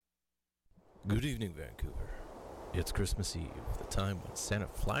Good evening, Vancouver. It's Christmas Eve, the time when Santa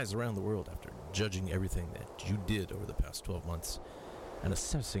flies around the world after judging everything that you did over the past 12 months and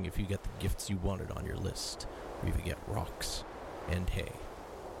assessing if you get the gifts you wanted on your list, or if you get rocks and hay.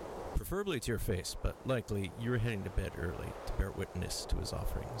 Preferably to your face, but likely you're heading to bed early to bear witness to his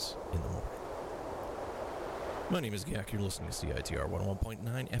offerings in the morning. My name is Gak. You're listening to CITR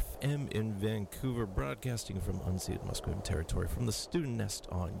 101.9 FM in Vancouver, broadcasting from unceded Musqueam territory from the student nest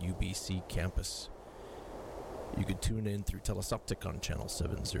on UBC campus. You can tune in through Telesoptic on channel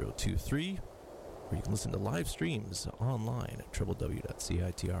 7023, or you can listen to live streams online at www.citr.ca.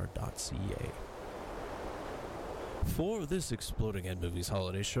 For this Exploding Head Movies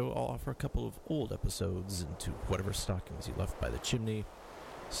holiday show, I'll offer a couple of old episodes into whatever stockings you left by the chimney,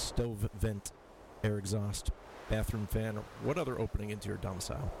 stove vent, air exhaust, bathroom fan, or what other opening into your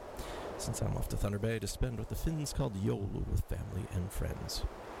domicile, since I'm off to Thunder Bay to spend what the Finns called Joulu with family and friends.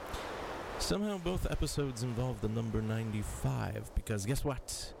 Somehow both episodes involve the number 95, because guess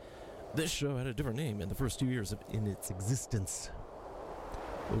what? This show had a different name in the first 2 years in its existence.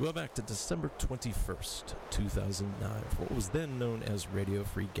 We'll go back to December 21st, 2009, for what was then known as Radio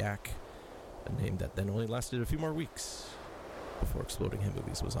Free Gak, a name that then only lasted a few more weeks before Exploding Head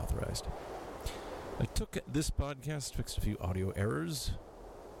Movies was authorized. I took this podcast, fixed a few audio errors,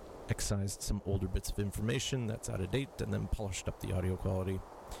 excised some older bits of information that's out of date, and then polished up the audio quality.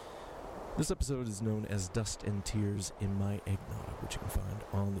 This episode is known as Dust and Tears in My Eggnog, which you can find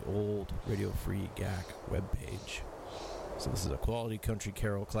on the old Radio Free Gak webpage. So this is a quality country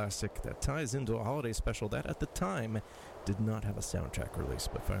carol classic that ties into a holiday special that at the time did not have a soundtrack release,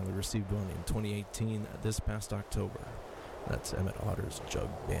 but finally received one in 2018 this past October. That's Emmett Otter's Jug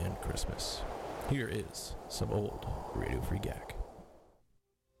Band Christmas. Here is some old Radio Free Gak.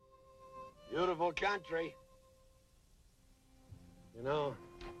 Beautiful country. You know,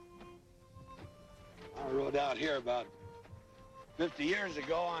 I rode out here about 50 years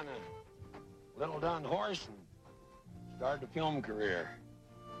ago on a little dun horse and started a film career.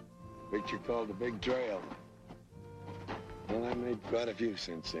 Picture called The Big Trail. Well, I made quite a few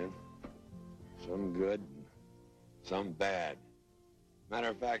since then. Some good and some bad. Matter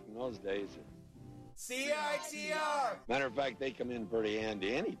of fact, in those days, CITR! Matter of fact, they come in pretty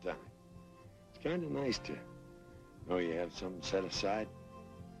handy anytime. It's kind of nice to know you have something set aside.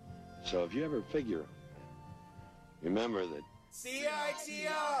 So if you ever figure on that, remember that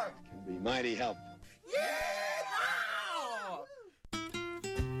CITR can be mighty helpful. Yeah!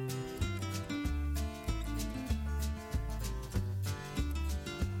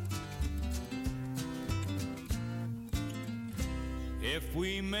 If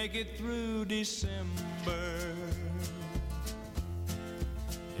we make it through December,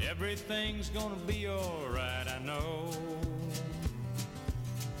 everything's gonna be alright, I know.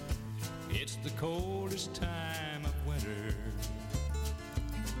 It's the coldest time of winter,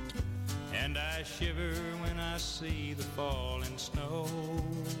 and I shiver when I see the falling snow.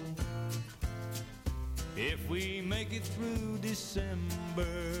 If we make it through December,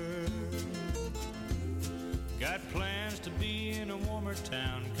 got plans to be in a warmer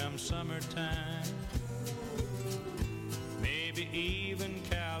town come summertime, maybe even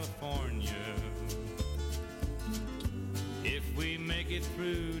California. If we make it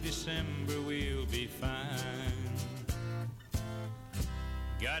through December, we'll be fine.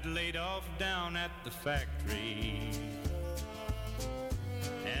 Got laid off down at the factory,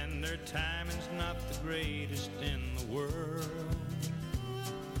 and their timing's not the greatest in the world.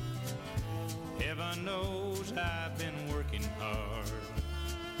 Heaven knows I've been working hard.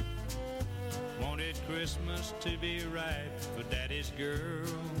 Wanted Christmas to be right for Daddy's girl.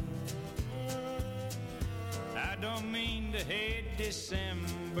 I don't mean to hate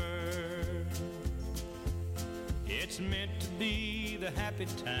December. It's meant to be the happy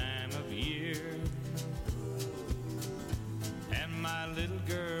time of year. And my little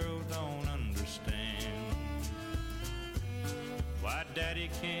girl don't understand why Daddy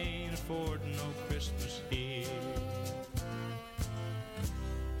can't afford no Christmas here.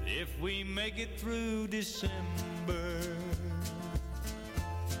 If we make it through December,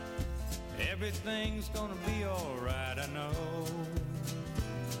 everything's gonna be alright, I know.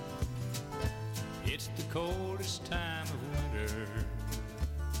 It's the coldest time of winter,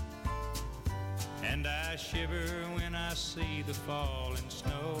 and I shiver when I see the falling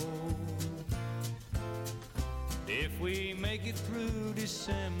snow. If we make it through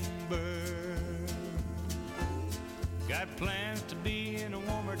December, got plans to be in a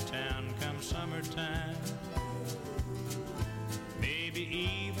warmer town come summertime, maybe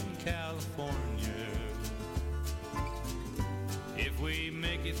even California. If we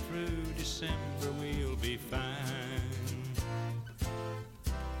make it through December, December we'll be fine.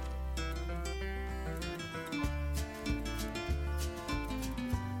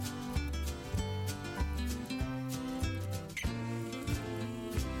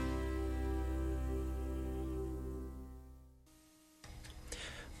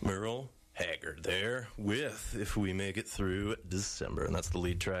 Merle Haggard there with If We Make It Through December, and that's the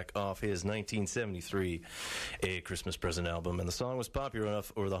lead track off his 1973 A Christmas Present album, and the song was popular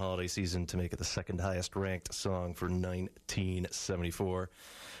enough over the holiday season to make it the second highest ranked song for 1974,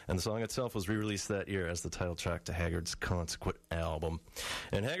 and the song itself was re-released that year as the title track to Haggard's consequent album.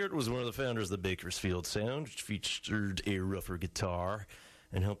 And Haggard was one of the founders of the Bakersfield Sound, which featured a rougher guitar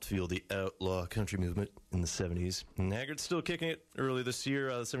and helped fuel the outlaw country movement in the 70s. And Haggard's still kicking it. Early this year,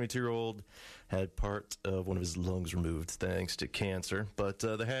 the 72-year-old had part of one of his lungs removed thanks to cancer. But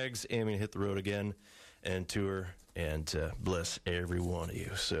the Hags aiming to hit the road again and tour, and bless every one of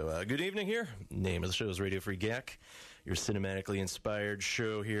you. So good evening here. Name of the show is Radio Free GAC, your cinematically inspired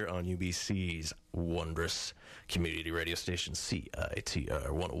show here on UBC's wondrous community radio station, CITR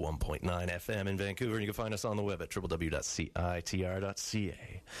 101.9 FM in Vancouver. And you can find us on the web at www.citr.ca.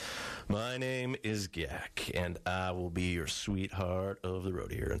 My name is GAC, and I will be your sweetheart of the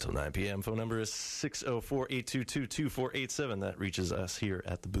road here until 9 p.m. Phone number is 604-822-2487. That reaches us here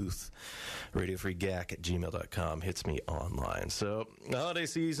at the booth. RadioFreeGAC@gmail.com hits me online. So the holiday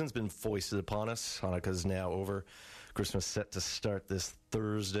season's been foisted upon us. Hanukkah's now over. Christmas set to start this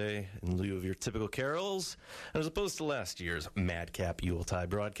Thursday in lieu of your typical carols. And as opposed to last year's Madcap Yuletide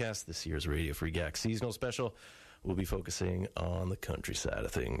broadcast, this year's Radio Free GAC seasonal special will be focusing on the country side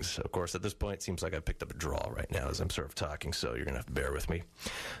of things. Of course, at this point, it seems like I picked up a draw right now as I'm sort of talking, so you're going to have to bear with me.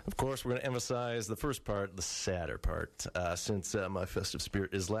 Of course, we're going to emphasize the first part, the sadder part. Since my festive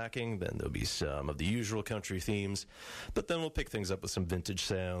spirit is lacking, then there'll be some of the usual country themes, but then we'll pick things up with some vintage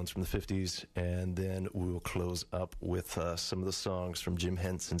sounds from the 50s, and then we'll close up with some of the songs from Jim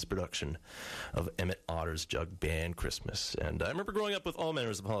Henson's production of Emmett Otter's Jug Band Christmas. And I remember growing up with all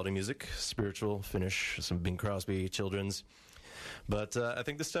manners of holiday music, spiritual, Finnish, some Bing Crosby, children's. But I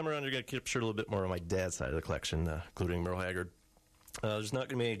think this time around you're going to capture a little bit more of my dad's side of the collection, including Merle Haggard. There's not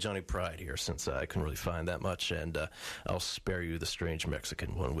going to be any Johnny Pride here since I couldn't really find that much, and I'll spare you the strange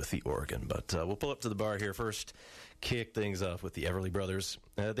Mexican one with the organ. But we'll pull up to the bar here first, kick things off with the Everly Brothers.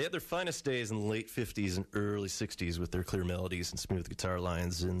 They had their finest days in the late 50s and early 60s with their clear melodies and smooth guitar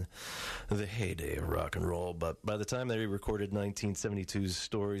lines in the heyday of rock and roll. But by the time they recorded 1972's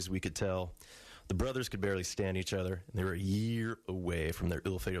Stories We Could Tell, the brothers could barely stand each other, and they were a year away from their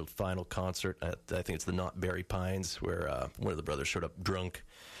ill-fated final concert at, I think it's the Not Berry Pines, where one of the brothers showed up drunk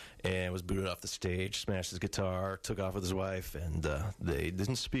and was booted off the stage, smashed his guitar, took off with his wife, and they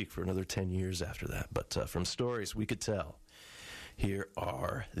didn't speak for another 10 years after that. But from Stories We Could Tell, here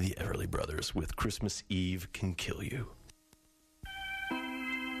are the Everly Brothers with Christmas Eve Can Kill You.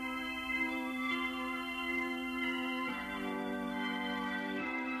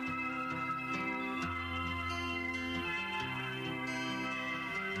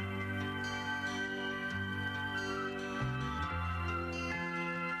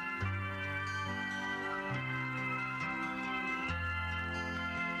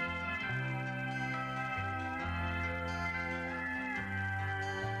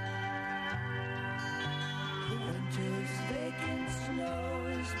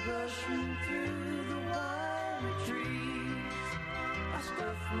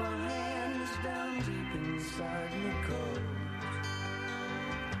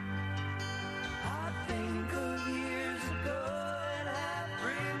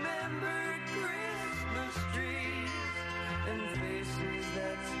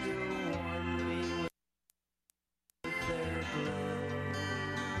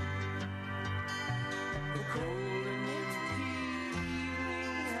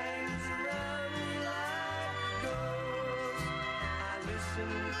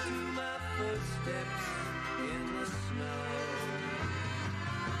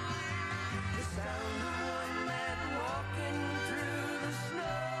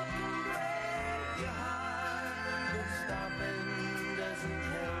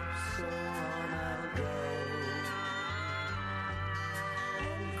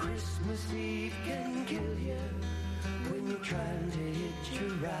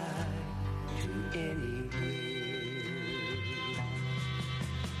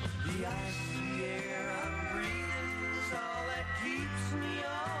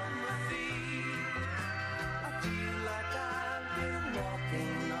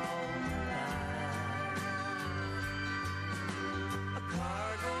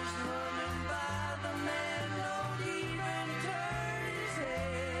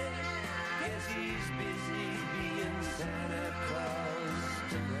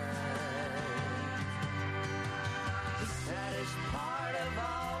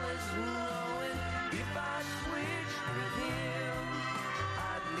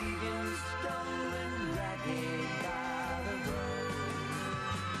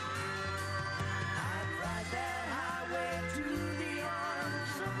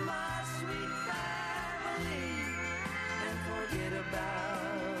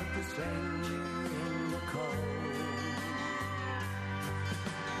 stranger in the cold.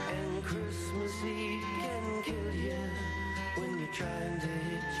 And Christmas Eve can kill you when you're trying to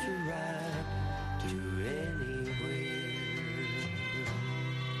hitch a ride to anywhere.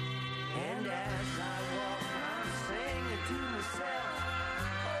 And as I walk, I'm singing to myself,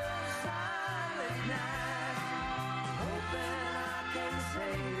 oh silent night, hoping I can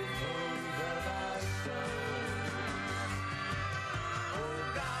save both of our souls. Oh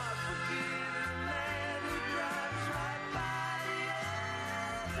God, forgive the man who drives right by the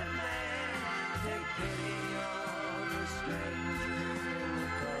other man. Take pity on the stranger in the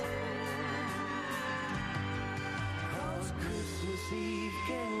cold. 'Cause Christmas Eve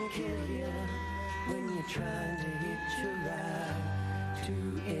can kill you when you're trying to hitch a ride to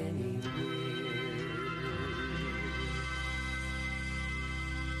anywhere.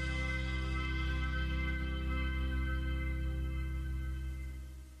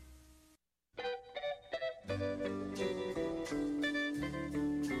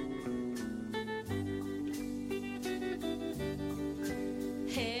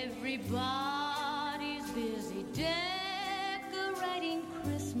 Everybody's busy decorating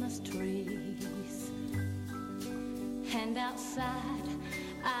Christmas trees, and outside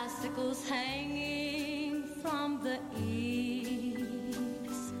icicles hanging from the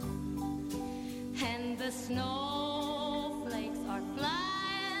eaves, and the snowflakes are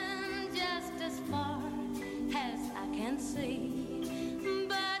flying just as far as I can see,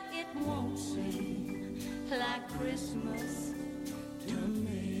 but it won't seem like Christmas to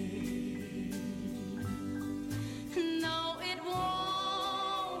me. No, it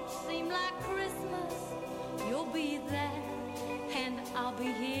won't seem like Christmas. You'll be there and I'll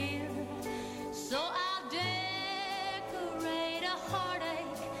be here, so I'll decorate a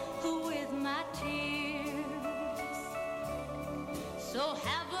heartache with my tears. So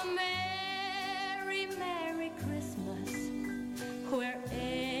have a merry, merry Christmas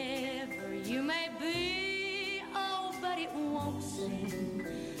wherever you may be. Oh, but it won't seem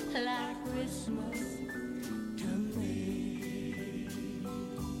like Christmas to me.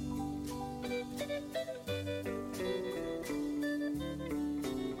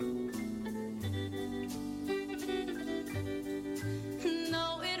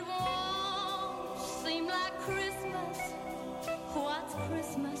 No, it won't seem like Christmas. What's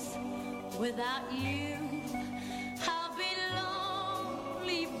Christmas without you? I'll be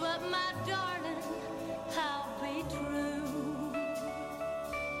lonely, but my darling, I'll be true.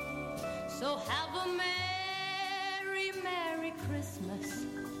 So have a merry, merry Christmas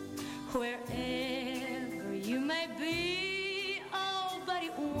wherever you may be. Oh, but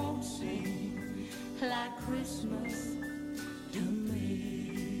it won't seem like Christmas to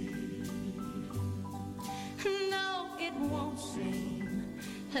me. No, it won't seem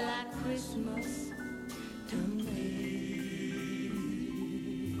like Christmas to me.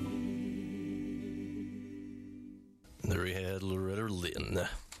 There we had Loretta Lynn.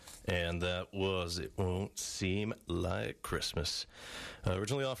 And that was It Won't Seem Like Christmas.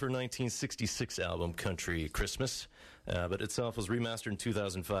 Originally off her 1966 album, Country Christmas, but itself was remastered in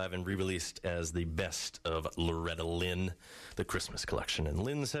 2005 and re-released as the Best of Loretta Lynn, the Christmas collection. And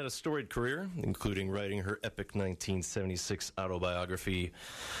Lynn's had a storied career, including writing her epic 1976 autobiography,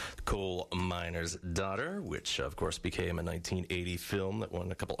 Coal Miner's Daughter, which, of course, became a 1980 film that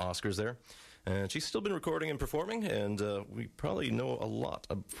won a couple Oscars there. And she's still been recording and performing, and we probably know a lot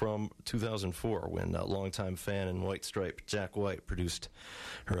from 2004 when longtime fan and White Stripe Jack White produced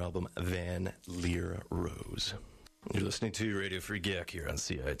her album Van Leer Rose. You're listening to Radio Free Geek here on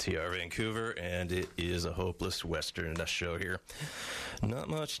CITR Vancouver, and it is a hopeless Western show here. Not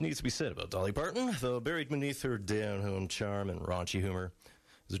much needs to be said about Dolly Parton, though buried beneath her down-home charm and raunchy humor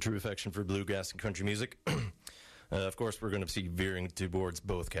is a true affection for bluegrass and country music. Of course, we're going to see veering towards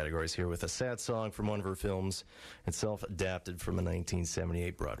both categories here with a sad song from one of her films, itself adapted from a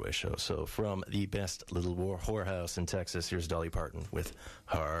 1978 Broadway show. So from the best little whorehouse in Texas, here's Dolly Parton with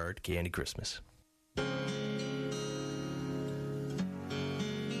Hard Candy Christmas.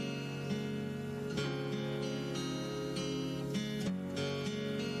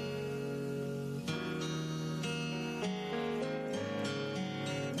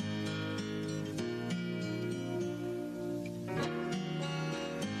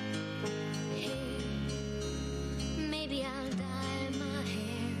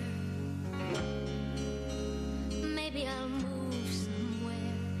 Maybe I'll move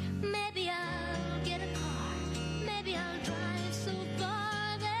somewhere. Maybe I'll get a car.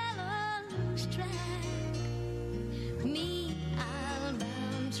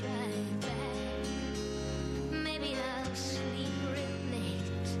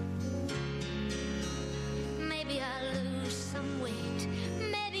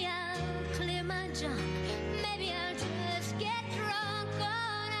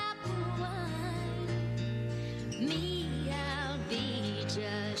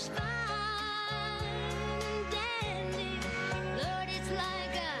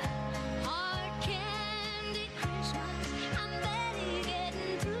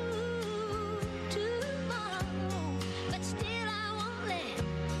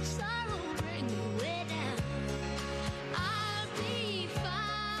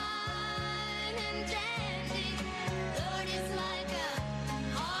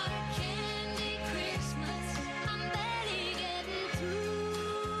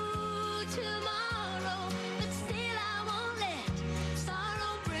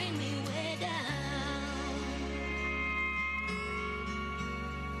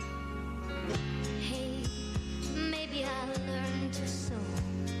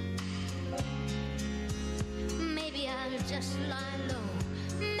 just lie low.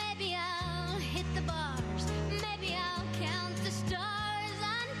 Maybe I'll hit the bars. Maybe I'll count the stars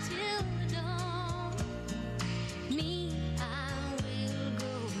until the dawn. Me, I will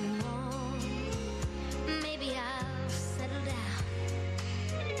go on. Maybe I'll settle down.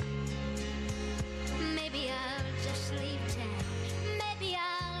 Maybe I'll just leave town. Maybe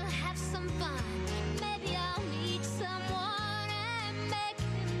I'll have some fun. Maybe I'll meet someone and make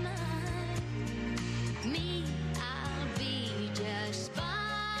him mine. Me, I'll be just fine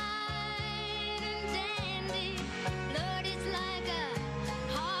and dandy. Lord, it's like a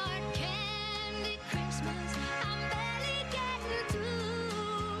hard candy Christmas. I'm barely getting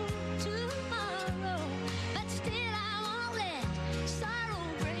through tomorrow, but still I won't let sorrow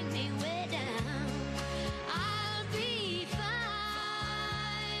bring me way down. I'll be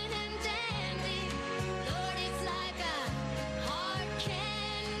fine and dandy. Lord, it's like a hard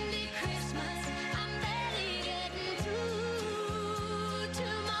candy Christmas. I'm barely getting through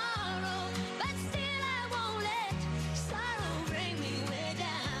tomorrow, but still I won't let sorrow bring me way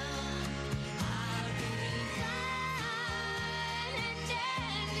down. I'll be fine and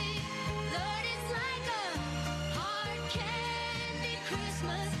dandy. Lord, it's like a hard candy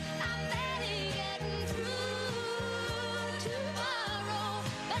Christmas. I'm barely getting through tomorrow,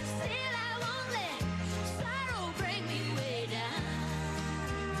 but still I won't let sorrow bring me way down.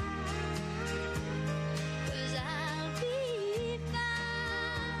 'Cause I'll be fine.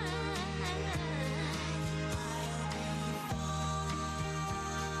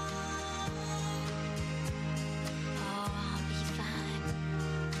 Oh, I'll be fine.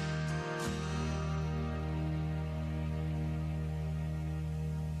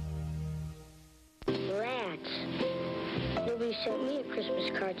 Rats. Nobody sent me a Christmas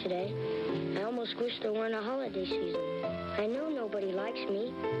card today. I almost wish there weren't a holiday season. I know nobody likes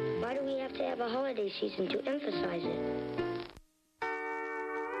me. Why do we have to have a holiday season to emphasize it?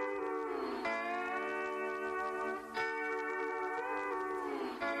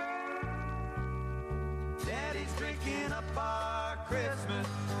 Daddy's drinking up our Christmas.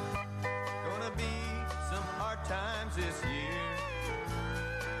 Gonna be some hard times this year.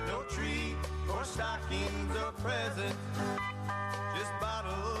 No tree or stockings or presents, just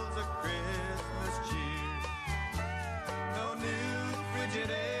bottles of Christmas cheer. No new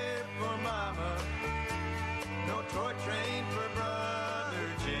Frigidaire for Mama, no toy train for Brother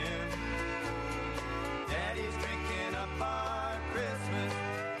Jim. Daddy's drinking up our Christmas.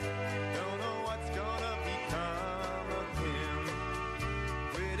 Don't know what's gonna become of him.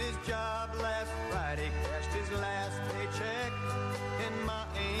 Quit his job last Friday, cashed his last paycheck, and Ma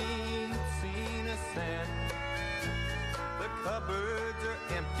ain't seen a cent. The cupboards are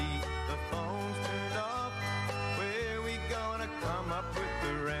empty, the phone's turned off. Where we gonna come up with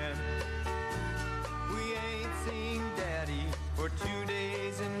the rent? We ain't seen Daddy for 2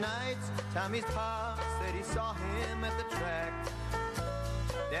 days and nights. Tommy's pa said he saw him at the track.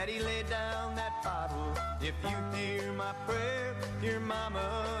 Daddy, lay down that bottle. If you hear my prayer, your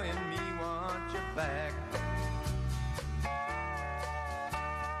mama and me want you back.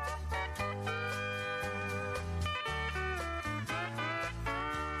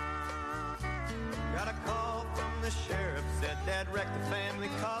 Got a call from the sheriff, said Dad wrecked the family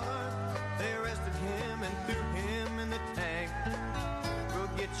car. They arrested him and threw him in the tank.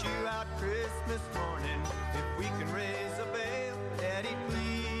 We'll get you out Christmas morning if we can raise a bail. Daddy,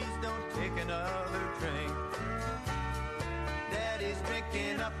 please don't take another drink. Daddy's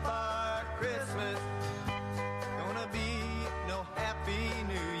drinking up our Christmas. Gonna be no happy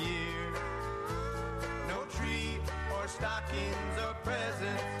new year. No tree or stockings or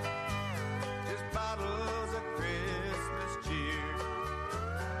presents, just bottles of Christmas cheer.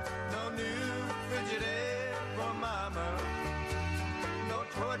 No new Frigidaire for Mama, no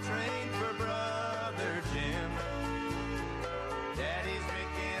toy train for Brother Jim. Daddy's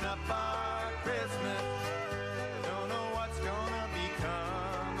drinking up our Christmas. Don't know what's gonna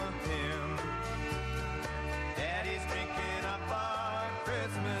become of him. Daddy's drinking up our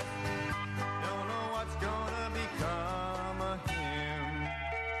Christmas. Don't know what's gonna become of him.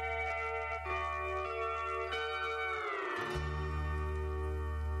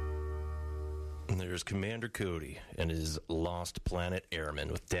 And there's Commander Cody and his Lost Planet Airmen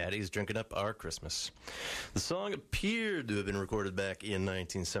with Daddy's Drinking Up Our Christmas. The song appeared to have been recorded back in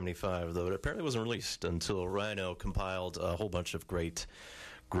 1975, though it apparently wasn't released until Rhino compiled a whole bunch of great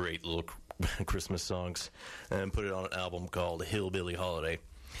little Christmas songs and put it on an album called Hillbilly Holiday.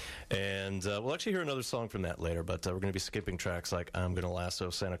 And we'll actually hear another song from that later, but we're going to be skipping tracks like I'm Gonna Lasso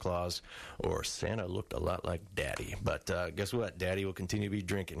Santa Claus or Santa Looked a Lot Like Daddy. But guess what? Daddy will continue to be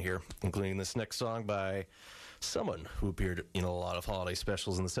drinking here, including this next song by someone who appeared in a lot of holiday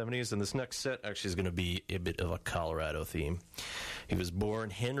specials in the 70s, and this next set actually is going to be a bit of a Colorado theme. He was born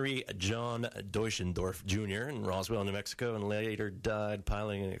Henry John Deutschendorf Jr. in Roswell, New Mexico, and later died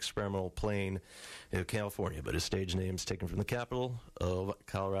piloting an experimental plane in California, but his stage name is taken from the capital of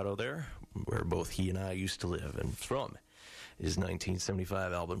Colorado there, where both he and I used to live, and from his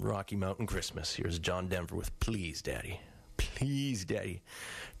 1975 album, Rocky Mountain Christmas. Here's John Denver with Please, Daddy. Please, Daddy,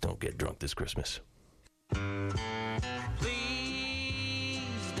 don't get drunk this Christmas. Please,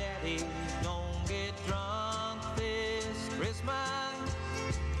 Daddy, don't get drunk this Christmas.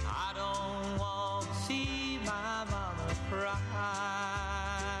 I don't want to see my mama cry.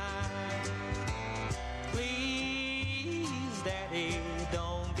 Please, Daddy,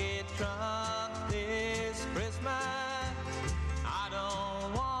 don't get drunk this Christmas. I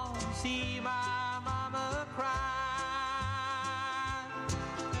don't want to see my mama cry.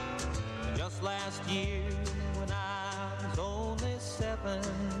 Just last year when I was only 7,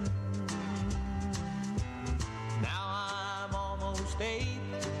 now I'm almost 8,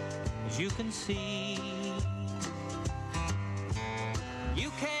 as you can see.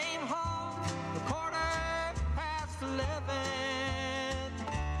 You came home a 11:15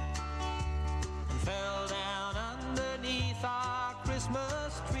 and fell down underneath our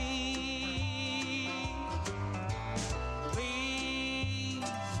Christmas tree. Please,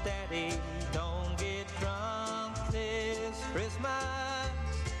 Daddy, don't get drunk this Christmas.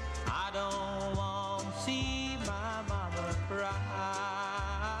 I don't want to see my mama cry.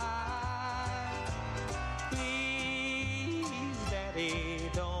 Please, Daddy,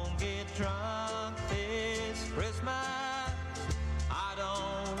 don't get drunk this Christmas. I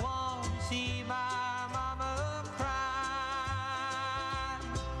don't want to see my mama cry.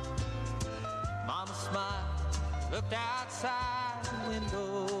 Mama smiled, looked outside the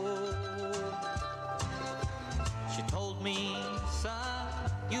window. She told me, son,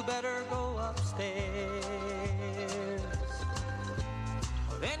 you better go upstairs.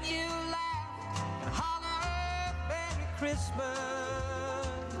 Then you laughed and hollered, Merry Christmas.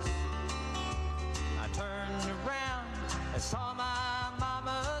 I turned around and saw my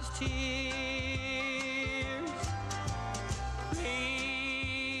mama's tears.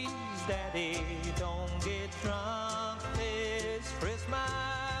 Please, Daddy, don't get drunk this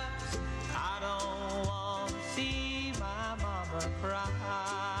Christmas. I don't want to see my mama cry.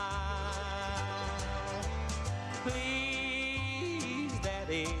 Please,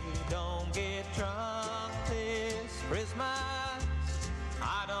 Daddy, don't get drunk this Christmas.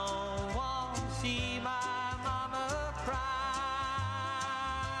 I don't want to see my mama cry.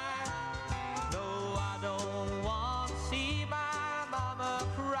 No, I don't want to see my mama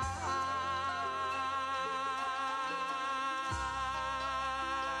cry.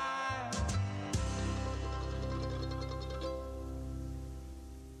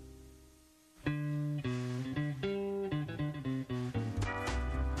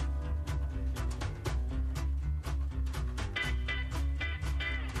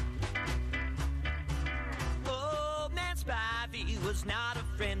 Old man Spivey was not a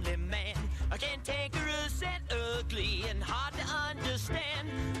friendly man, a cantankerous and ugly and hard to understand.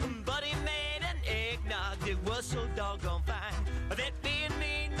 But he made an eggnog that was so doggone fine that being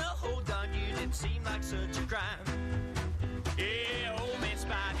mean the whole darn year didn't seem like such a crime. Yeah, old man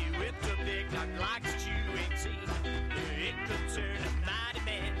Spivey whipped up eggnog like that you ain't seen. It could turn a mighty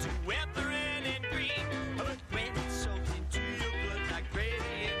man to weathering and green. But when it's soaked into your blood like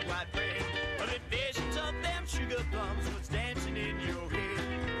gravy and white bread, the visions of them sugar plums was dancing in your head.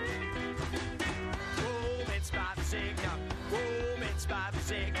 Old man Spivey's eggnog, old man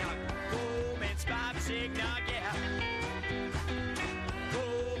Spivey's eggnog, old man Spivey's eggnog, yeah.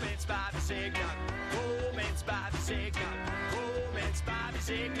 Old man Spivey's eggnog, old man Spivey's eggnog, old man Spivey's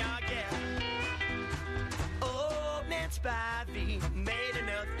eggnog, yeah. Old man Spivey made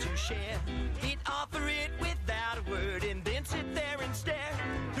enough to share. He'd offer it without a word and then sit there and stare.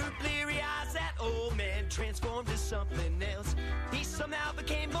 Through bleary eyes, that old man transformed to something else. He somehow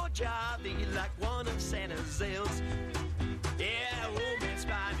became more jolly, like one of Santa's elves. Yeah, old man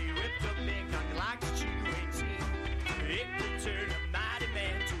Spivey whipped up eggnog like that you ain't seen. It could turn a mighty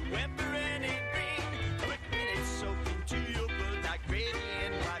man to whimpering and green. But when it's soaked into your blood like gravy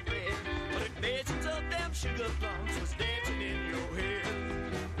and white bread, but the visions of them sugar plums was dancing in your head.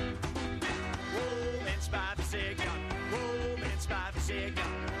 Old man Spivey's eggnog, old man Spivey's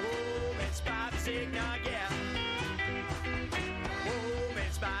eggnog, old man Spivey's eggnog, yeah. Old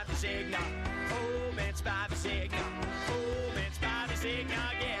man Spivey's eggnog, old man Spivey's eggnog, old man Spivey's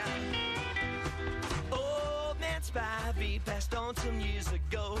eggnog, yeah. Old man Spivey passed on some years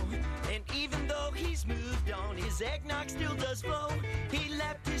ago, and even though he's moved on, his eggnog still does flow. He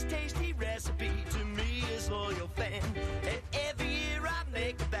left his tasty recipe to me, his loyal fan. And every year I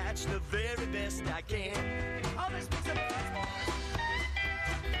make a batch the very best I can. Oh, this makes a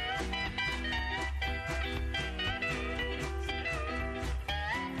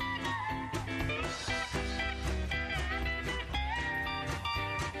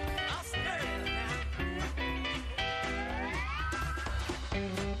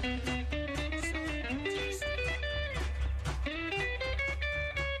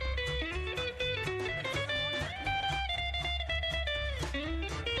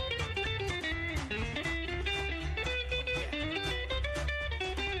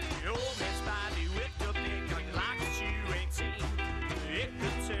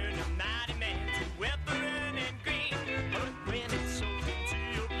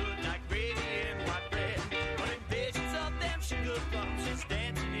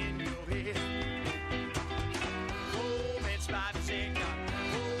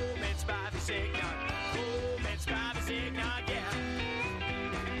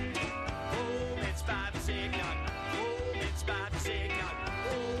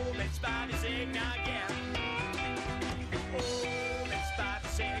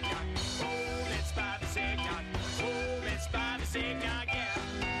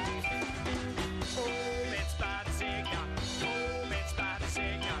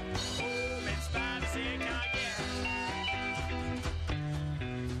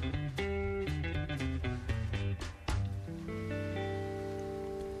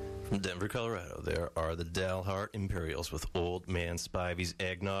From Denver, Colorado, there are the Dalhart Imperials with Old Man Spivey's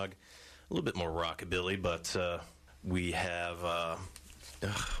Eggnog. A little bit more rockabilly, but we have...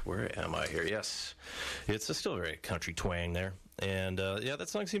 where am I here? Yes, it's still very country twang there. And, yeah, that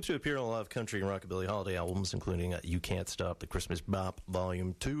song seems to appear on a lot of country and rockabilly holiday albums, including You Can't Stop the Christmas Bop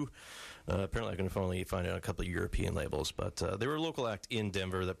Volume 2. Apparently I can only find it on a couple of European labels, but they were a local act in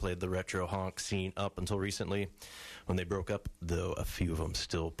Denver that played the retro honk scene up until recently. When they broke up, though, a few of them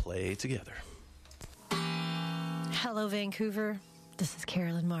still play together. Hello, Vancouver. This is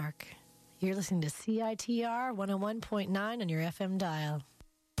Carolyn Mark. You're listening to CITR 101.9 on your FM dial.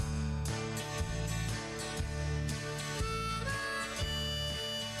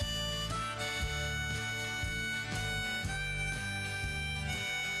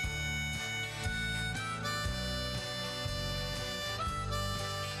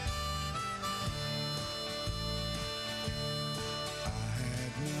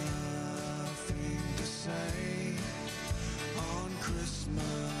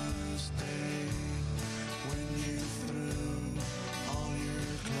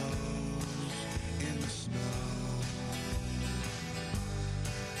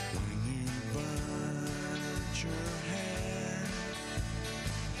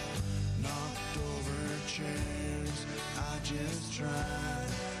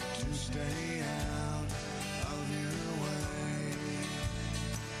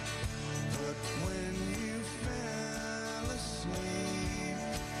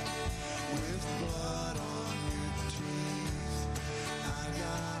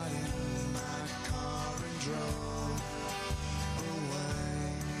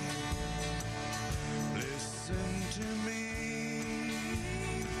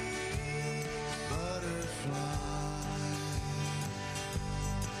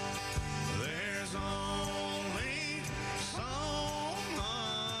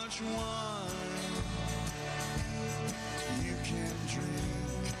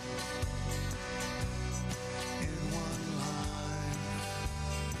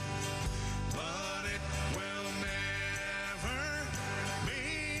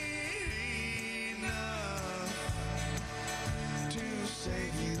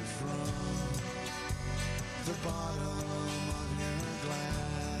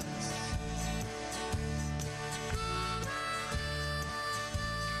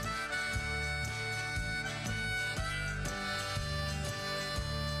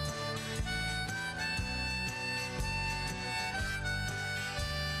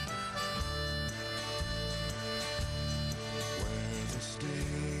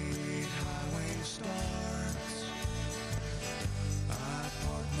 I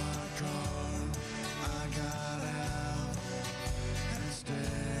parked my car, I got out.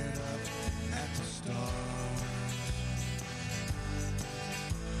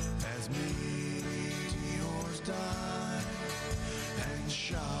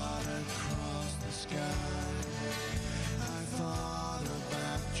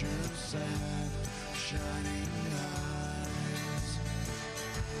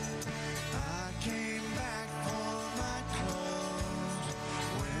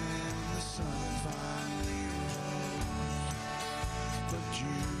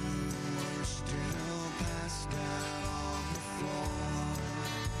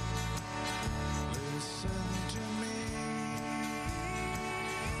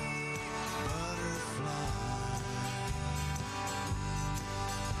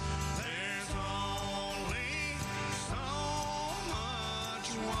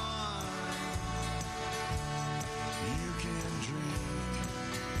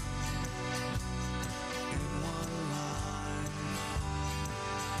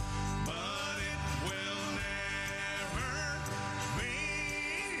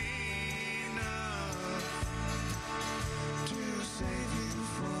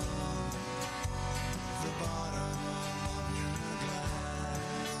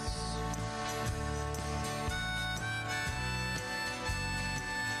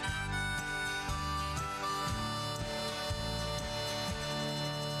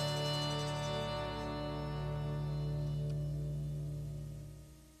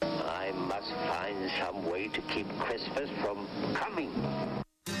 find some way to keep Christmas from coming.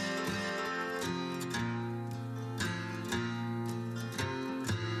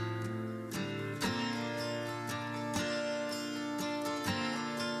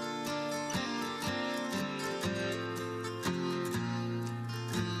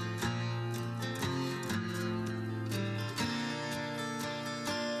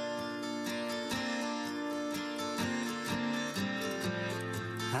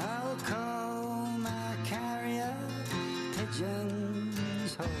 I'll call my carrier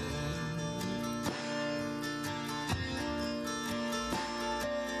pigeons home.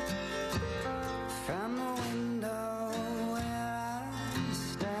 From the window where I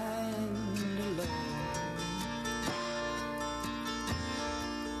stand alone,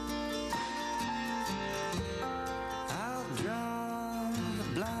 I'll draw the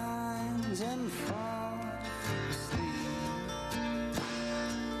blinds and fall asleep.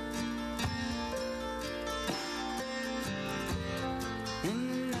 In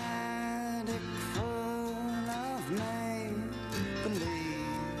an attic full of make-believe,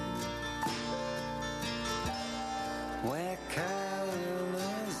 where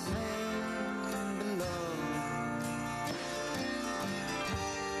colors sing below,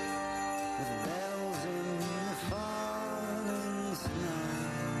 with bells in the falling snow,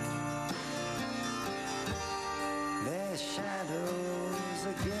 their shadows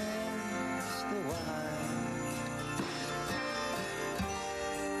against the white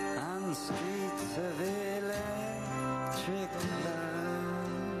on streets of electric light.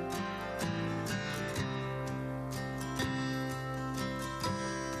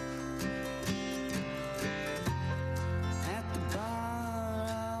 At the bar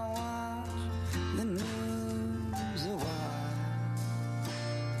I watch the news a while,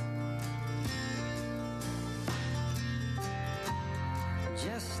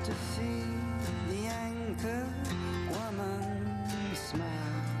 just to see the anchor woman smile.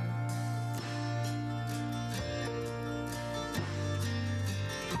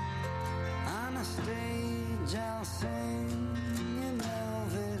 On a stage I'll sing an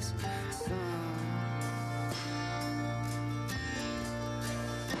Elvis song,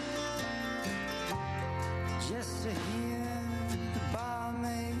 just to hear the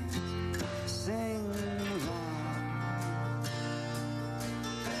barmaids sing along.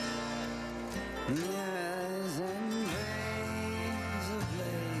 Mirrors and rays of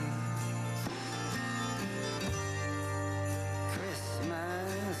lace,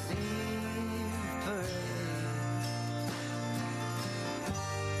 Christmas Eve parade,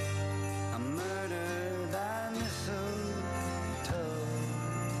 a murder by mistletoe,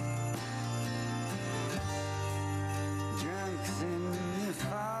 drunks in the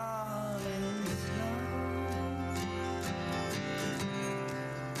falling snow.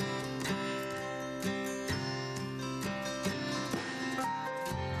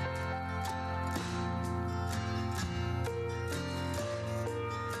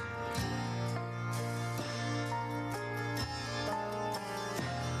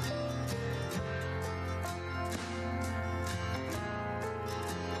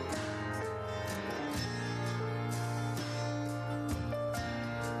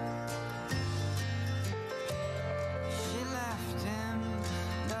 She left him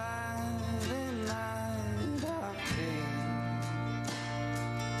by the night arcade,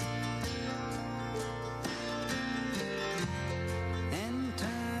 and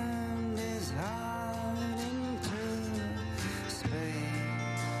turned his heart into spade.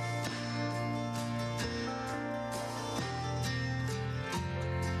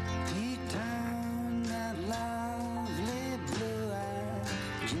 He turned that lovely blue-eyed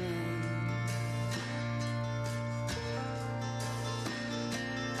Jane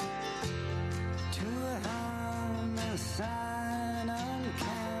to a homicide on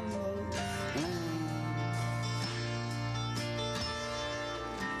Campbell Lane.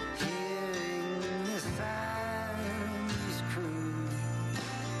 Hearing the sirens crew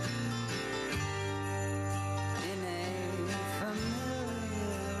in a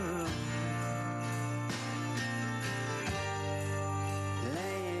familiar room,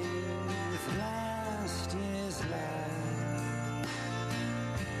 laying with last year's light,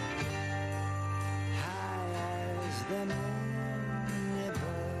 high as the moon above.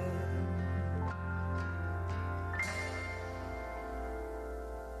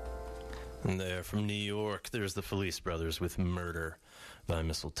 And there from New York, there's the Felice Brothers with Murder by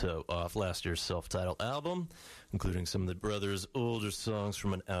Mistletoe off last year's self-titled album, including some of the brothers' older songs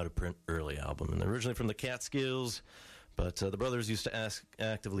from an out-of-print early album. And originally from the Catskills, But the brothers used to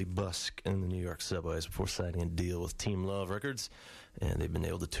actively busk in the New York subways before signing a deal with Team Love Records, and they've been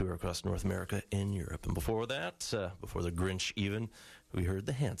able to tour across North America and Europe. And before that, before the Grinch even, we heard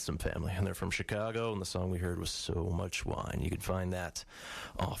the Handsome Family, and they're from Chicago, and the song we heard was So Much Wine. You can find that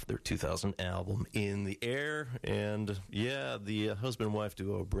off their 2000 album, In the Air. And, yeah, the husband and wife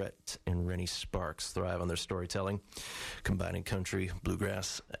duo Brett and Rennie Sparks thrive on their storytelling, combining country,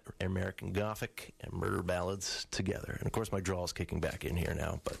 bluegrass, American Gothic, and murder ballads together. And, of course, my drawl is kicking back in here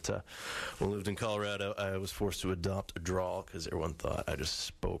now. But when I lived in Colorado, I was forced to adopt a drawl because everyone thought I just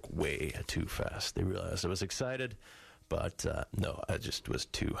spoke way too fast. They realized I was excited. But, no, I just was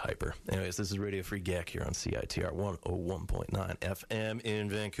too hyper. Anyways, this is Radio Free Gak here on CITR 101.9 FM in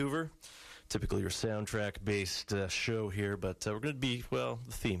Vancouver. Typically your soundtrack-based show here, but we're going to be, well,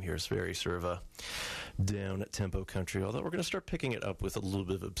 the theme here is very sort of a down-tempo country, although we're going to start picking it up with a little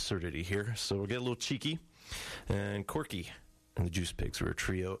bit of absurdity here. So we'll get a little cheeky. And Corky and the Juice Pigs were a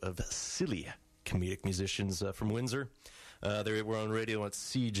trio of silly comedic musicians from Windsor. They were on radio at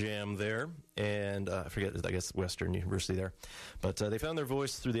C-Jam there, and I forget, I guess Western University there. But they found their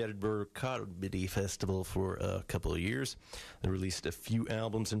voice through the Edinburgh Comedy Festival for a couple of years. They released a few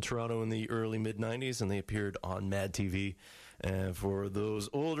albums in Toronto in the early mid-'90s, and they appeared on Mad TV. And for those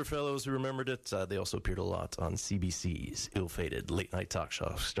older fellows who remembered it, they also appeared a lot on CBC's ill-fated late-night talk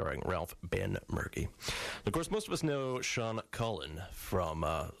show starring Ralph Ben Murky. Of course, most of us know Sean Cullen from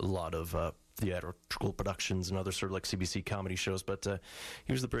a lot of theatrical productions and other sort of like CBC comedy shows, but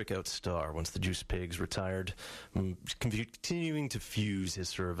he was the breakout star once the Juice Pigs retired, continuing to fuse his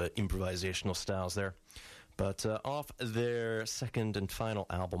sort of improvisational styles there. But off their second and final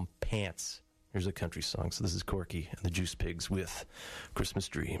album, Pants, here's a country song. So this is Corky and the Juice Pigs with Christmas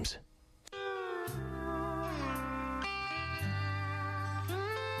Dreams.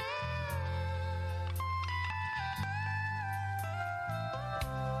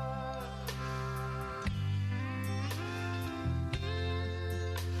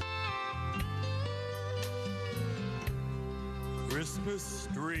 Christmas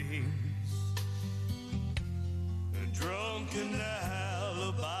dreams, drunken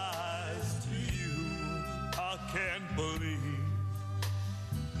alibis to you. I can't believe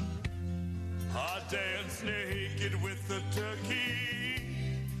I danced naked with the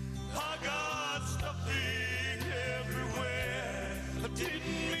turkey. I got stuffing everywhere. I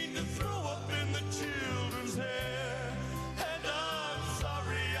didn't mean to throw up in the children's hair. And I'm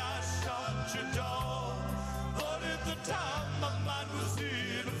sorry I shot your dog, but at the time my mind was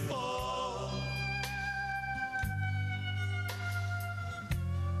in a fog.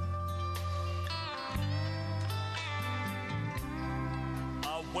 I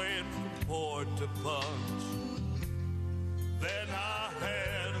went from port to punch, then I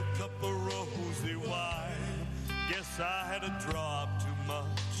had a cup of rosy wine. Guess I had a drop too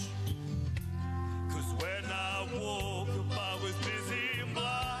much, 'cause when I woke up I was busy and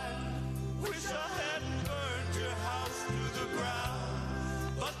blind. Wish I hadn't burned your house to the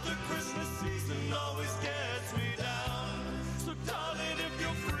ground, but the Christmas season always gets me down. So darling, if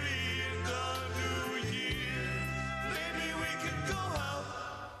you're free in the new year, maybe we can go out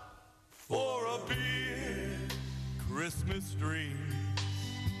for a beer. Christmas dreams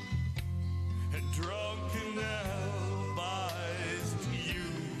and drunken alibis to you.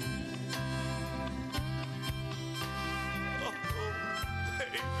 Oh,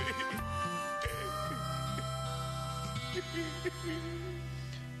 baby.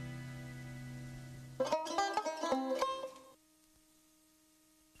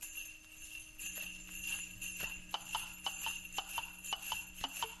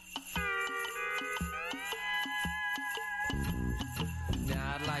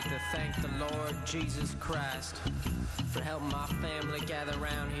 Now I'd like to thank the Lord Jesus Christ for helping my family gather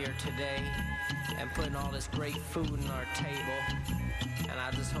around here today and putting all this great food on our table. And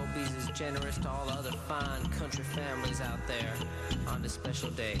I just hope he's as generous to all the other fine country families out there on this special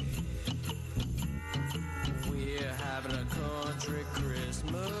day. We're having a country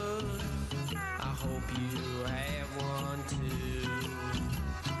Christmas. I hope you have one too.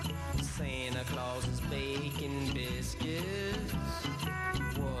 Santa Claus is baking biscuits.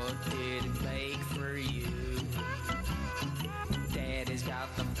 What did he bake for you? Daddy's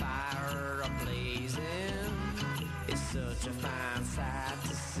got the fire a-blazing. It's such a fine sight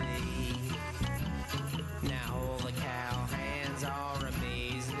to see. Now all the cowhands are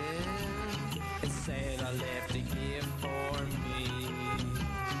amazing. And Santa left a gift for me.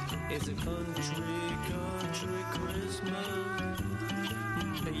 It's a country, country Christmas.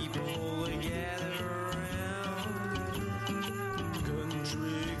 People gather around.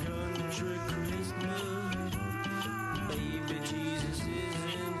 Country, country Christmas.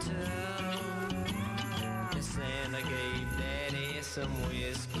 some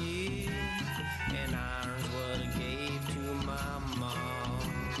whiskey, and iron's what I gave to my mom.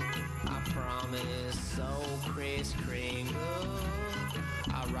 I promised so Kris Kringle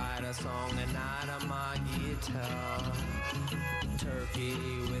I'll write a song tonight on my guitar. Turkey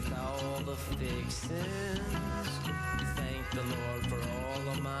with all the fixings. Thank the Lord for all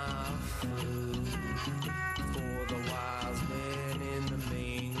of my food. For the wise men in the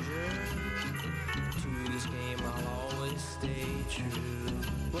manger. To this game I'll always stay true.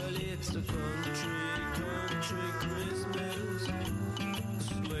 Well, it's a country Christmas.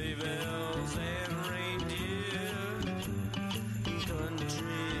 Sleigh bells and reindeer.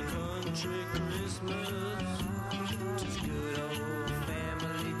 Country Christmas. Just good old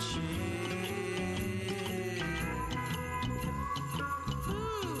family cheer.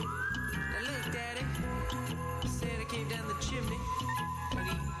 Ooh, now look, Daddy. Santa came down the chimney, and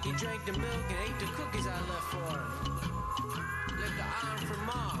he drank the milk and ate the cookies I left for him. Left the iron for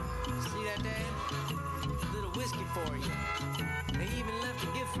Mom. See that, Dad? A little whiskey for you. And he even left a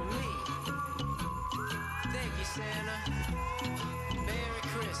gift for me. Thank you, Santa. Merry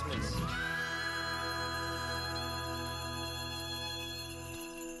Christmas.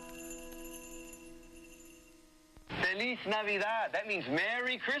 Feliz Navidad. That means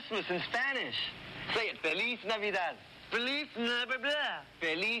Merry Christmas in Spanish. Say it. Feliz Navidad. Feliz Navidad.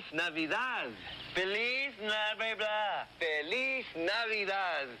 Feliz Navidad. Feliz Navidad. Feliz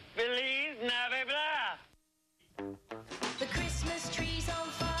Navidad. Feliz Navidad. The Christmas tree's on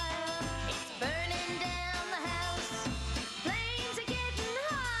fire. It's burning down the house. Flames are getting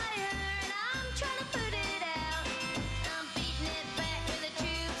higher, and I'm trying to put it out. I'm beating it back with a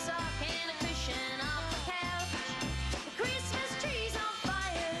tube sock and a cushion off the couch. The Christmas tree's on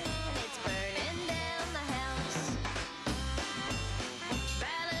fire, and it's burning down the house.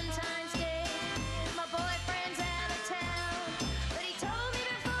 Valentine's Day, my boyfriend's out of town, but he told me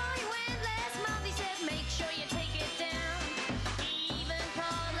before he went last month, he said, make sure you take it down. He even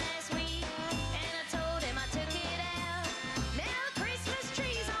called last week, and I told him I took it out. Now the Christmas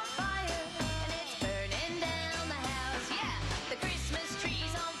tree's on fire, and it's burning down the house. Yeah, the Christmas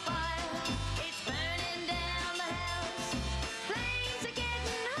tree's on fire, it's burning down the house. Flames are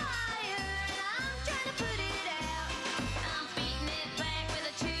getting higher, and I'm trying to put it out. I'm beating it back with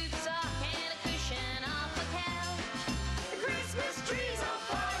a tube sock and a cushion off the couch. The Christmas tree's on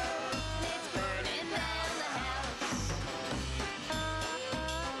fire, and it's burning down the house.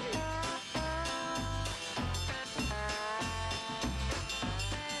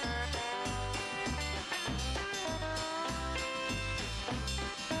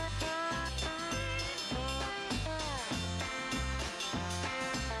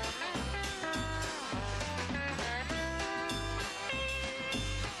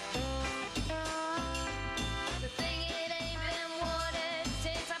 The thing, it ain't been watered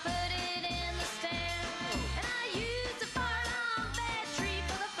since I put it in the stand. And I used a part-on battery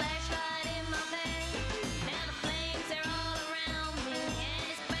for the flashlight in my van. Now the flames, they're all around me, and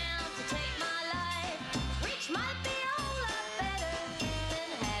it's bound to take my life, which might be a whole lot better than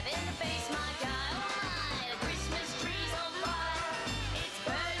having to face my guy. Oh my, the Christmas tree's on fire, it's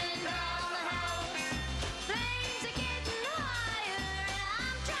burning down the house. Flames are getting higher, and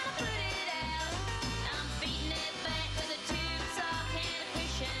I'm trying to put it out. I'm beating it back with a tube sock and a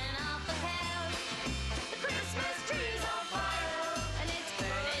cushion off the couch. The Christmas tree's on fire, and it's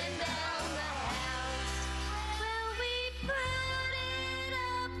burning down the house. Well, we put it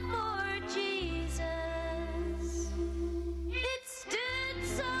up for Jesus. It stood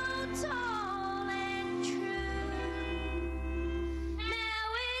so tall and true. Now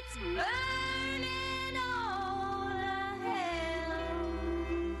it's burning all to hell,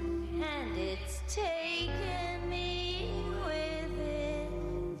 and it's taken me with it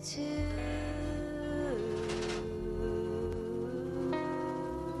too.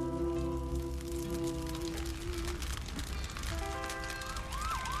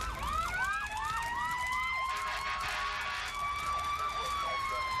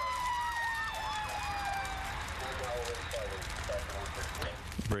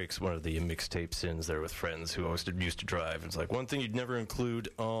 Breaks one of the mixtape sins there with friends who always used to drive. It's like, one thing you'd never include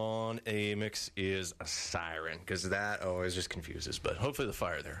on a mix is a siren, because that always just confuses. But hopefully the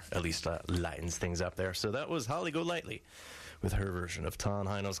fire there at least lightens things up there. So that was Holly Golightly with her version of Tom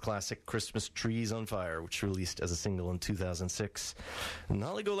Hino's classic Christmas Trees on Fire, which released as a single in 2006. And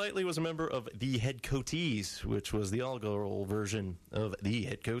Holly Golightly was a member of the Headcoatees, which was the all-girl version of the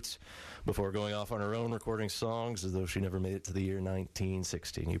Headcoats, before going off on her own recording songs, as though she never made it to the year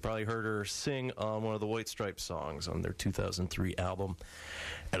 1916. You probably heard her sing on one of the White Stripes songs on their 2003 album,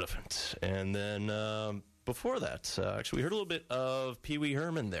 Elephant. And then before that, actually, we heard a little bit of Pee Wee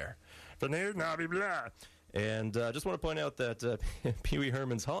Herman there. And I just want to point out that Pee Wee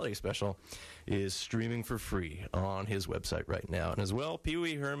Herman's holiday special is streaming for free on his website right now. And as well, Pee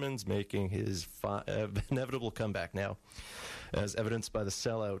Wee Herman's making his inevitable comeback now, as evidenced by the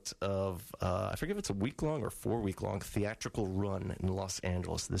sellout of, I forget if it's a week-long or 4-week-long theatrical run in Los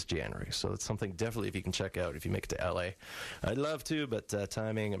Angeles this January. So it's something definitely if you can check out if you make it to L.A. I'd love to, but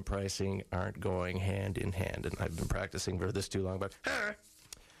timing and pricing aren't going hand in hand. And I've been practicing for this too long, but...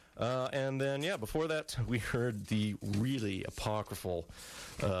 and then, before that, we heard the really apocryphal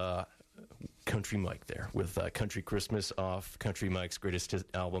Country Mike there with Country Christmas off Country Mike's greatest hit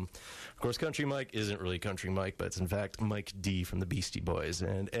album. Of course, Country Mike isn't really Country Mike, but it's in fact Mike D from the Beastie Boys.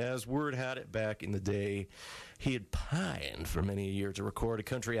 And as word had it back in the day, he had pined for many a year to record a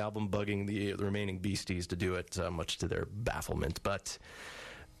country album, bugging the remaining Beasties to do it, much to their bafflement. But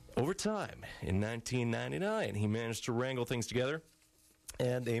over time, in 1999, he managed to wrangle things together.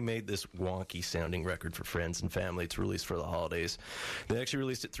 And they made this wonky-sounding record for friends and family to release for the holidays. They actually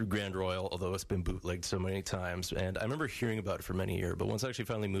released it through Grand Royal, although it's been bootlegged so many times. And I remember hearing about it for many years, but once I actually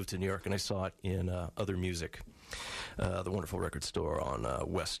finally moved to New York and I saw it in Other Music, the wonderful record store on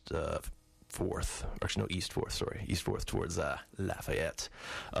West 4th. Actually, no, East 4th, sorry. East 4th towards Lafayette.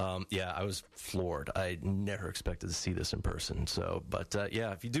 I was floored. I never expected to see this in person. So, but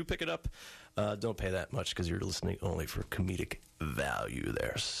if you do pick it up, don't pay that much because you're listening only for comedic value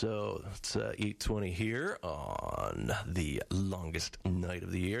there. So it's 8:20 here on the longest night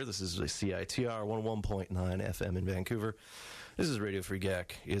of the year. This is CITR 101.9 FM in Vancouver. This is Radio Free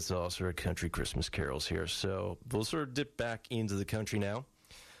Gack. It's all sort of country Christmas carols here. So we'll sort of dip back into the country now.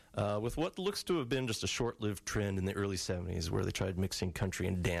 With what looks to have been just a short-lived trend in the early 70s where they tried mixing country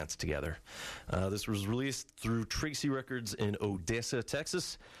and dance together. This was released through Tracy Records in Odessa,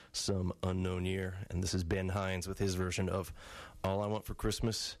 Texas, some unknown year. And this is Ben Hines with his version of All I Want for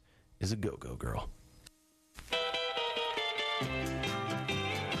Christmas is a Go-Go Girl.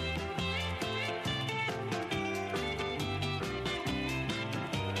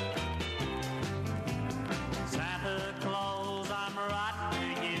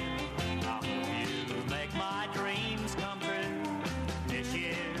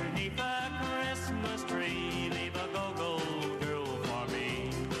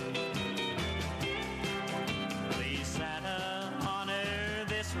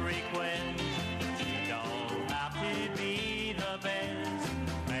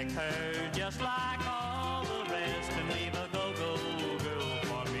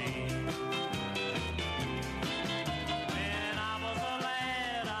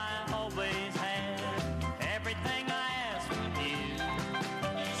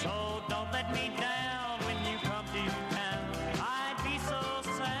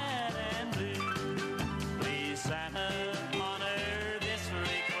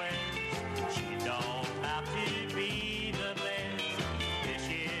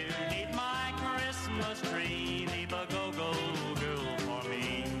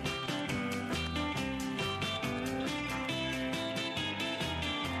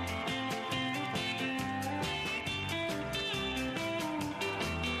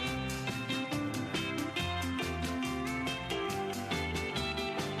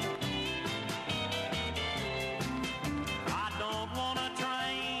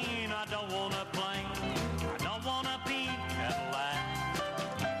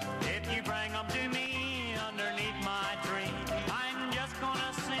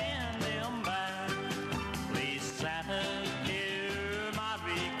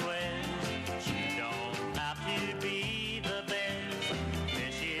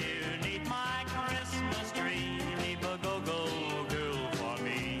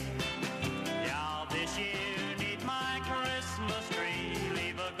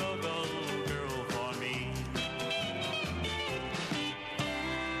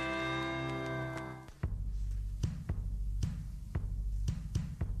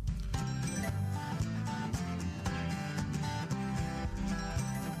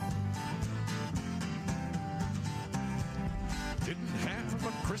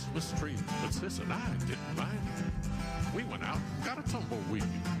 Christmas tree, but Sis and I didn't mind it. We went out and got a tumbleweed,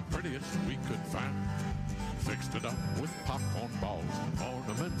 prettiest we could find. Fixed it up with popcorn balls,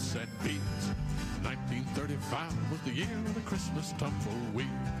 ornaments and beads. 1935 was the year of the Christmas tumbleweed.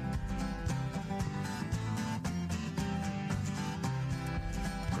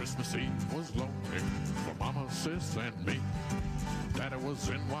 Christmas Eve was lonely for Mama, Sis, and me. Daddy was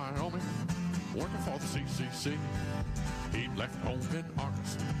in Wyoming, working for the CCC. He'd left home in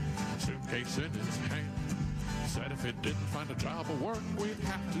August, suitcase in his hand. Said if he didn't find a job or work, we'd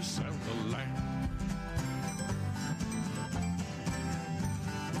have to sell the land.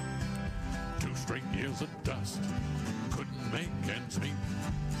 straight years of dust. Couldn't make ends meet,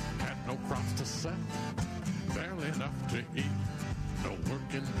 had no crops to sell, barely enough to eat. No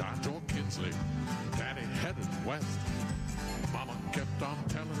work in Dodge or Kinsley, Daddy headed west. Mama kept on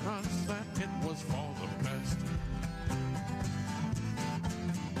telling us that it was for the best.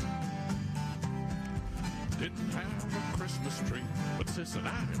 Didn't have a Christmas tree, but Sis and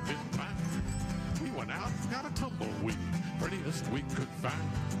I didn't mind. We went out and got a tumbleweed, prettiest we could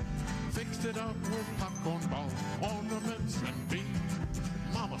find. Fixed it up with popcorn balls, ornaments, and beads.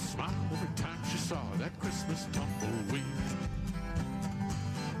 Mama smiled every time she saw that Christmas tumbleweed.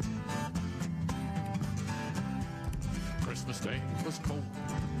 Christmas Day was cold.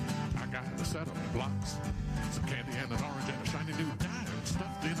 I got a set of blocks, some candy and an orange and a shiny new dime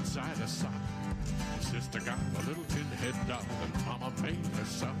stuffed inside a sock. Sister got a little tin head doll that Mama made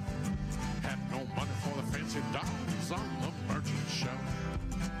herself. Had no money for the fancy dolls on the merchant shelf.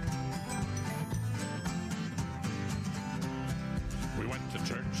 We went to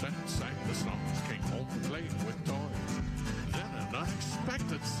church and sang the songs, came home and played with toys. Then an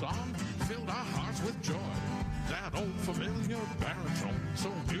unexpected song filled our hearts with joy. That old familiar baritone, so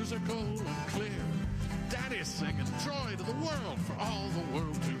musical and clear. Daddy singing joy to the world for all the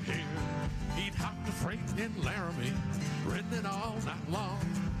world to hear. He'd hopped a freight in Laramie, ridden it all night long.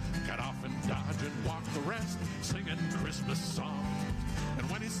 Got off in Dodge and walked the rest, singing Christmas songs. And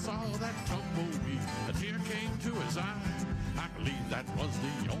when he saw that tumbleweed, a tear came to his eye. I believe that was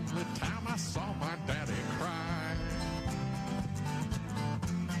the only time I saw my daddy cry.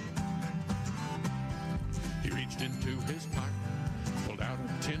 He reached into his pocket, pulled out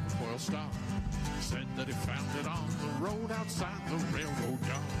a tinfoil star, said that he found it on the road outside the railroad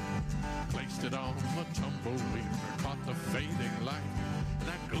yard. Placed it on the tumbleweed, caught the fading light, and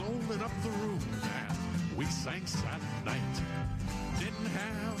that glow lit up the room as we sang Silent Night. Didn't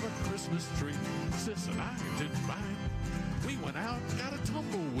have a Christmas tree, Sis and I didn't mind. We went out and got a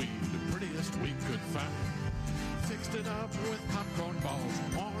tumbleweed, the prettiest we could find. Fixed it up with popcorn balls,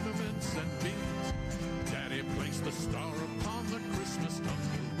 ornaments, and beads. Daddy placed the star upon the Christmas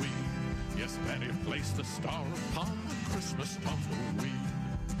tumbleweed. Yes, Daddy placed the star upon the Christmas tumbleweed.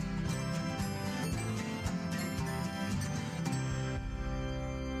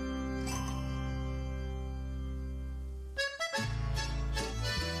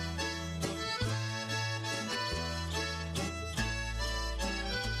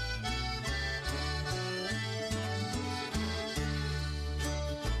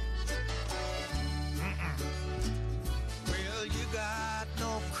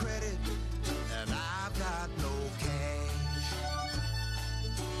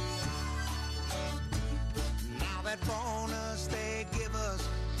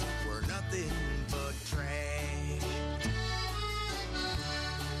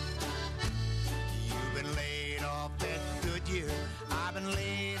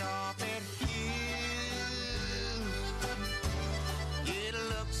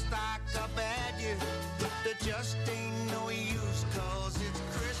 Just ain't no use, cause it's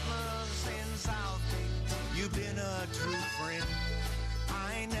Christmas in South Bay. You've been a true friend.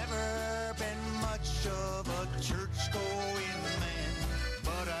 I ain't never been much of a church-going man,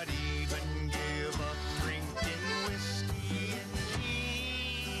 but I'd even give up drinking whiskey and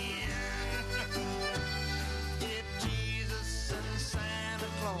gin. If Jesus and Santa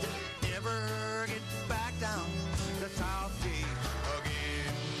Claus ever get back down to South Bay again.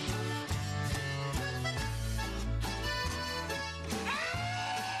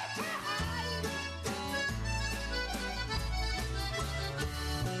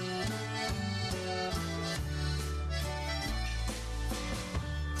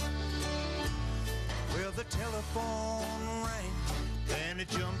 The telephone rang and it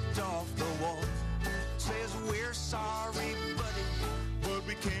jumped off the wall. Says we're sorry, buddy, but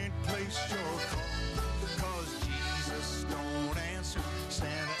we can't place your call. Cause Jesus don't answer,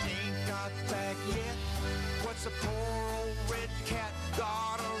 Santa ain't got back yet. What's a poor old red cat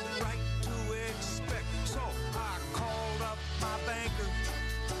got a right to expect? So I called up my banker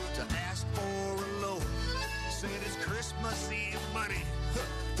to ask for a loan. Said it's Christmas Eve, buddy,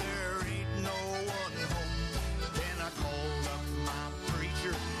 there ain't no one home. Then I called up my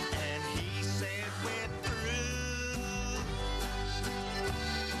preacher and he said we're through.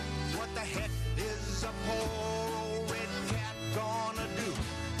 What the heck is a poor old red cat gonna do?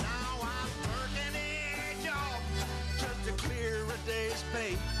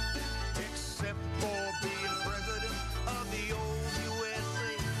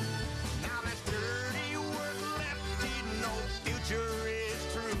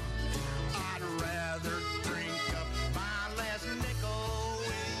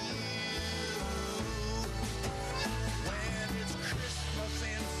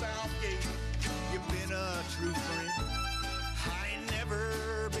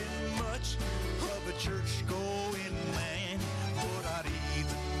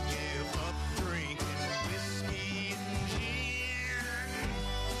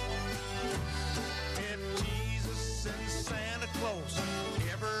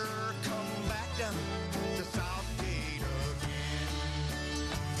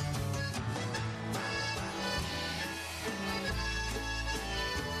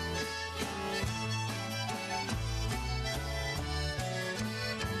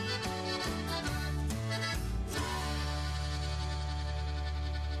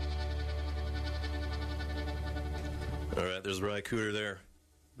 All right, there's Ry Cooder there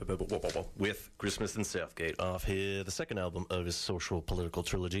with Christmas in Southgate off the second album of his social political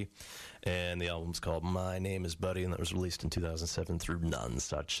trilogy. And the album's called My Name is Buddy, and that was released in 2007 through None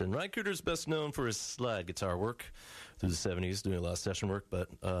Such. And Ry Cooder's best known for his slide guitar work through the 70s, doing a lot of session work, but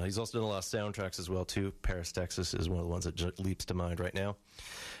he's also done a lot of soundtracks as well, too. Paris, Texas is one of the ones that leaps to mind right now.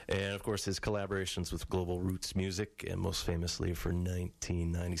 And, of course, his collaborations with Global Roots Music, and most famously for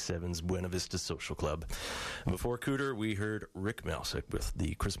 1997's Buena Vista Social Club. And before Cooder, we heard Rick Mousick with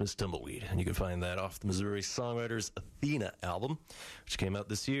the Christmas Tumbleweed, and you can find that off the Missouri Songwriters Athena album, which came out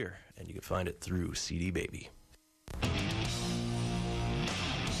this year, and you can find it through CD Baby.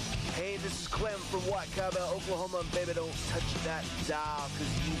 Hey, this is Clem from White Cowbell, Oklahoma, and baby, don't touch that dial,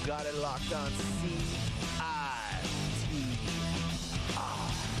 because you got it locked on CITR.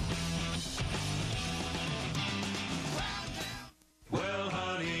 Well,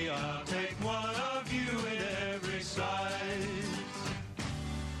 honey, I'll take one of you in every size.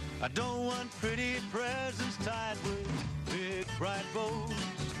 I don't want pretty presents tied with big bright bows.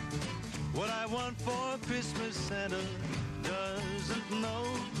 What I want for Christmas, Santa doesn't know.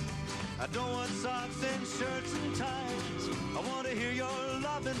 I don't want socks and shirts and ties. I want to hear your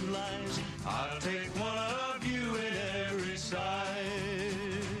loving lines. I'll take one of you in every size.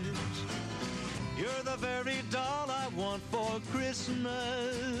 You're the very doll I want for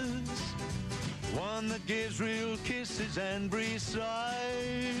Christmas. One that gives real kisses and breathes sighs.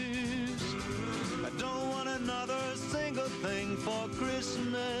 I don't want another single thing for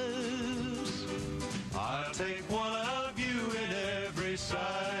Christmas. I'll take one of you in every size.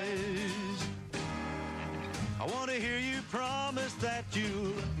 I want to hear you promise that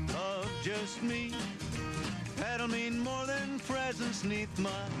you'll love just me. That'll mean more than presents 'neath my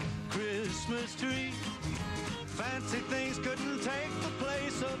Christmas tree. Fancy things couldn't take the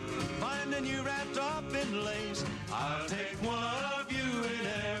place of finding you wrapped up in lace. I'll take one of you in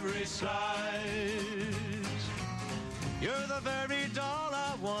every size. You're the very doll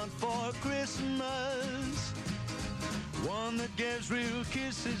I want for Christmas. One that gives real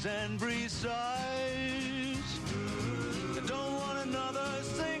kisses and breathes sighs. I don't want another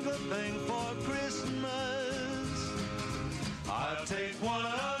single thing for Christmas. I'll take one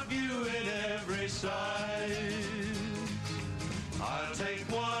of you in every size. I'll take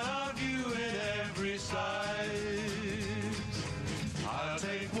one of you in every size. I'll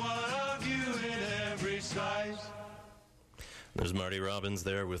take one of you in every size. There's Marty Robbins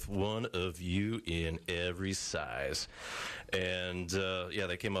there with One of You in Every Size. And,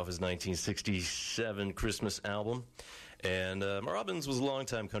 they came off his 1967 Christmas album. And Robbins was a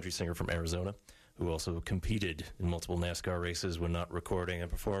longtime country singer from Arizona who also competed in multiple NASCAR races when not recording and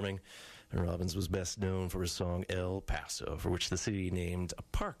performing. And Robbins was best known for his song El Paso, for which the city named a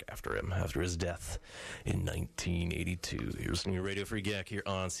park after him after his death in 1982. You're listening to Radio Free Gack here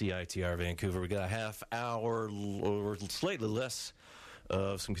on CITR Vancouver. We got a half hour or slightly less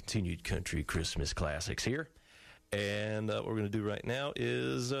of some continued country Christmas classics here. And what we're going to do right now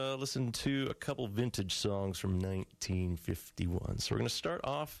is listen to a couple vintage songs from 1951. So we're going to start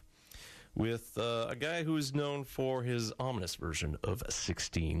off with a guy who is known for his ominous version of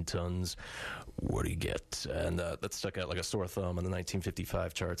 16 Tons. What do you get? And that stuck out like a sore thumb on the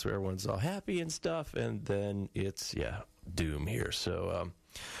 1955 charts where everyone's all happy and stuff, and then it's, doom here. So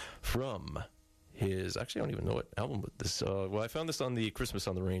from his, actually I don't even know what album this, I found this on the Christmas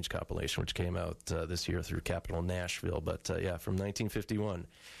on the Range compilation, which came out this year through Capitol Nashville, but from 1951,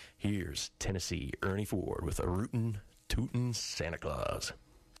 here's Tennessee Ernie Ford with a Rootin' Tootin' Santa Claus.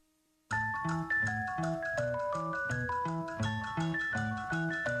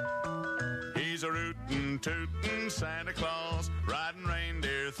 He's a rootin' tootin' Santa Claus, riding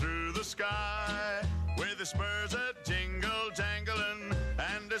reindeer through the sky, with his spurs a jingle jangling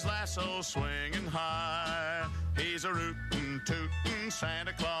and his lasso swinging high. He's a rootin' tootin'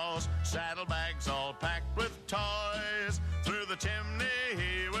 Santa Claus, saddlebags all packed with toys. Through the chimney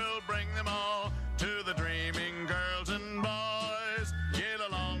he will bring them all to the dreaming girls and boys. Get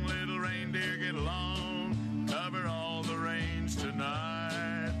along, little reindeer, get along, cover all the range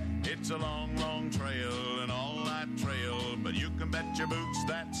tonight. It's a long, long trail, and all that trail, but you can bet your boots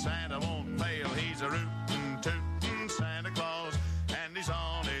that Santa won't fail. He's a rootin' tootin' Santa Claus, and he's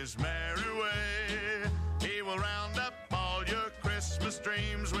on his merry way. He will round up all your Christmas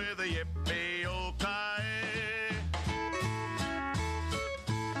dreams with a yippee-o-ki-yay.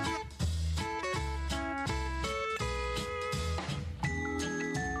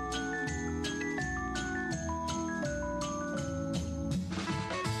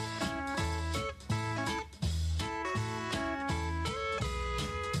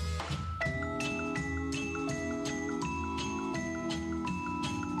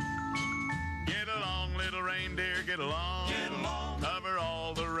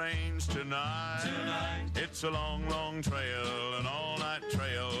 tonight. It's a long, long trail, an all-night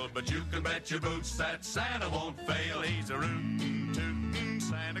trail, but you can bet your boots that Santa won't fail. He's a rootin', tootin'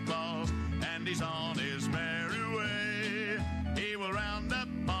 Santa Claus, and he's on his merry way. He will round up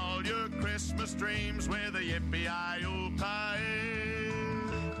all your Christmas dreams with a yippee-i-o-ki-yay.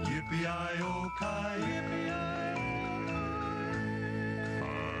 Yippee-i-o-ki, yippee-i-o-ki.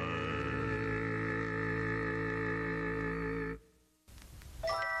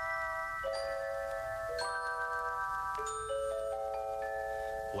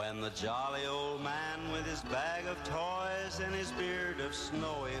 When the jolly old man with his bag of toys and his beard of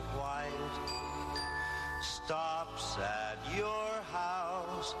snowy white stops at your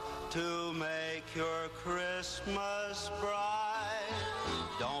house to make your Christmas bright,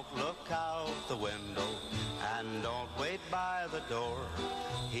 don't look out the window and don't wait by the door.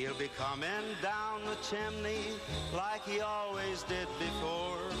 He'll be coming down the chimney like he always did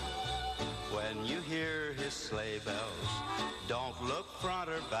before. When you hear his sleigh bells, don't look front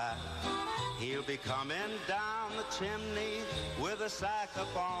or back. He'll be coming down the chimney with a sack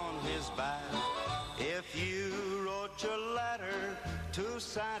upon his back. If you wrote your letter to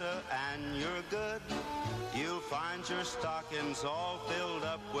Santa and you're good, you'll find your stockings all filled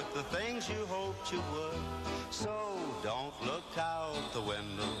up with the things you hoped you would. So don't look out the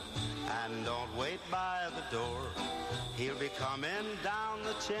window and don't wait by the door. He'll be coming down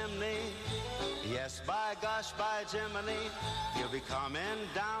the chimney. Yes, by gosh, by Jiminy, he'll be coming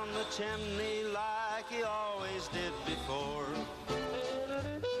down the chimney like he always did before.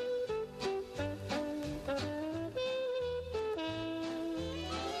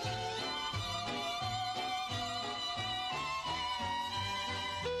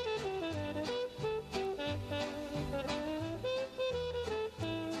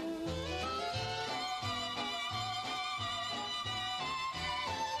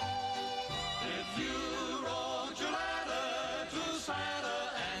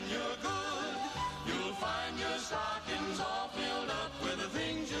 Stockings all filled up with the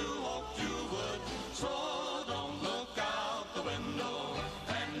things you hoped you would. So don't look out the window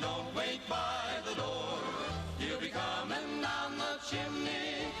and don't wait by the door. He'll be coming down the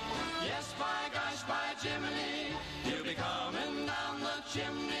chimney. Yes, by gosh, by Jiminy. He'll be coming down the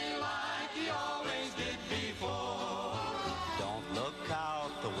chimney like he always did before. Don't look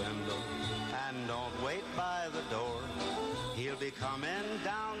out the window and don't wait by the door. He'll be coming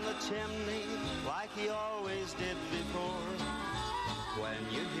down the chimney like he always did before. When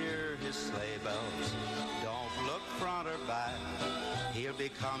you hear his sleigh bells, don't look front or back. He'll be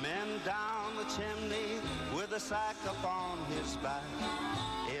coming down the chimney with a sack upon his back.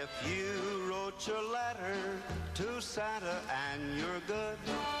 If you wrote your letter to Santa and you're good,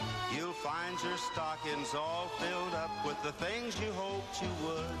 you'll find your stockings all filled up with the things you hoped you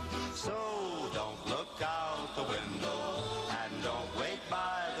would. So don't look out the window and don't wait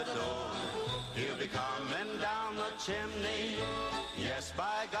by the door. He'll be coming down the chimney. Yes,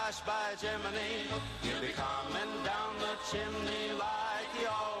 by gosh, by Jiminy. He'll be coming down the chimney like he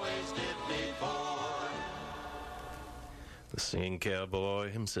always did before. The singing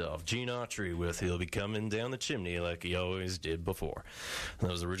cowboy himself, Gene Autry, with He'll Be Coming Down the Chimney like he always did before. That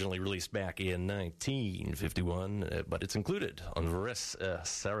was originally released back in 1951, but it's included on Vares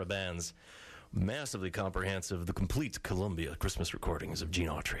Saraban's massively comprehensive, the complete Columbia Christmas recordings of Gene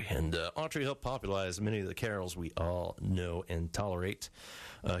Autry. And Autry helped popularize many of the carols we all know and tolerate.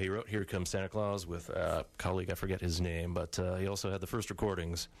 He wrote Here Comes Santa Claus with a colleague, I forget his name, but he also had the first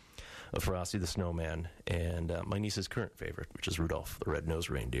recordings of Frosty the Snowman and my niece's current favorite, which is Rudolph the Red-Nosed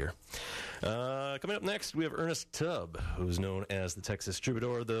Reindeer. Coming up next, we have Ernest Tubb, who's known as the Texas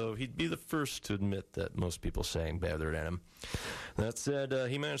Troubadour, though he'd be the first to admit that most people sang better than him. That said,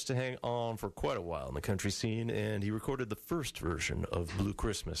 he managed to hang on for quite a while in the country scene, and he recorded the first version of Blue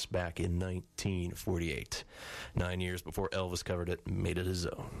Christmas back in 1948, 9 years before Elvis covered it and made it his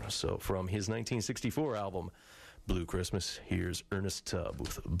own. So from his 1964 album, Blue Christmas, here's Ernest Tubb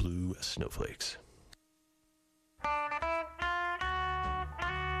with Blue Snowflakes.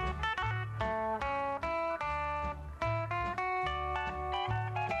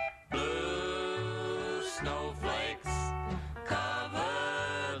 Blue snowflakes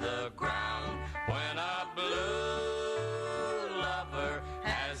cover the ground when a blue lover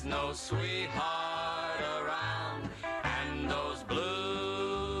has no sweetheart around, and those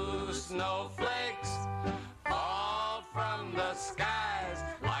blue snowflakes fall from the skies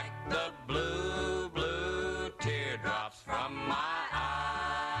like the blue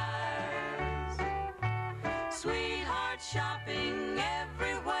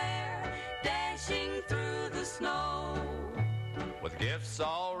It's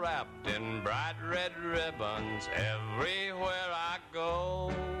all wrapped in bright red ribbons everywhere I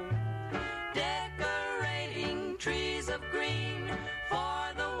go. Decorating trees of green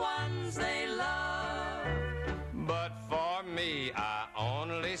for the ones they love. But for me, I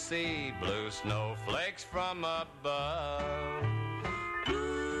only see blue snowflakes from above.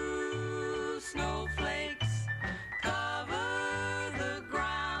 Blue snowflakes cover the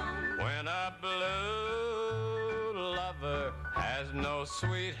ground. When a blue lover has no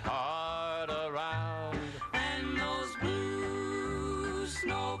sweetheart around. And those blue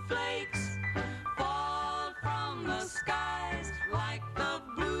snowflakes fall from the skies like the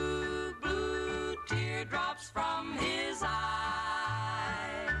blue, blue teardrops from his eyes.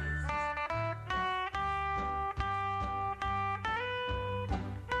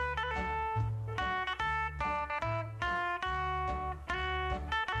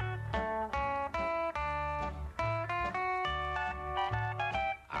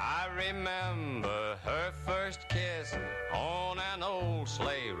 I remember her first kiss on an old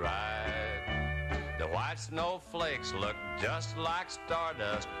sleigh ride. The white snowflakes looked just like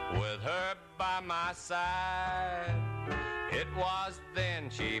stardust with her by my side. It was then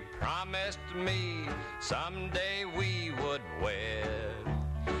she promised me someday we would wed.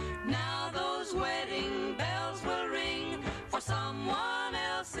 Now those wedding bells will ring for someone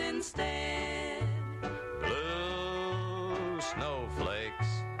else instead. Blue snowflakes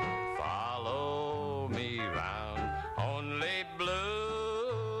follow me round. Only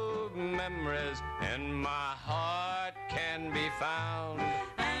blue memories in my heart can be found.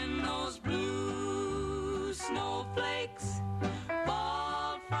 And those blue snowflakes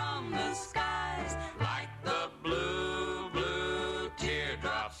fall from the skies like the blue, blue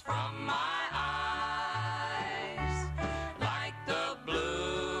teardrops from my eyes. Like the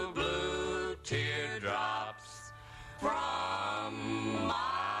blue, blue teardrops from my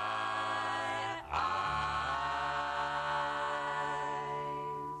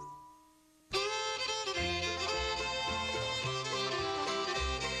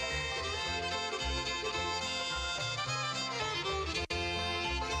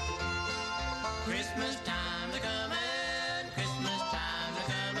Christmas time's a-comin', Christmas time's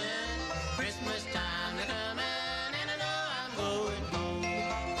a-comin', Christmas time's a-comin', and I know I'm going home.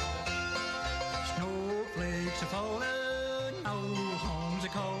 Snowflakes are falling, old homes are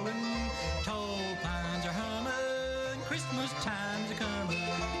calling, tall pines are humming, Christmas time's a coming.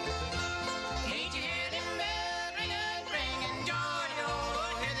 Ain't you hear them bells ringin', ringin', joy,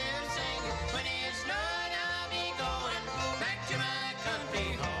 oh, hear them singin'. When it's snowing, I'll be going back to my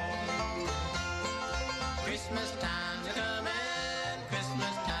country home. Christmas time's a comin',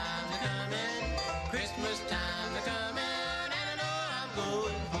 Christmas time's a comin', Christmas time's a comin', and I know I'm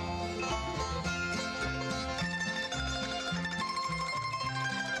going home.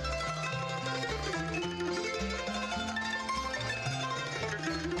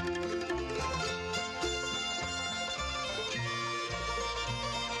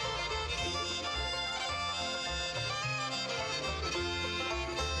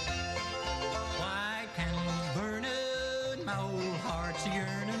 White candles burning, my old heart's a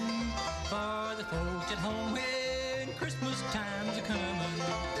yearning for the folks at home when Christmas time's a coming.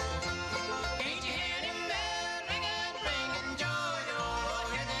 Ain't you hear them bells ringin', ringin', joy, oh,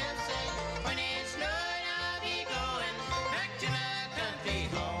 hear them sing. When it's snowing, I'll be going back to my country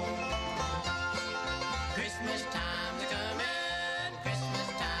home. Christmas time's a comin', Christmas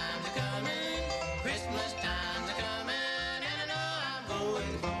time's a comin', Christmas time's a comin', and I know I'm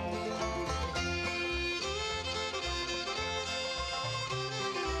going home.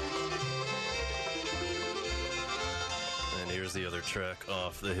 And here's the other track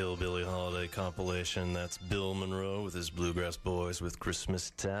off the Hillbilly Holiday compilation. That's Bill Monroe with his Bluegrass Boys with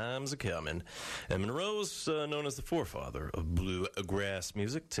Christmas Time's a-Comin'. And Monroe's known as the forefather of bluegrass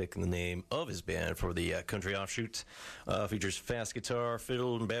music, taking the name of his band for the country offshoot. Features fast guitar,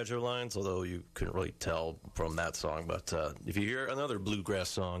 fiddle, and banjo lines, although you couldn't really tell from that song. But if you hear another bluegrass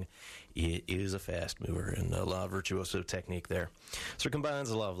song, it is a fast mover and a lot of virtuoso technique there. So it combines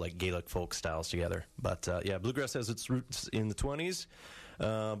a lot of like Gaelic folk styles together. But yeah, bluegrass has its roots in the 20s.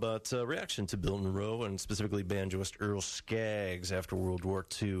 But reaction to Bill Monroe and specifically banjoist Earl Skaggs after World War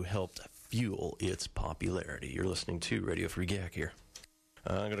II helped fuel its popularity. You're listening to Radio Free Gag here.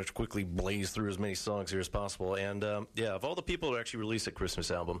 I'm going to quickly blaze through as many songs here as possible. And yeah, of all the people who actually released a Christmas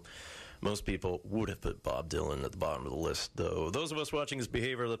album, most people would have put Bob Dylan at the bottom of the list, though those of us watching his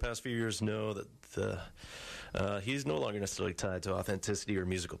behavior the past few years know that he's no longer necessarily tied to authenticity or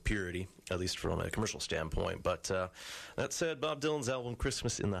musical purity, at least from a commercial standpoint. But that said, Bob Dylan's album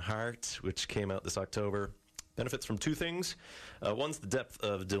Christmas in the Heart, which came out this October, benefits from two things. One's the depth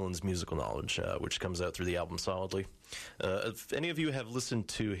of Dylan's musical knowledge, which comes out through the album solidly. If any of you have listened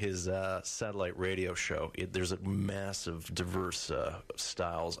to his satellite radio show, there's a massive, diverse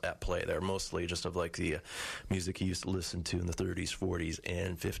styles at play there, mostly just of like the music he used to listen to in the 30s, 40s,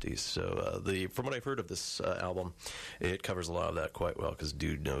 and 50s. So from what I've heard of this album, it covers a lot of that quite well because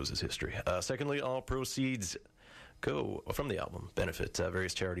dude knows his history. Secondly, all proceeds go from the album benefit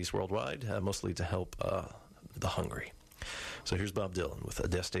various charities worldwide, mostly to help the hungry. So here's Bob Dylan with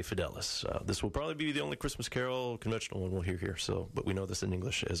Adeste Fidelis. This will probably be the only Christmas carol, conventional one we'll hear here, but we know this in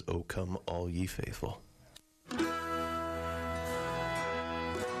English as O Come All Ye Faithful.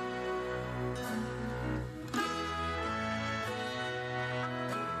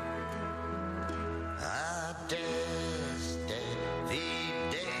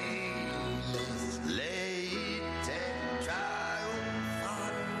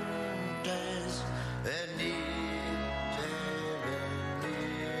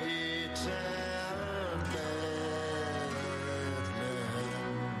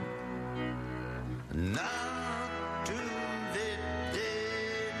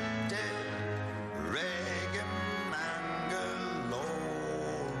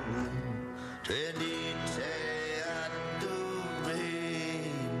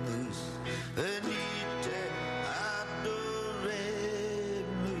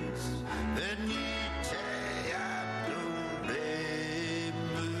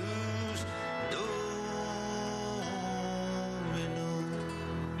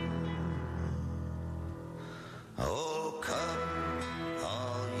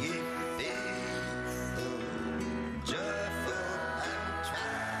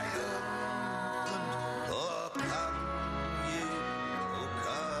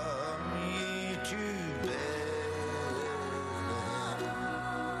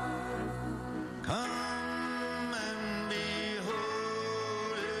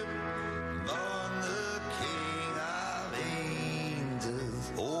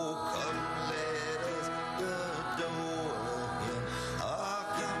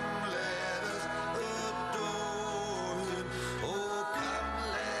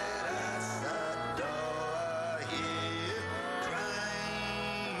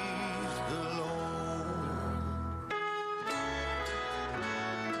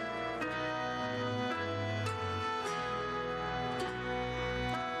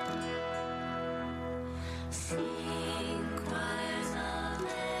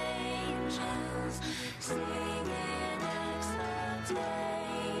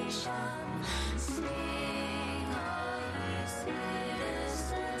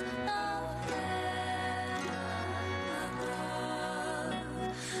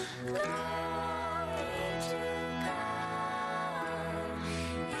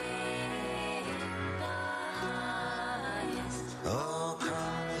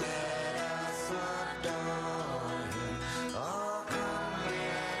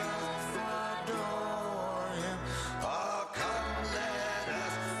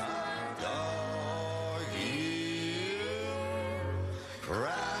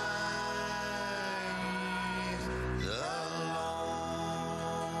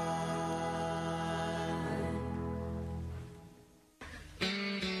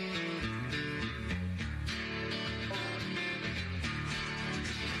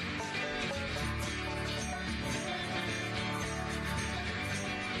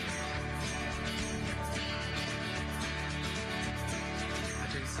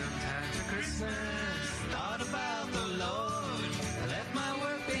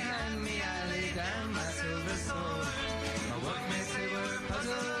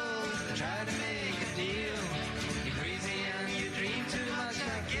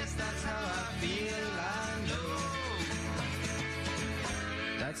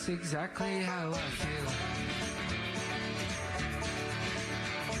 That's exactly how I feel.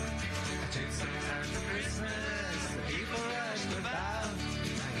 I took some time for Christmas, the people rushed about.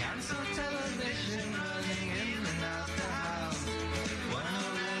 I canceled television running in and out the house. One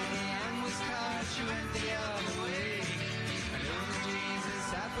old lady Ann was caught, she went the other way. I know that Jesus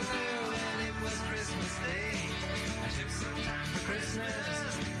sat with her when it was Christmas Day. I took some time for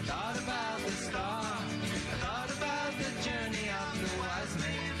Christmas, thought about the star. I thought about the journey of the wise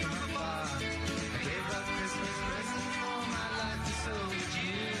man. Christmas present all my life, and so would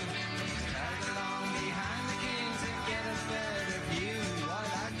you. Tag along behind the king.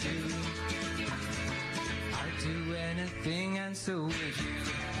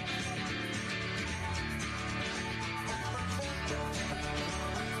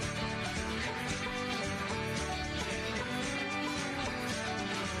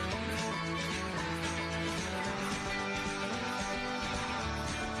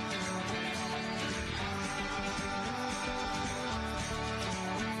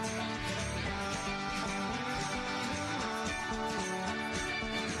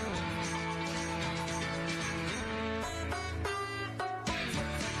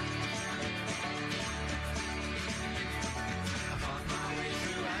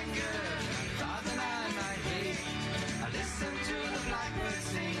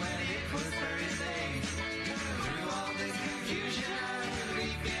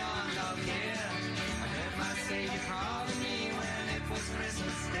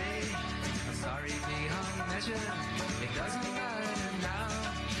 pasture, it doesn't matter now.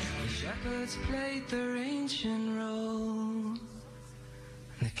 The shepherds played their ancient role.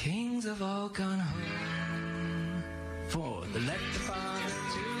 The kings have all gone home. For they left the father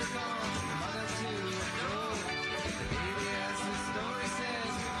to the gone, the mother to adore. The baby, as the story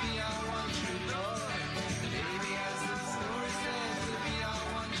says, will be our one true Lord. The baby, as the story says, will be our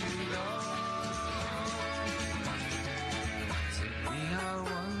one true Lord. To be our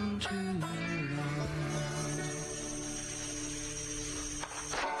one true Lord.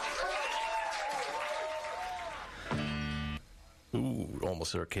 Ooh,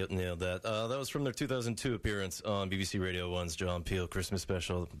 almost nailed that. That was from their 2002 appearance on BBC Radio 1's John Peel Christmas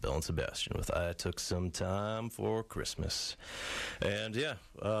special, Belle and Sebastian, with I Took Some Time for Christmas. And yeah,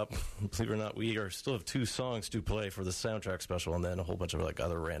 believe it or not, we still have 2 songs to play for the soundtrack special and then a whole bunch of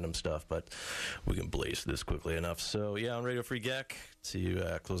other random stuff, but we can blaze this quickly enough. So yeah, on Radio Free GAC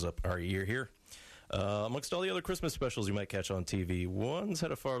to close up our year here. Amongst all the other Christmas specials you might catch on TV, one's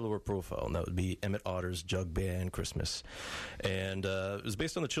had a far lower profile, and that would be Emmett Otter's Jug Band Christmas. And it was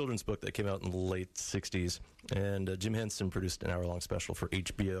based on the children's book that came out in the late 60s. And Jim Henson produced an hour-long special for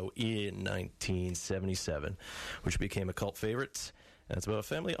HBO in 1977, which became a cult favorite. And it's about a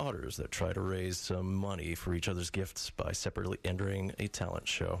family of otters that try to raise some money for each other's gifts by separately entering a talent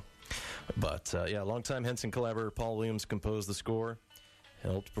show. But, yeah, longtime Henson collaborator Paul Williams composed the score,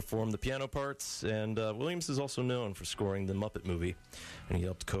 helped perform the piano parts, and Williams is also known for scoring the Muppet movie, and he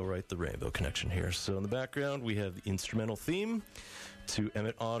helped co-write the Rainbow Connection here. So in the background, we have the instrumental theme to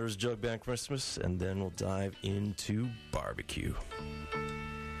Emmett Otter's Jug Band Christmas, and then we'll dive into Barbecue.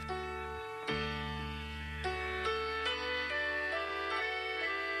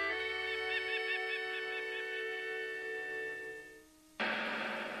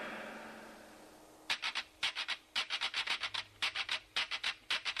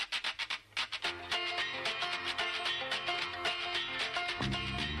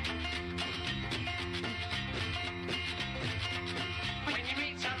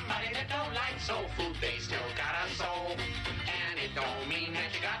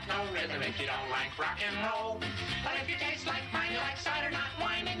 If you don't like rock and roll, but if you taste like mine, you like cider, not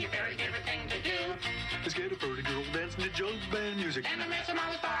wine, and your very favorite thing to do is get a pretty girl dancing to jug band music and a mess of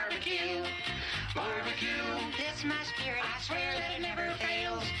mama's barbecue. Barbecue, this my spirit, I swear that it never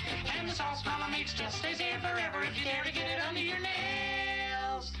fails, and the sauce mama makes just stays here forever if you dare to get it under your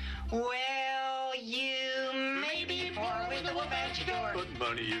nails. Well, you may be poor with a whoop at your door, but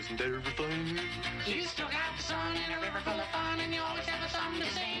money isn't everything. You still got the sun and a river full of fun, and you always have a song to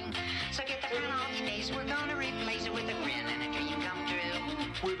sing. So get the fun off your face, we're gonna replace it with a grin and a dream come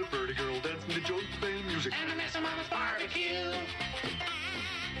true. With a pretty girl dancing to jug band music and a mess of mama's barbecue.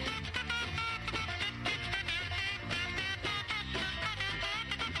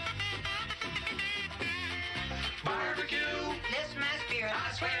 Barbecue, this my spirit,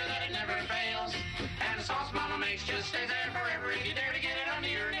 I swear that it never fails, and the sauce mama makes just stays there forever if you dare to get it under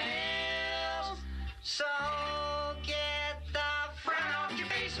your nails. So get the frown off your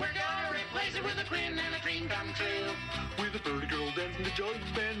face, we're gonna replace it with a grin and a dream come true. With a pretty girl dancing to jug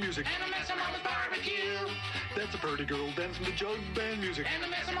band music and a mess of mama's barbecue. That's a pretty girl dancing to jug band music and a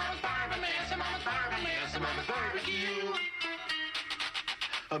mess of mama's barbecue, mess of mama's barbecue, mess of mama's barbecue.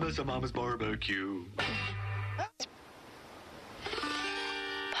 A mess of mama's barbecue.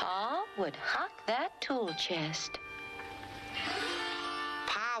 Pa would hock that tool chest.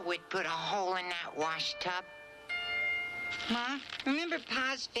 Pa would put a hole in that wash tub. Ma, remember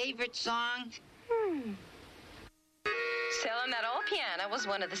Pa's favorite song? Selling that old piano was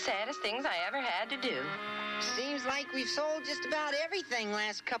one of the saddest things I ever had to do. Seems like we've sold just about everything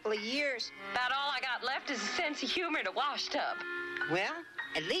last couple of years. About all I got left is a sense of humor in a wash tub. Well,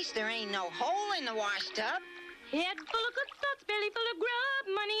 at least there ain't no hole in the wash tub. Head full of good thoughts, belly full of grub,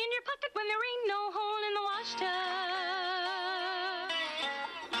 money in your pocket when there ain't no hole in the wash tub.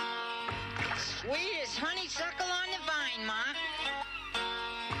 Sweet as honeysuckle on the vine, Ma.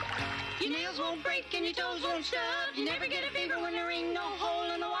 Your nails won't break and your toes won't stub. You never get a fever when there ain't no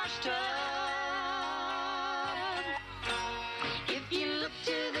hole in the wash tub. If you look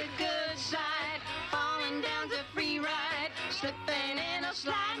to the good side, falling down's a free ride, slipping and a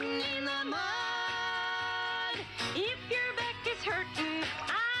sliding in the mud. If your back is hurting,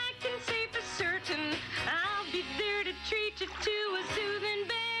 I can say for certain I'll be there to treat you to a soothing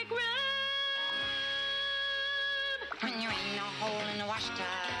back rub. When there ain't no hole in the wash tub.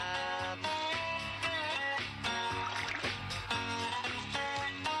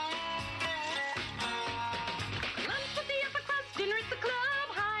 Lunch with the upper crust, dinner at the club,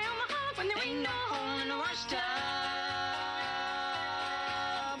 high on the hog when there ain't no hole in the wash tub.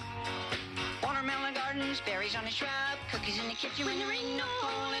 Watermelon gardens, berries on a shrub, cookies in the kitchen when there ain't no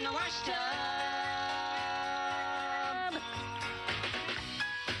hole in the washtub.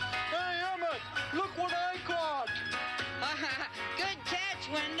 Hey, Emmett, look what I caught. Good catch,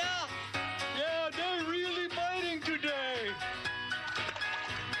 Wendell. Yeah, they're really biting today.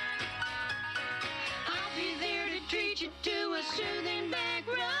 I'll be there to treat you to a soothing back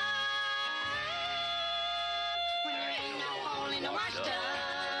rub. When there ain't no hole in the washtub.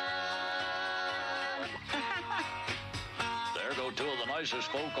 There go two of the nicest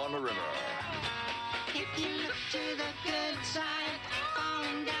folk on the river. If you look to the good side,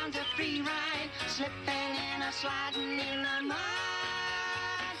 falling down's a free ride, slipping and a sliding in the mud.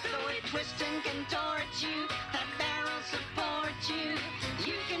 Though it twists and contorts you, that barrel supports you.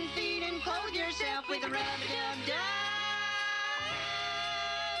 You can feed and clothe yourself with a rub-a-dub-dub.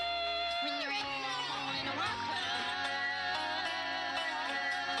 When there ain't no hole in the washtub.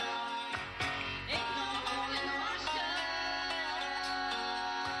 Ain't no hole in the washtub.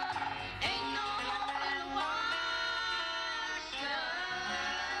 Ain't no hole in the washtub.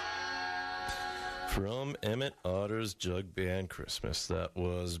 From Emmett Otter's Jug Band Christmas. That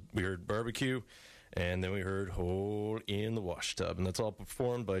was, we heard Barbecue, and then we heard Hole in the Wash Tub. And that's all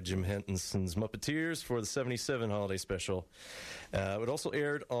performed by Jim Henson's Muppeteers for the 77 holiday special. It also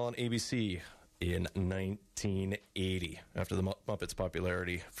aired on ABC in 1980 after the Muppets'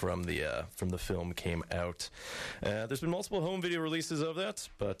 popularity from the film came out. There's been multiple home video releases of that,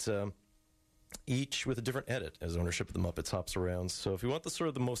 but each with a different edit as ownership of the Muppets hops around. So if you want the sort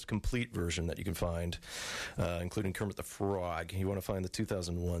of the most complete version that you can find, including Kermit the Frog, you want to find the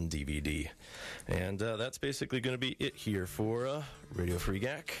 2001 DVD. And that's basically going to be it here for Radio Free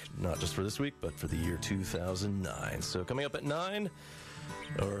Gack, not just for this week, but for the year 2009. So coming up at 9,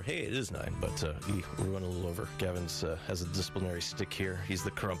 or hey, it is 9, but we're running a little over. Gavin's has a disciplinary stick here. He's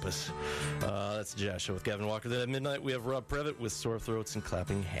the Crumpus. That's the Jazz Show with Gavin Walker. Then at midnight, we have Rob Previtt with Sore Throats and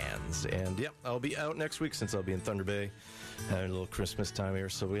Clapping Hands. And yeah, I'll be out next week since I'll be in Thunder Bay having a little Christmas time here,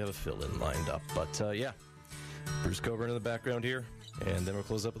 so we have a fill-in lined up. But yeah, Bruce Coburn in the background here, and then we'll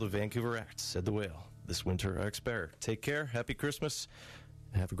close up with the Vancouver Act, Said the Whale. This winter I expire. Take care, happy Christmas,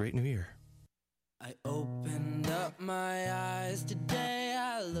 and have a great new year. I opened up my eyes today,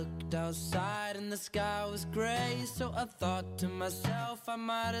 I looked outside and the sky was gray. So I thought to myself I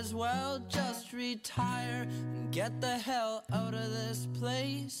might as well just retire and get the hell out of this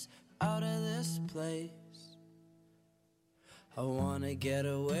place, out of this place. I wanna get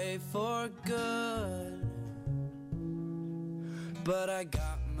away for good, but I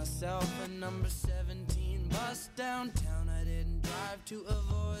got myself a number 17 bus downtown. I didn't drive to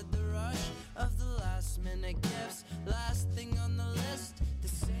avoid the rush of the last minute gifts. Last thing on the list, the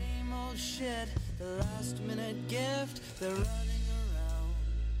same old shit. The last minute gift, they're running around.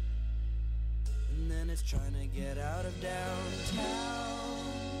 And then it's trying to get out of downtown.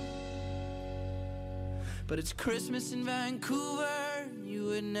 But it's Christmas in Vancouver, you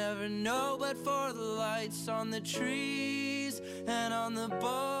would never know but for the lights on the trees and on the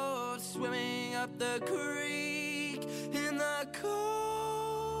boat swimming up the creek in the cold,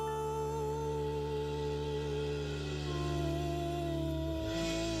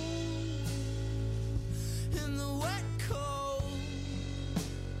 in the wet cold.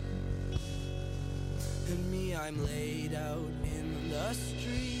 And me, I'm laid out in the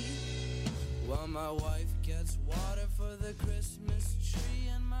street while my wife gets water for the Christmas tree,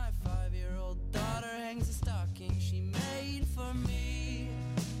 and my 5-year-old daughter hangs a stocking she made for me,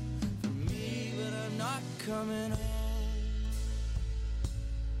 but I'm not coming home.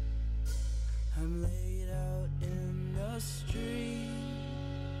 I'm laid out in the street.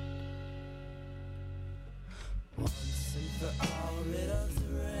 Once and for all, rid of the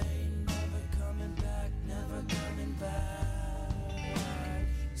rain, never coming back, never coming back.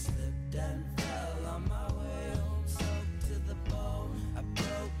 Slipped and fell on my way home, soaked to the bone. I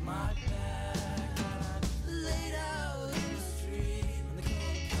broke my back, and I'm laid out in the street on the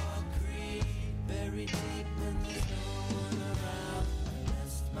cold concrete, buried deep and there's no one around. I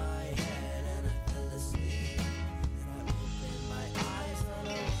rest my head and I fell asleep, and I opened my eyes on a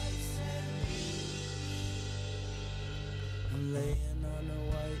white sand beach. I'm laying on a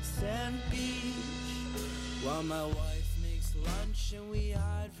white sand beach while my wife makes lunch and we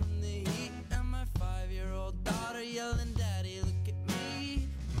hide from the heat, and my 5-year-old daughter yelling, "Daddy, look at me."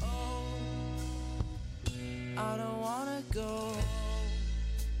 Oh, I don't wanna go home.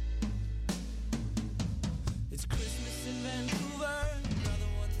 It's Christmas in Vancouver, another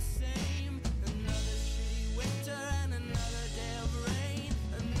one the same, another shitty winter and another day of rain,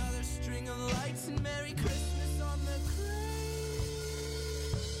 another string of lights and Merry Christmas on the crane.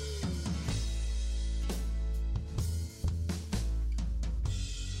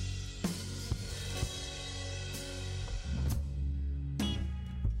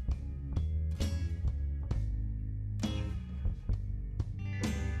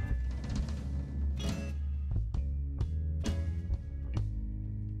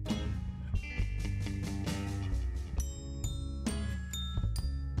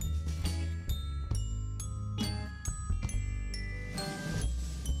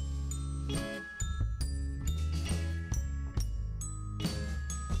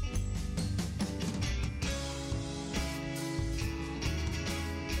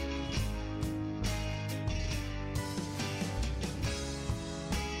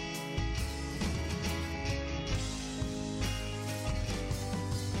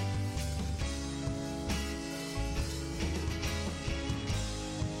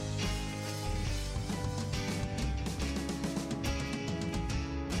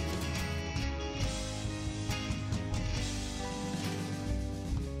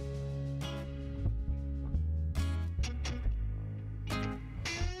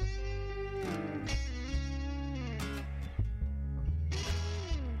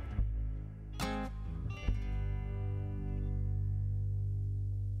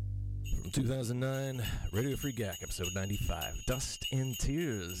 2009, Radio Free GAC, episode 95, Dust and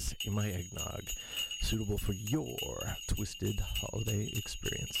Tears in My Eggnog, suitable for your twisted holiday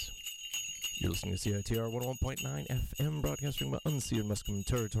experience. You're listening to CITR 101.9 FM, broadcasting from unceded Musqueam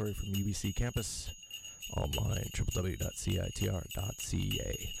territory from UBC campus, online, www.citr.ca.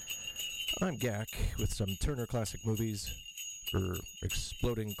 I'm GAC with some Turner Classic Movies,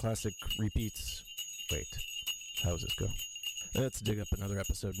 exploding classic repeats. Wait, how does this go? Let's dig up another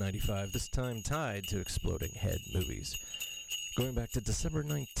episode 95, this time tied to Exploding Head Movies. Going back to December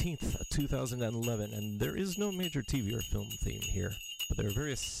 19th, 2011, and there is no major TV or film theme here, but there are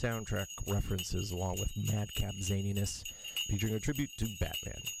various soundtrack references along with madcap zaniness, featuring a tribute to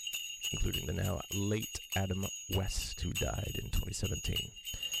Batman, including the now late Adam West, who died in 2017.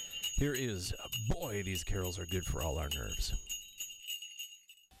 Here is, boy, these carols are good for all our nerves.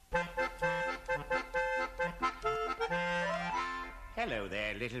 Hello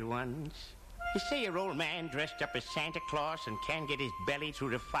there, little ones. You see your old man dressed up as Santa Claus and can't get his belly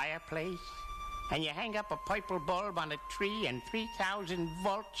through the fireplace? And you hang up a purple bulb on a tree and 3,000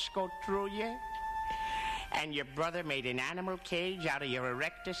 volts go through you? And your brother made an animal cage out of your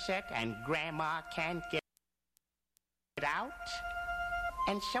erector set and Grandma can't get it out?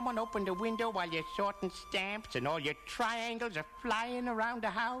 And someone opened the window while you're sorting stamps and all your triangles are flying around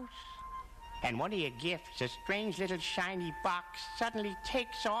the house? And one of your gifts, a strange little shiny box, suddenly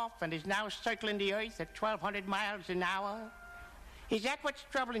takes off and is now circling the earth at 1,200 miles an hour? Is that what's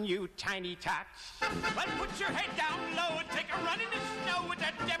troubling you, tiny tots? Well, put your head down low and take a run in the snow with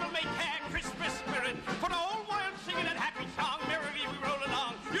that devil-may-care Christmas spirit. For the whole world singing that happy song, merrily we roll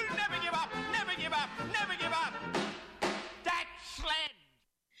along. You'll never give up, never give up, never give up. That sled.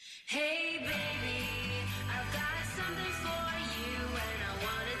 Hey baby, I've got something for you and I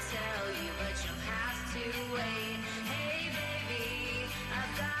want to tell you, but you'll have to wait. Hey baby,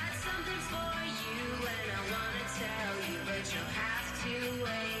 I've got something for you and I want to tell you, but you'll have to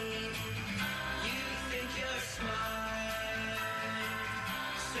wait. You think you're smart,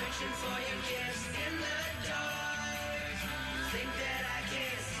 searching for your gifts in the dark. Think that I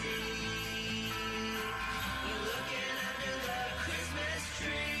can't see you looking under the Christmas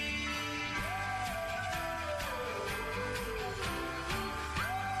tree.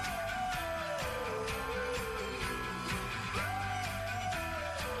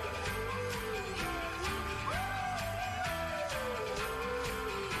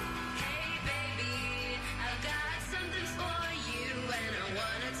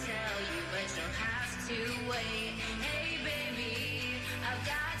 Wait. Hey baby, I've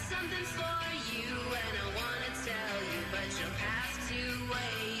got something for you and I want to tell you, but you'll have to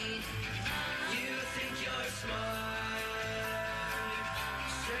wait. You think you're smart,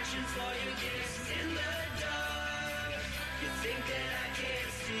 searching for your gifts in the dark. You think that I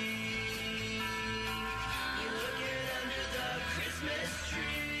can't see you looking under the Christmas tree.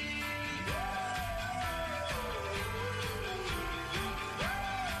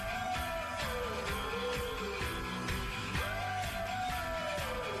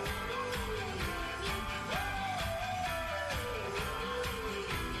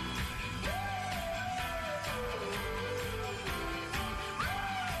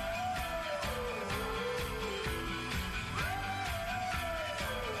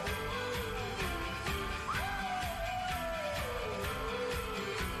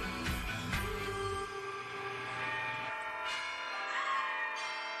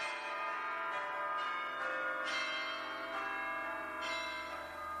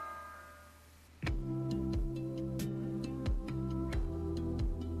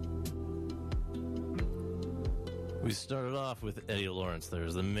 We started off with Eddie Lawrence.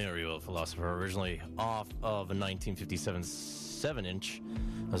 There's the Mario Philosopher, originally off of a 1957 7-inch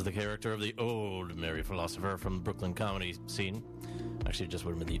as the character of the old Merry Philosopher from the Brooklyn comedy scene. Actually, it just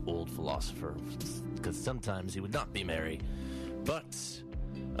would have been the old philosopher, because sometimes he would not be merry. But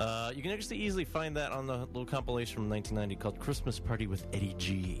you can actually easily find that on the little compilation from 1990 called Christmas Party with Eddie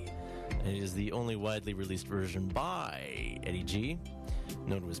G. And it is the only widely released version by Eddie G.,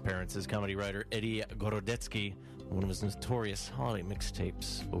 known to his parents as comedy writer Eddie Gorodetsky, one of his notorious holiday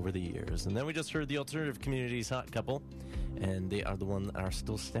mixtapes over the years. And then we just heard the alternative community's Hot Couple, and they are the one that are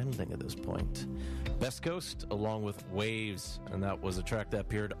still standing at this point. Best Coast, along with Waves, and that was a track that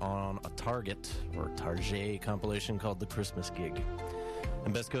appeared on a Target compilation called The Christmas Gig.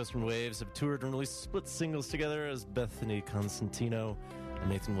 And Best Coast and Waves have toured and released split singles together as Bethany Constantino and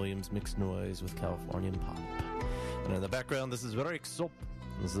Nathan Williams mixed noise with Californian pop. And in the background, this is Rexop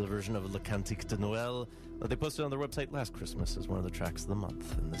This is a version of Le Cantique de Noël that they posted on their website last Christmas as one of the tracks of the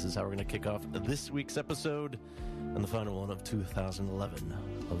month. And this is how we're going to kick off this week's episode and the final one of 2011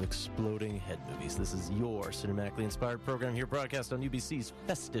 of Exploding Head Movies. This is your cinematically inspired program here broadcast on UBC's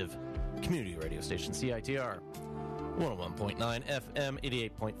festive community radio station, CITR 101.9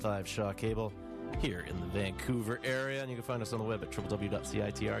 FM, 88.5 Shaw Cable, here in the Vancouver area. And you can find us on the web at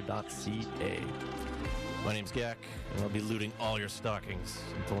www.citr.ca. My name's Gak, and I'll be looting all your stockings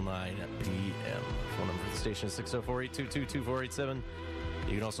until 9 p.m. Phone number for the station is 604-822-2487.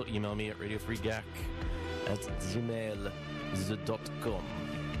 You can also email me at radiofreegak@gmail.com.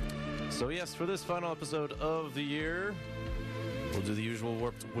 So yes, for this final episode of the year, we'll do the usual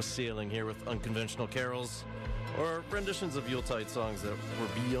warped wassailing here with unconventional carols or renditions of Yuletide songs that we're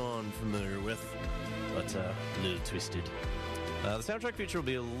beyond familiar with, but a little twisted. The soundtrack feature will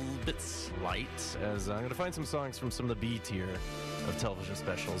be a little bit slight, as I'm going to find some songs from some of the B tier of television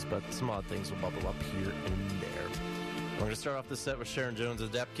specials, but some odd things will bubble up here and there. We're going to start off this set with Sharon Jones and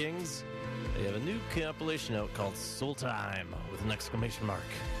the Dap Kings. They have a new compilation out called Soul Time, with an exclamation mark,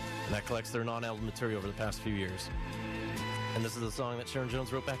 and that collects their non-album material over the past few years. And this is a song that Sharon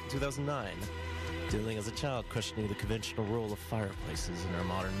Jones wrote back in 2009, dealing as a child questioning the conventional role of fireplaces in our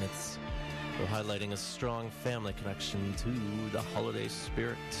modern myths, while highlighting a strong family connection to the holiday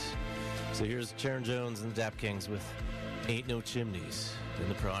spirit. So here's Sharon Jones and the Dap Kings with Ain't No Chimneys in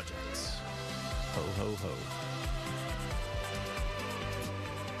the Projects. Ho, ho, ho.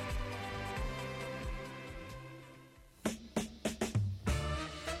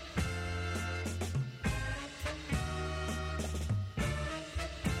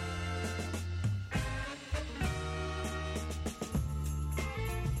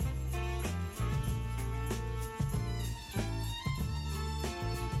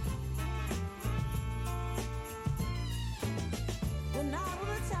 When I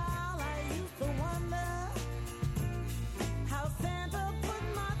was a child, I used to wonder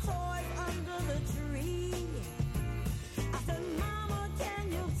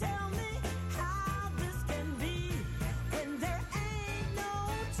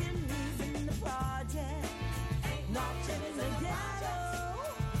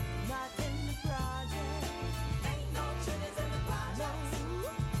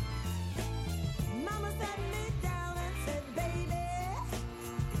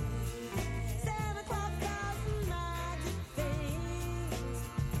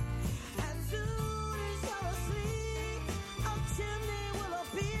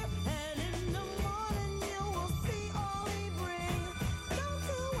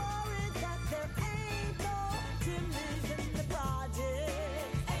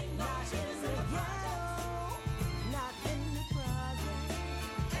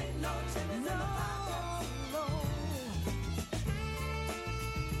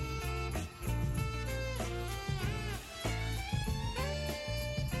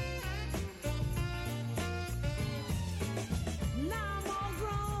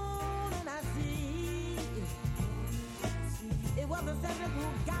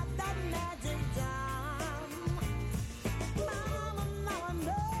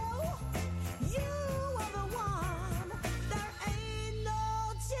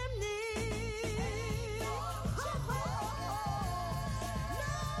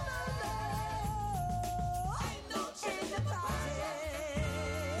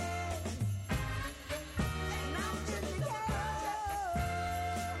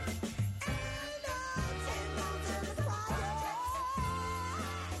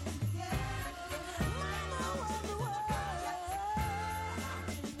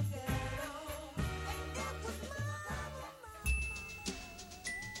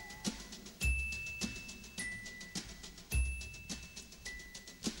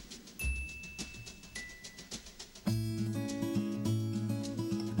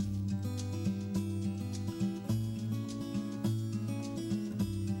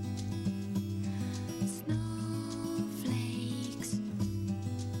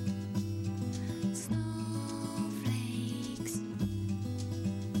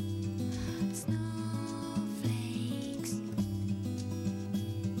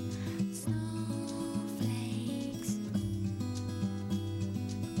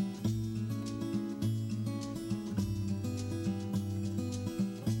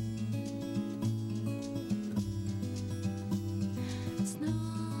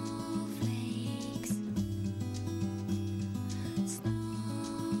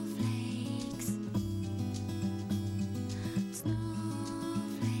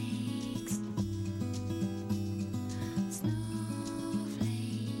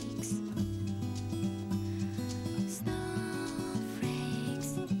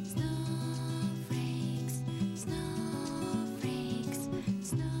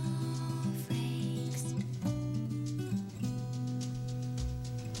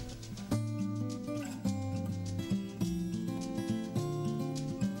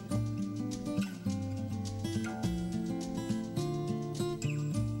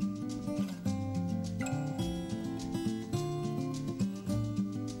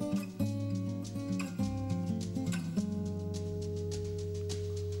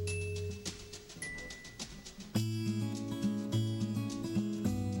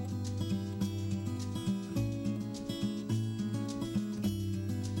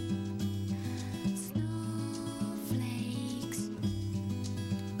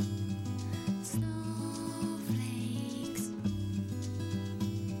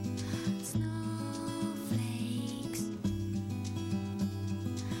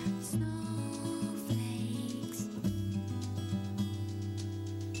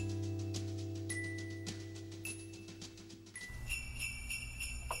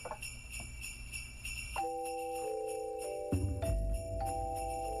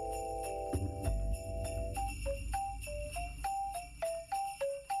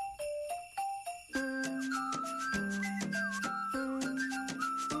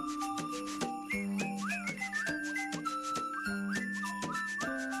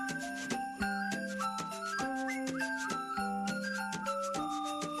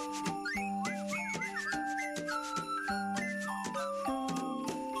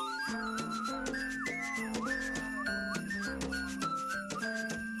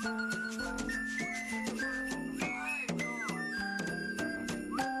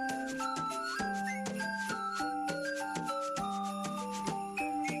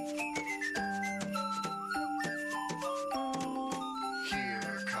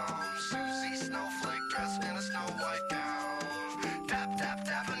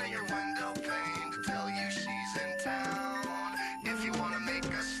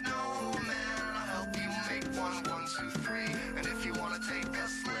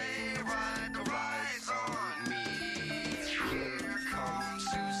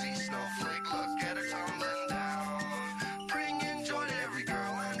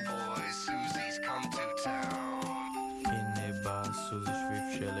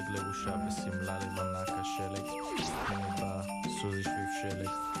בשמלה לבנה כשלג, נבא סורי שביב שלג,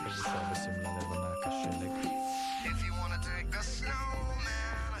 לבושה בשמלה לבנה כשלג. If you wanna take a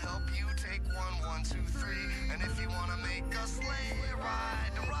snowman, I'll help you take 1, 1, 2, 3. And if you wanna make a sleigh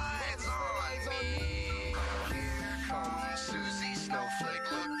ride, the ride's on me. Here comes Susie Snowflake,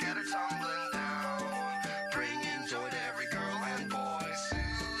 look at her tumbling down, bringing joy to every girl and boy.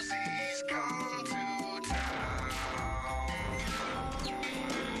 Susie's come to town.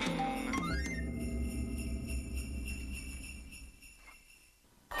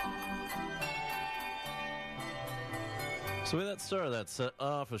 So with that started that set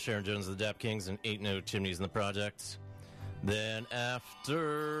off with Sharon Jones, the Dap Kings, and Ain't No Chimneys in the Projects. Then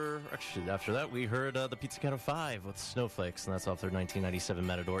after that, we heard the Pizzicato 5 with Snowflakes, and that's off their 1997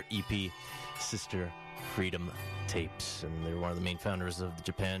 Matador EP, Sister Freedom Tapes. And they were one of the main founders of the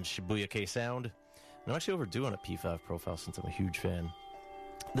Japan Shibuya K Sound. And I'm actually overdue on a P5 profile since I'm a huge fan.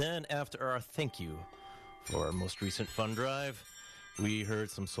 Then after our thank you for our most recent fund drive, we heard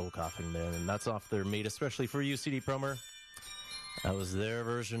some Soul Coughing then, and that's off their Made Especially For You CD promo. That was their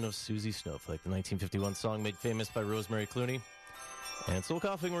version of Susie Snowflake, the 1951 song made famous by Rosemary Clooney. And Soul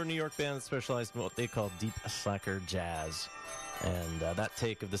Coughing were a New York band that specialized in what they called deep slacker jazz. And that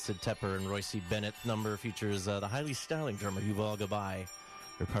take of the Sid Tepper and Royce C. Bennett number features the highly styling drummer Yuval Gabai,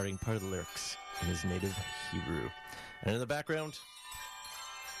 reparting part of the lyrics in his native Hebrew. And in the background,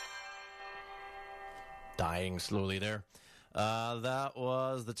 dying slowly there, that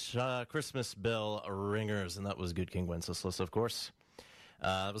was the Christmas Bell Ringers, and that was Good King Wenceslas, of course.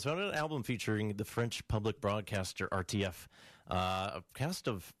 It was found on an album featuring the French public broadcaster RTF, a cast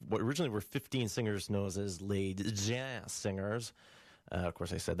of what originally were 15 singers known as Les Jazz Singers. Of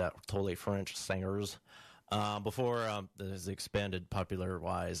course, I said that, totally French singers. Before, as they expanded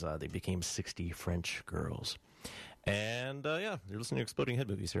popular-wise, they became 60 French girls. And, yeah, you're listening to Exploding Head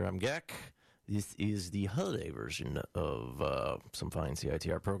Movies here. I'm Gak. This is the holiday version of some fine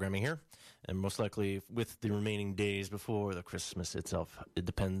CITR programming here. And most likely with the remaining days before the Christmas itself, it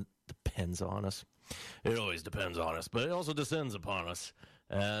depends on us. It always depends on us, but it also descends upon us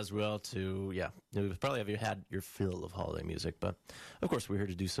as well to, yeah, you probably have had your fill of holiday music. But, of course, we're here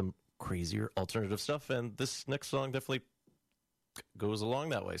to do some crazier alternative stuff, and this next song definitely goes along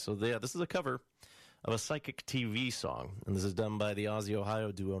that way. So, yeah, this is a cover of a Psychic TV song, and this is done by the Aussie,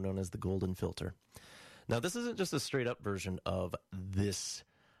 Ohio duo known as the Golden Filter. Now, this isn't just a straight-up version of this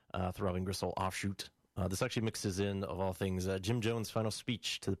Throbbing Gristle offshoot. This actually mixes in, of all things, Jim Jones' final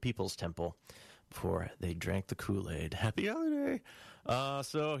speech to the People's Temple before they drank the Kool-Aid. Happy holiday!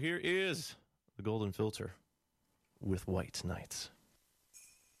 So here is the Golden Filter with White Nights.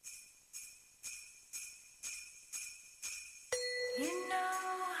 You know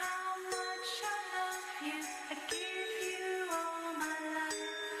how much I love you. I give you all my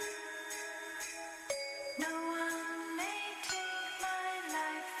life. No one may take my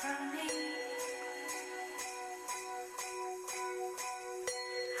life from me.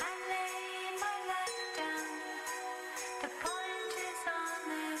 I lay my life down. The point is on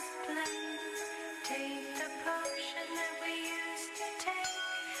this plane. Take the potion that we used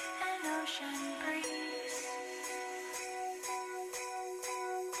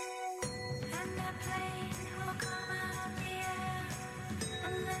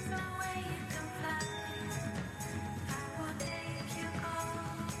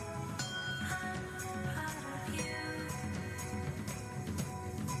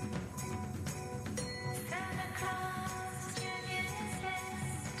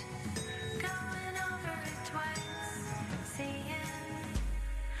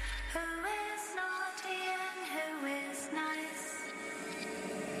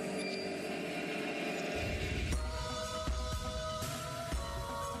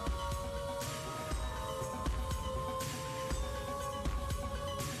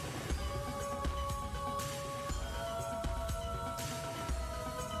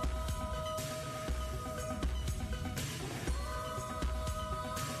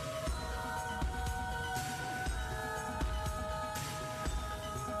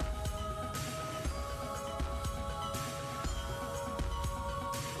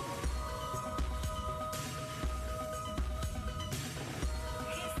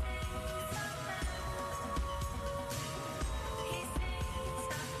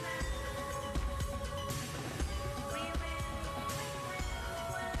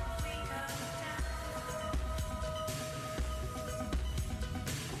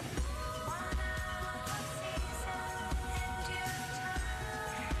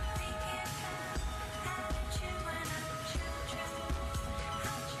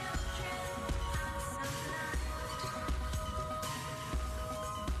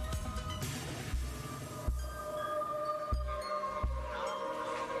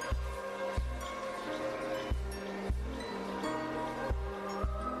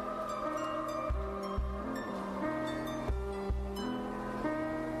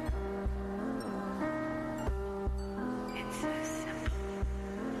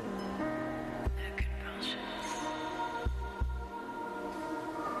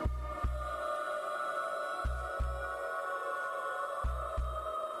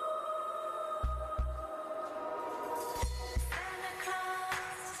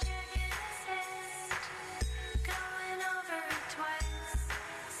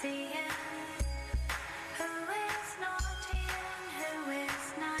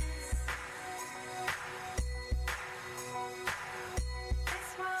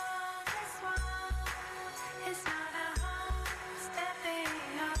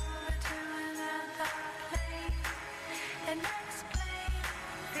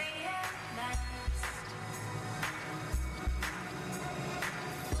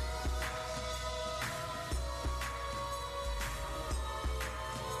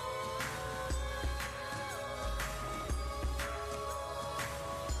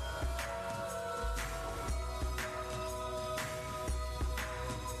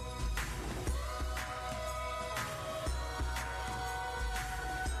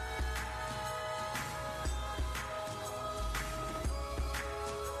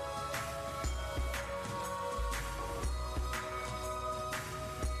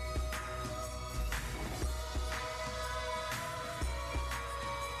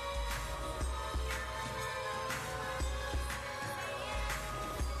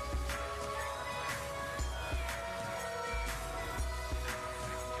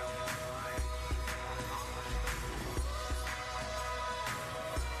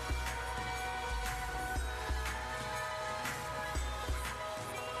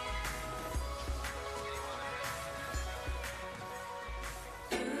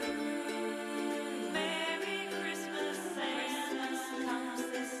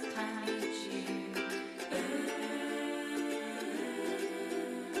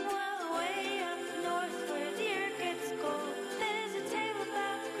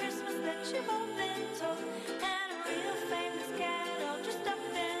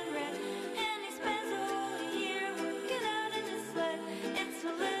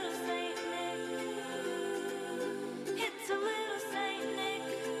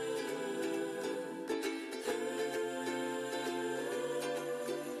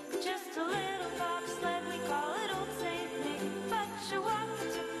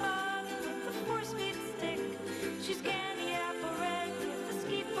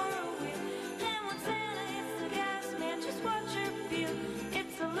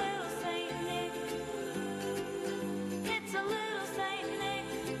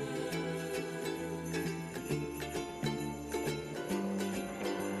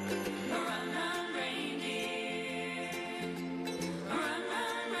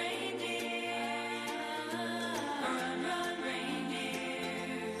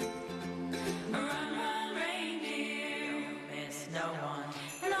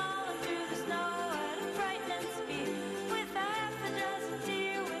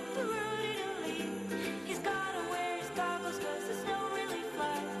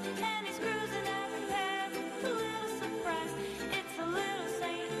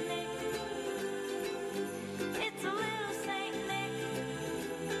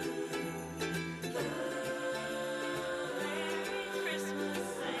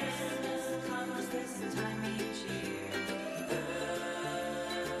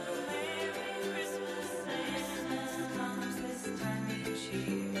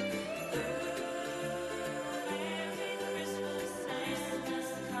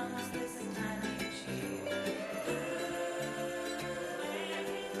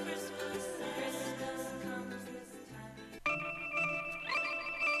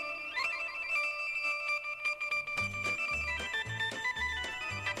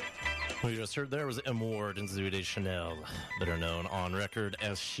What you just heard there was M. Ward and Zooey Deschanel, better known on record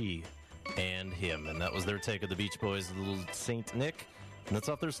as She and Him. And that was their take of the Beach Boys' Little Saint Nick. And that's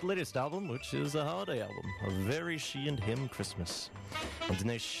off their latest album, which is a holiday album, A Very She and Him Christmas. And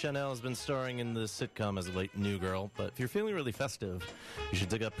Danae Chanel has been starring in the sitcom as a late new girl, but if you're feeling really festive, you should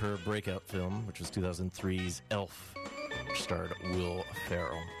dig up her breakout film, which was 2003's Elf, which starred Will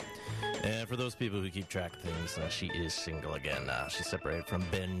Ferrell. And for those people who keep track of things, she is single again. She's separated from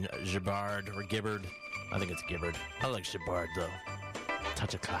Ben Gibbard, or Gibbard. I think it's Gibbard. I like Gibbard, though.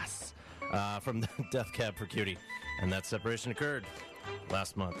 Touch of class. From Death Cab for Cutie. And that separation occurred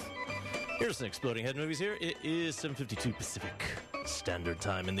last month. Here's some Exploding Head movies here. It is 7:52 Pacific Standard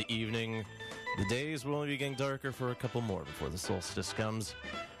Time in the evening. The days will only be getting darker for a couple more before the solstice comes,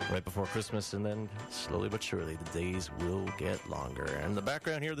 right before Christmas, and then slowly but surely the days will get longer. And in the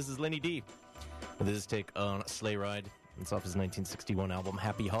background here, this is Lenny D with his take on Sleigh Ride. It's off his 1961 album,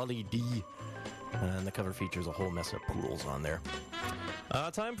 Happy Holiday. And the cover features a whole mess of poodles on there.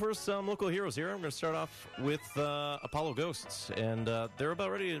 Time for some local heroes here. I'm going to start off with Apollo Ghosts, and they're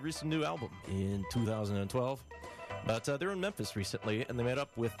about ready to release a new album in 2012. But they're in Memphis recently, and they met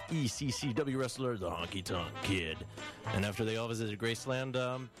up with ECCW wrestler The Honky Tonk Kid. And after they all visited Graceland,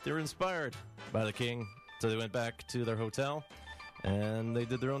 they were inspired by the King, so they went back to their hotel, and they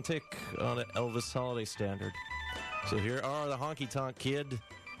did their own take on an Elvis holiday standard. So here are The Honky Tonk Kid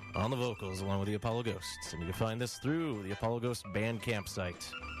on the vocals, along with the Apollo Ghosts. And you can find this through the Apollo Ghost Bandcamp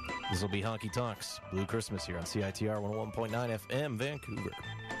site. This will be Honky Tonk's Blue Christmas here on CITR 101.9 FM, Vancouver.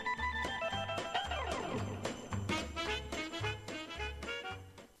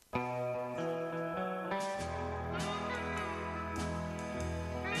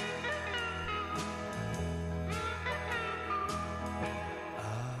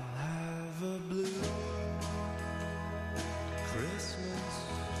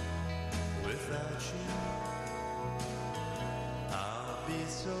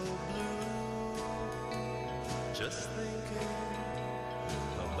 Just thinking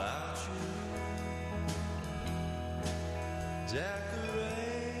about you. Decorations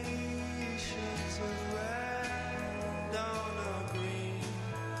of red on a green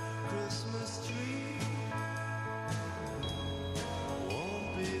Christmas tree won't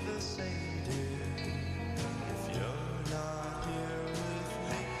be the same, dear, if you're not here with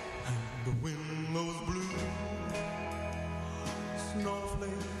me. And when those blue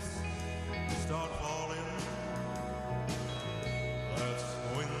snowflakes start falling, that's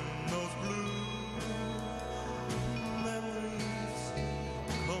when those blue memories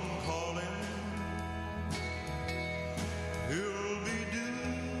come calling. You'll be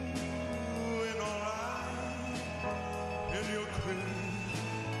doing alright in your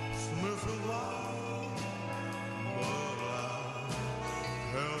Christmas life, but I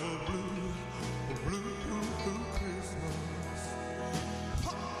have a blue Christmas.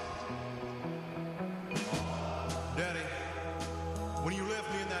 Daddy, when you left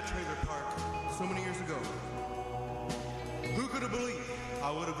me in that trailer park so many years ago, who could have believed I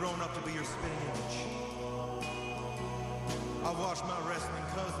would have grown up to be your spitting image? I've watched my wrestling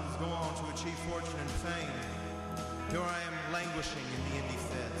cousins go on to achieve fortune and fame. Here I am languishing in the indie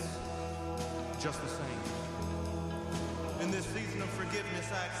feds, just the same. In this season of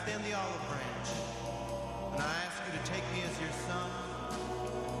forgiveness, I extend the olive branch, and I ask you to take me as your son.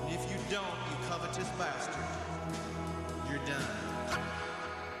 And if you don't, you covetous bastard, you're done.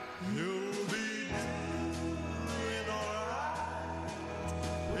 You'll be doing alright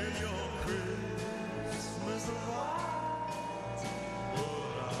in your Christmas light,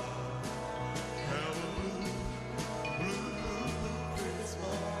 but I have a blue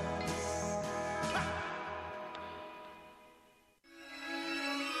Christmas.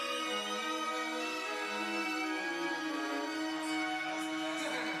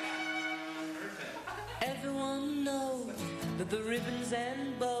 Everyone knows that the ribbons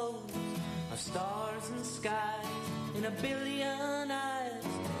and bows are stars and skies in a billion eyes.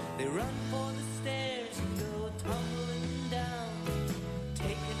 They run for the stairs and go tumbling down,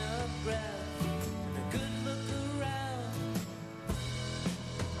 taking a breath and a good look around.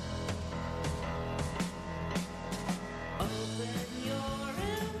 Open your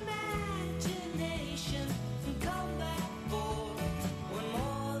imagination and come back for one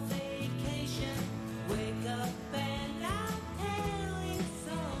more vacation. Wake up and I'll tell you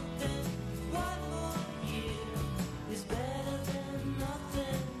something. One more year is better than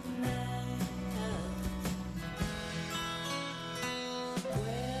nothing now.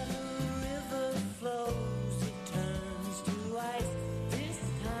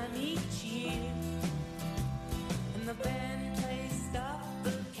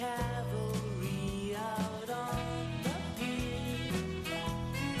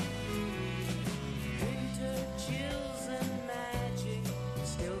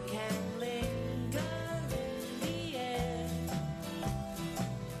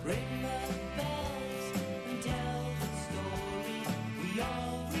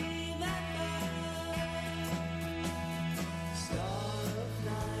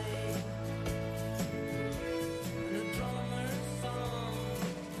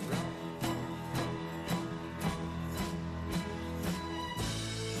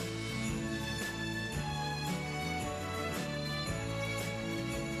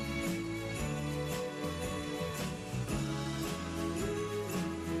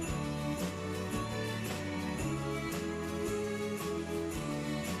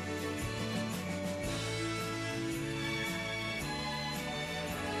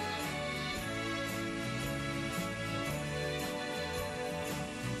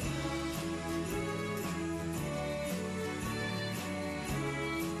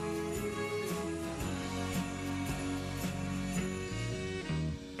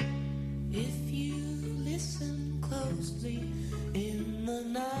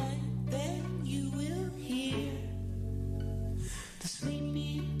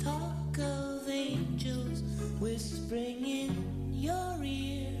 whispering in your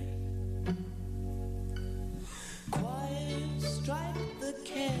ear. Choirs strike the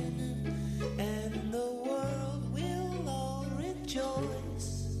cannon, and the world will all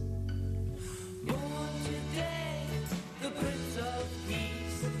rejoice. Born today, the Prince of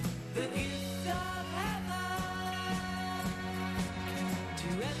Peace, the gift of heaven. To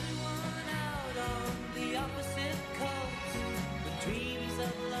everyone out on the opposite coast, with dreams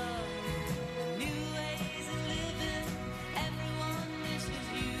of love, new ways of living, everyone misses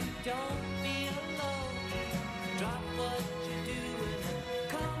you. Don't be alone. Drop what you're doing and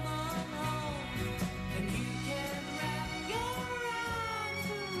come on home. And you can wrap your arms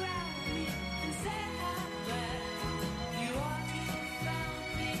around me and say how glad you are to have found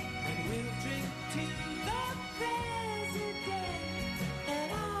me. And we'll drink to the president and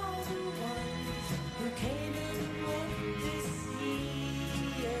all the ones who came and went this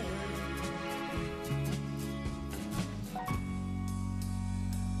year.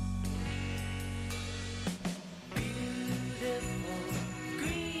 Beautiful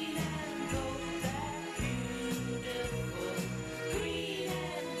green and gold, that beautiful green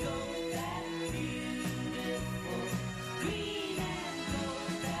and gold, that beautiful green and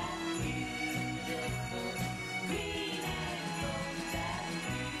gold, that beautiful green and gold, that beautiful green and gold,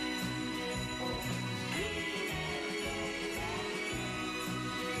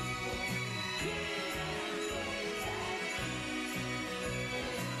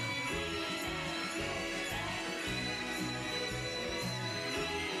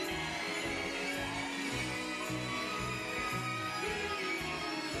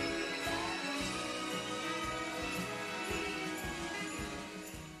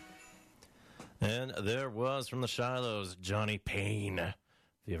 And there was from the Shilohs, Johnny Payne. If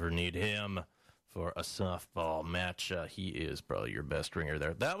you ever need him for a softball match, he is probably your best ringer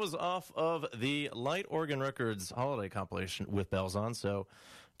there. That was off of the Light Organ Records holiday compilation with bells on. So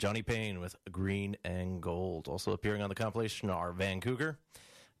Johnny Payne with Green and Gold. Also appearing on the compilation are Van Cougar,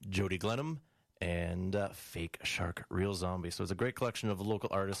 Jody Glenham, and Fake Shark Real Zombie. So it's a great collection of local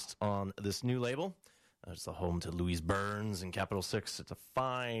artists on this new label. It's the home to Louise Burns and Capital Six. It's a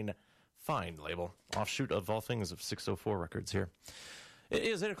fine label. Offshoot of all things of 604 Records here. It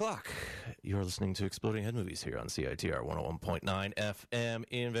is 8 o'clock. You're listening to Exploding Head Movies here on CITR 101.9 FM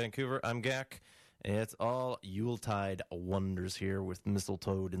in Vancouver. I'm Gak. It's all Yuletide wonders here with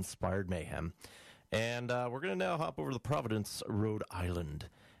mistletoe-inspired mayhem. And we're going to now hop over to Providence, Rhode Island.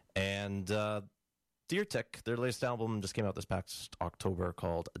 And Deer Tick, their latest album just came out this past October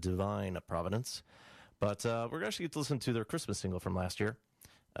called Divine Providence. But we're going to actually get to listen to their Christmas single from last year.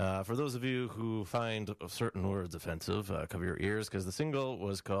 For those of you who find certain words offensive, cover your ears, because the single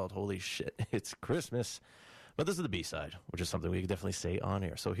was called Holy Shit, It's Christmas. But this is the B-side, which is something we can definitely say on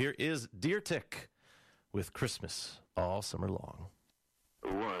air. So here is Deer Tick with Christmas All Summer Long.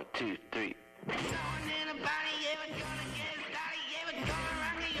 1, 2, 3.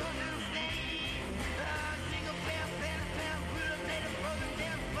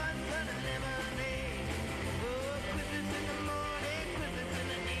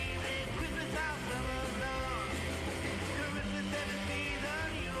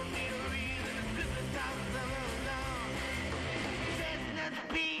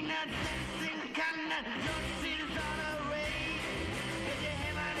 Peanuts and things cotton, no seeds on a race. Get your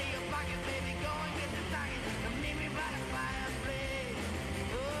ham out of your pocket, baby, go and get the stocking and meet me by the fireplace.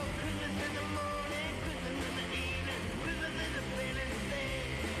 Oh, Christmas in the morning, Christmas in the evening, Christmas is a feeling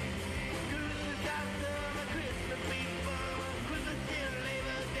day. Christmas out summer, Christmas before, Christmas till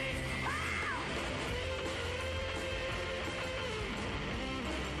Labor Day.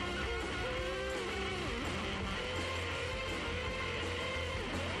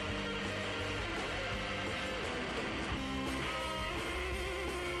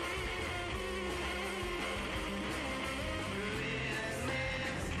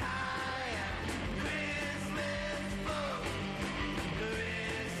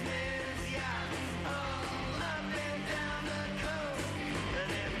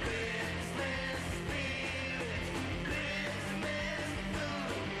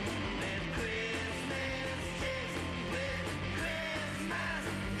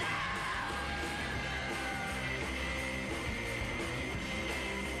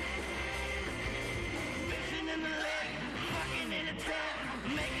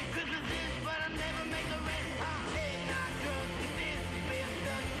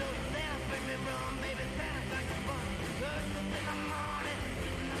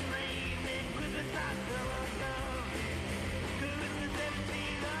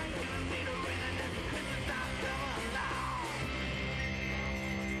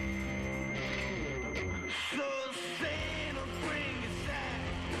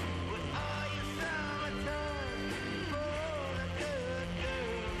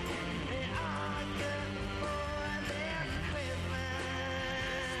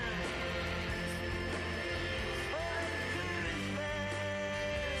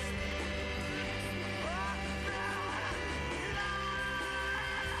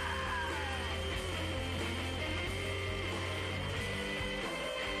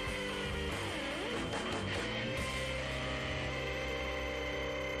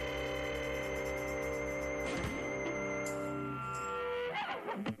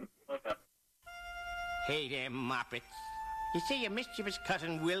 Hey there, Moppet. You say your mischievous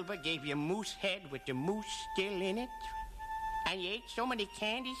cousin Wilbur gave you moose head with the moose still in it? And you ate so many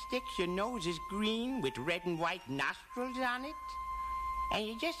candy sticks your nose is green with red and white nostrils on it? And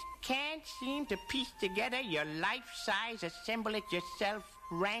you just can't seem to piece together your life-size assemble-it-yourself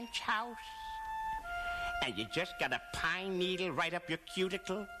ranch house? And you just got a pine needle right up your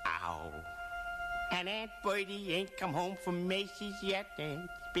cuticle? Ow. And Aunt Bertie ain't come home from Macy's yet, and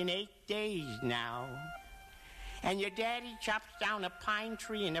it's been 8 days now. And your daddy chops down a pine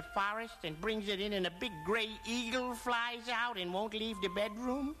tree in the forest and brings it in, and a big gray eagle flies out and won't leave the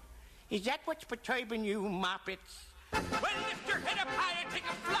bedroom? Is that what's perturbing you, Moppets? Well, lift your head up high and take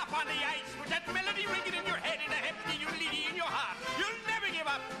a flop on the ice with that melody ringing in your head and a hefty ukulele in your heart. You'll never give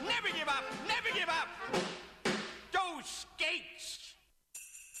up, never give up, never give up. Those skates.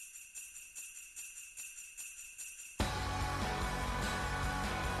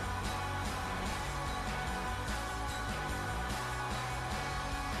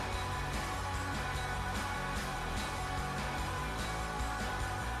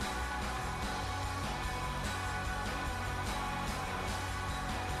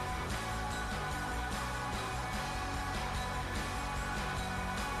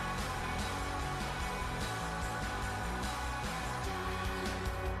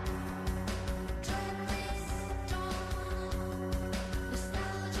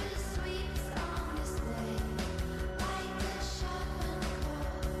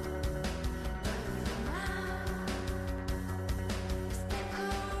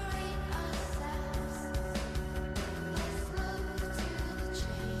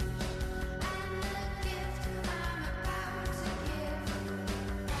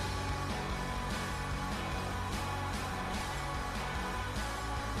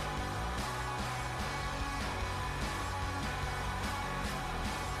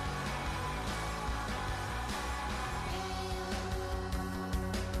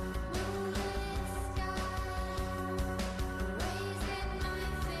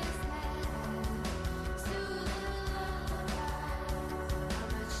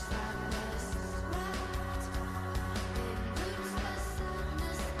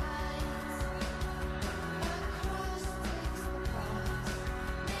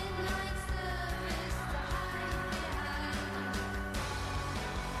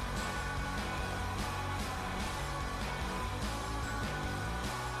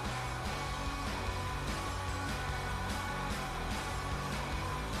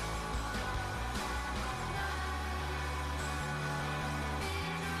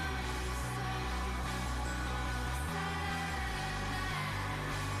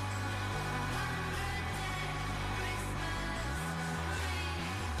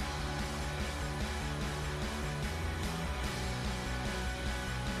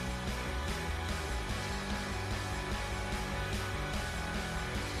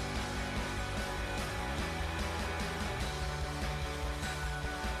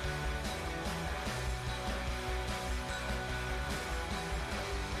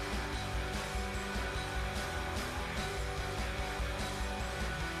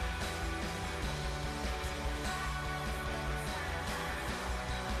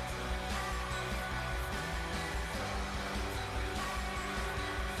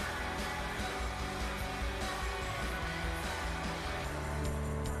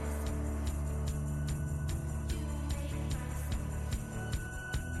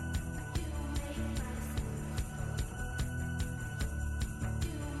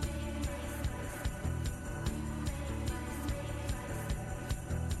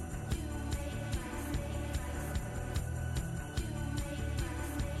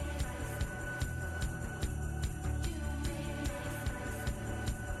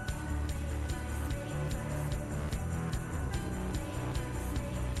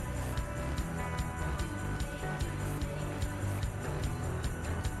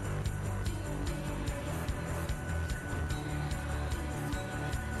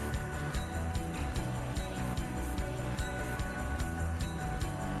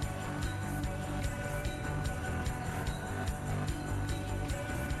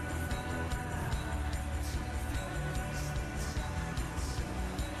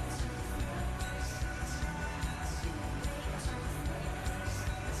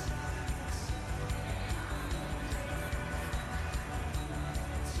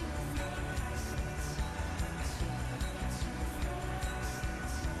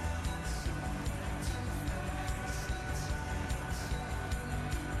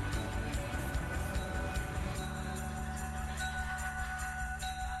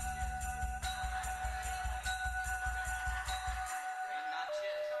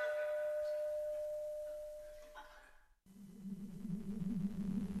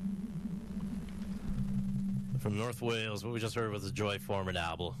 From North Wales, what we just heard was the Joy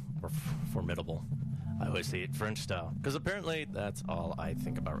Formidable, or Formidable. I always say it French style, because apparently that's all I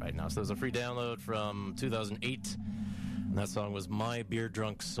think about right now. So there's a free download from 2008, and that song was My Beer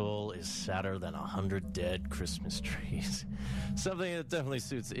Drunk Soul is Sadder Than 100 Dead Christmas Trees. Something that definitely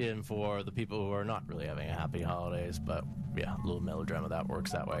suits in for the people who are not really having a happy holidays, but yeah, a little melodrama that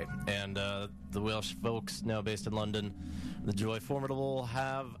works that way. And the Welsh folks, now based in London, the Joy Formidable,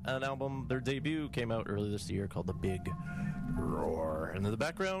 have an album. Their debut came out early this year called The Big Roar. And in the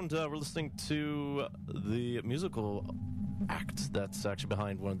background, we're listening to the musical act that's actually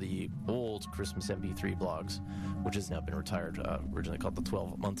behind one of the old Christmas MP3 blogs, which has now been retired, originally called the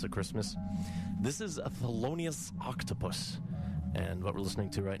 12 Months of Christmas. This is a Thelonious Octopus, and what we're listening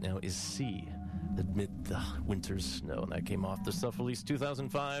to right now is Sea Amid the Winter's Snow, and that came off the self-released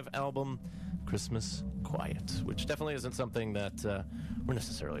 2005 album Christmas Quiet, which definitely isn't something that we're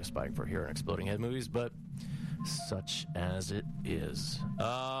necessarily aspiring for here in Exploding Head Movies, but such as it is.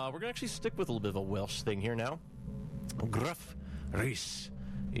 We're going to actually stick with a little bit of a Welsh thing here now. Gruff Rhys.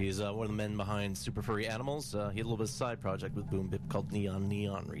 He's one of the men behind Super Furry Animals. He had a little bit of a side project with Boom Bip called Neon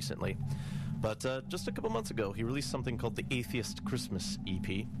Neon recently. But just a couple months ago, he released something called the Atheist Christmas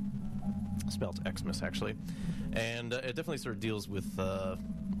EP. Spelled XMAS, actually. And it definitely sort of deals with, well,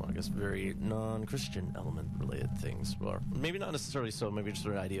 I guess, very non-Christian element-related things. Or maybe not necessarily so, maybe just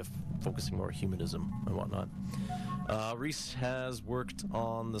an idea of focusing more on humanism and whatnot. Reese has worked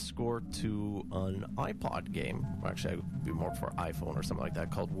on the score to an iPod game. Actually, I would be more for iPhone or something like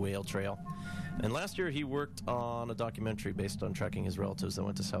that, called Whale Trail. And last year, he worked on a documentary based on tracking his relatives that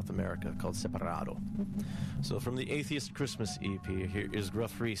went to South America called Separado. So from the Atheist Christmas EP, here is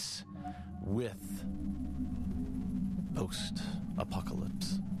Gruff Reese with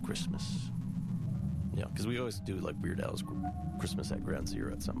Post-Apocalypse Christmas. Yeah, because we always do like Weird Al's Christmas at Ground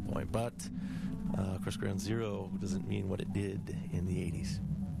Zero at some point, but of course Ground Zero doesn't mean what it did in the 80s.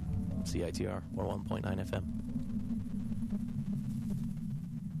 CITR 101.9 FM.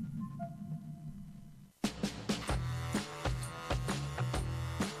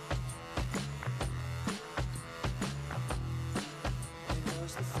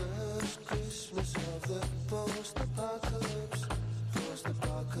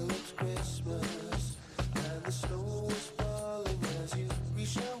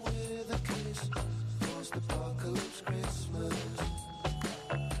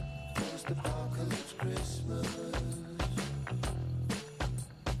 Christmas.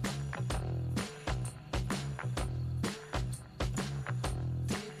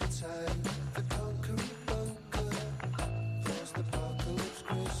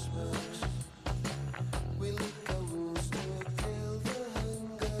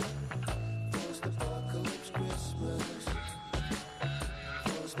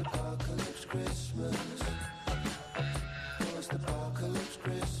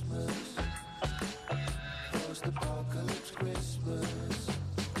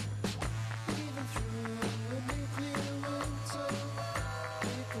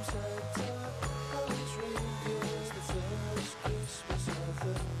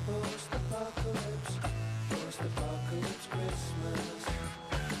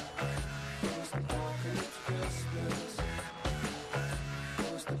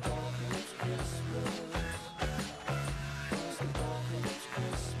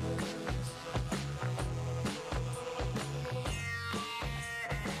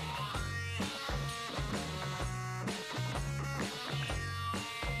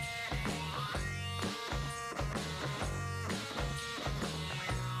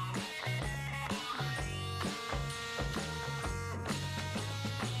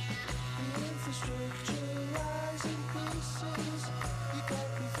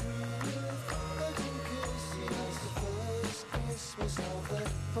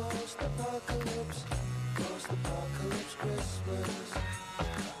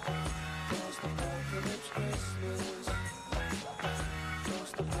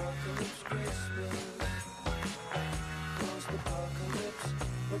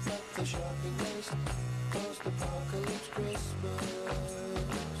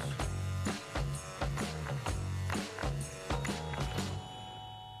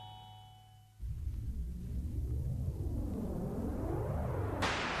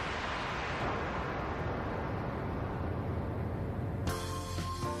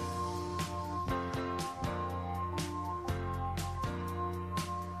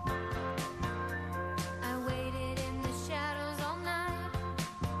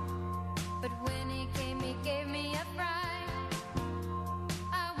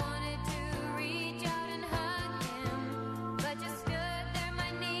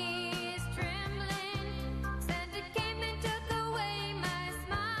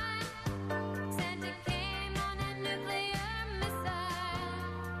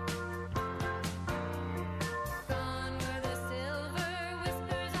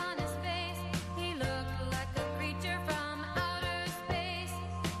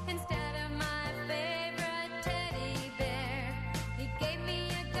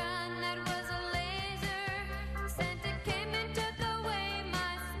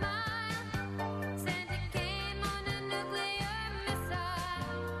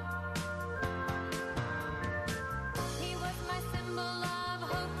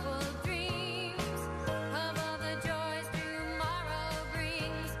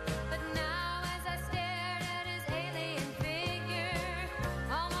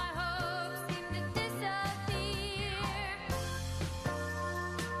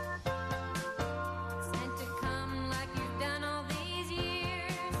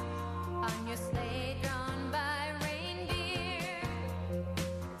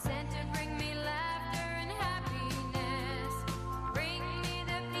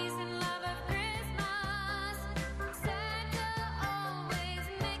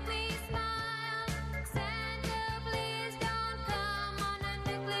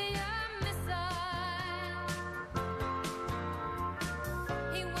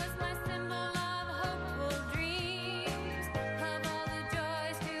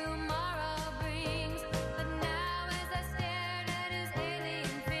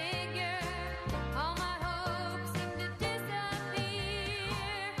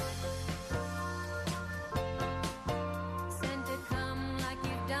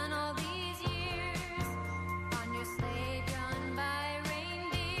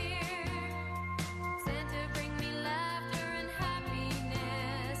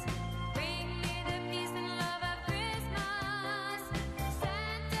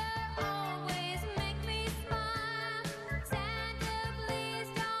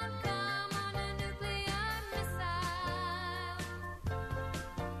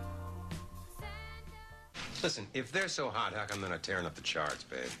 Listen, if they're so hot, how come they're not tearing up the charts,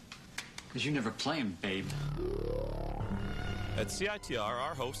 babe? Because you never play them, babe. At CITR,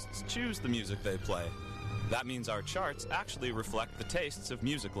 our hosts choose the music they play. That means our charts actually reflect the tastes of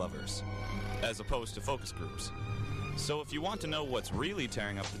music lovers, as opposed to focus groups. So if you want to know what's really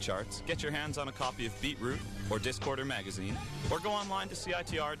tearing up the charts, get your hands on a copy of Beatroot or Discorder magazine, or go online to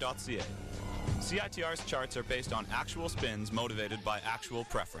CITR.ca. CITR's charts are based on actual spins motivated by actual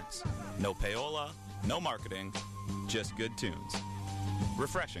preference. No payola, no marketing, just good tunes.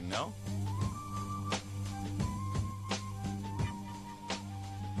 Refreshing, no?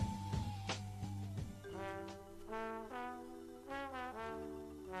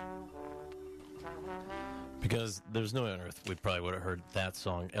 Because there's no way on earth we probably would have heard that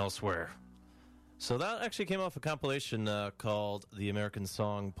song elsewhere. So that actually came off a compilation called The American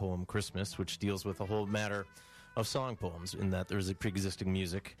Song Poem Christmas, which deals with a whole matter of song poems, in that there's a pre-existing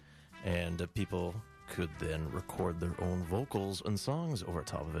music, and people could then record their own vocals and songs over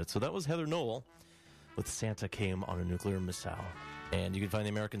top of it. So that was Heather Noel with Santa Came on a Nuclear Missile. And you can find The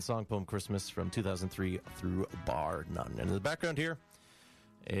American Song Poem Christmas from 2003 through bar none. And in the background here,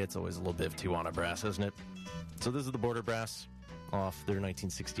 it's always a little bit of Tijuana Brass, isn't it? So this is the Border Brass off their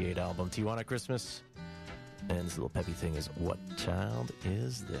 1968 album, Tijuana Christmas. And this little peppy thing is What Child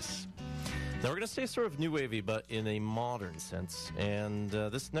Is This? Now we're going to stay sort of new wavy, but in a modern sense. And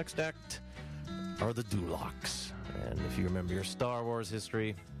this next act are the Dulocks. And if you remember your Star Wars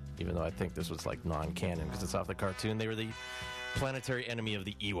history, even though I think this was like non-canon because it's off the cartoon, they were the planetary enemy of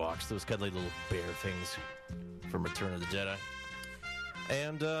the Ewoks, those cuddly little bear things from Return of the Jedi.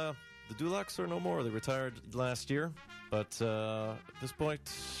 And the Dulocks are no more. They retired last year. But at this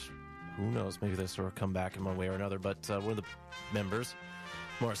point, who knows? Maybe they sort of come back in one way or another. But one of the members,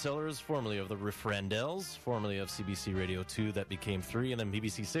 Marcellers, formerly of the Riffrandels, formerly of CBC Radio 2, that became 3, and then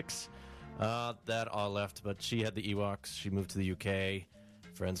BBC 6, that all left. But she had the Ewoks. She moved to the UK.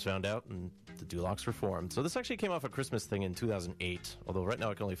 Friends found out, and the Dulocks were formed. So this actually came off a Christmas thing in 2008, although right now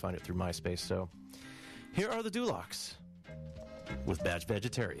I can only find it through MySpace. So here are the Dulocks with Badge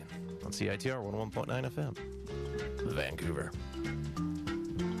Vegetarian on CITR 101.9 FM, Vancouver.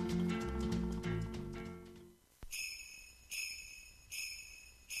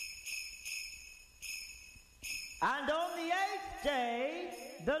 And on the 8th day,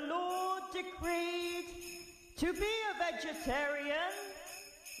 the Lord decreed to be a vegetarian.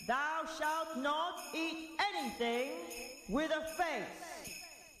 Thou shalt not eat anything with a face.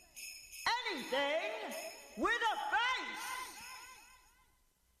 Anything with a face.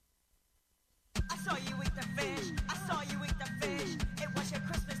 I saw you eat the fish. I saw you eat the fish. It was your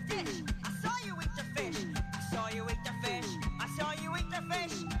Christmas dish. I saw you eat the fish. I saw you eat the fish. I saw you eat the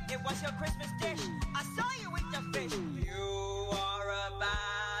fish. It was your Christmas dish. I saw you eat the fish. You are a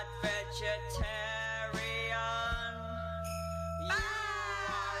bad vegetarian. You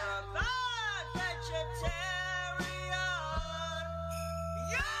are a bad vegetarian.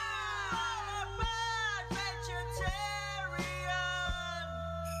 You are a bad vegetarian.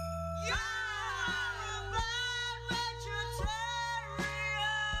 You are a bad vegetarian.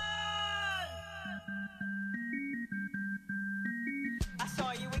 I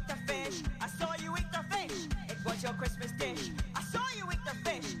saw you eat the fish. I saw you eat the fish. It was your Christmas dish. I saw you eat the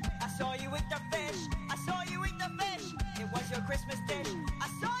fish. I saw you eat the fish. I saw you eat the fish. It was your Christmas dish. I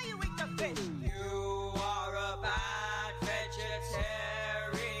saw you eat the fish. You are a bad vegetarian.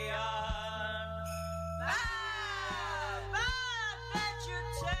 Bad vegetarian. You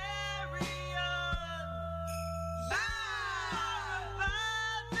are a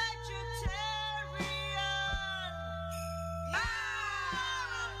bad vegetarian. You are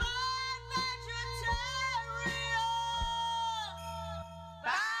a bad vegetarian.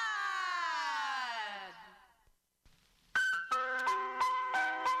 Bad.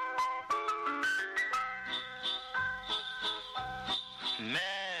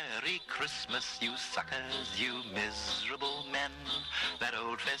 Merry Christmas, you suckers, you miserable men. That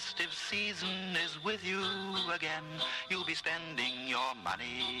old festive season is with you again. You'll be spending your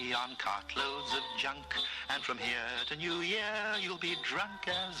money on cartloads of junk, and from here to New Year, you'll be drunk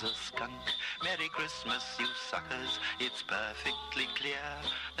as a skunk. Merry Christmas, you suckers, it's perfectly clear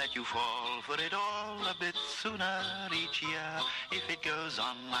that you fall for it all a bit sooner each year. If it goes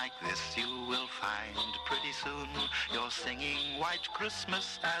on like this, you will find pretty soon you're singing White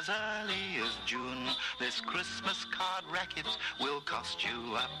Christmas as early as June. This Christmas card racket will cost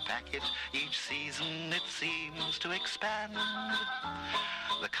you a packet. Each season it seems to expand.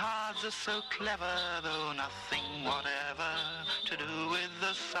 The cards are so clever, though nothing whatever to do with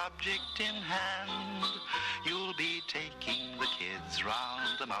the subject in hand. You'll be taking the kids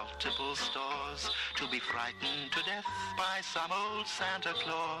round the multiple stores to be frightened to death by some old Santa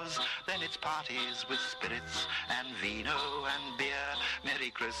Claus. Then it's parties with spirits and vino and beer. Merry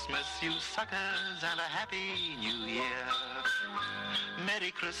Christmas, you suckers, and a Happy New Year.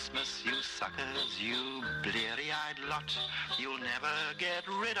 Merry Christmas, you suckers, you bleary-eyed lot. You'll never get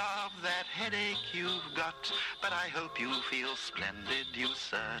rid of that headache you've got. But I hope you feel splendid, you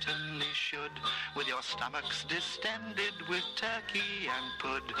certainly should, with your stomachs distended with turkey and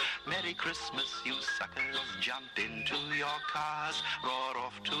pud. Merry Christmas, you suckers, jump into your cars, roar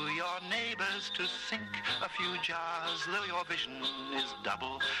off to your neighbors to sink a few jars. Though your vision is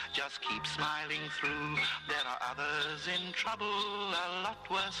double, just keep smiling through. There are others in trouble, a lot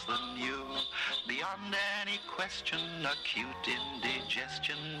worse than you. Beyond any question, acute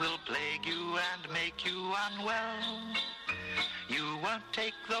indigestion will plague you and make you unwell. You won't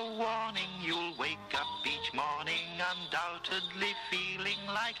take the warning, you'll wake up each morning undoubtedly feeling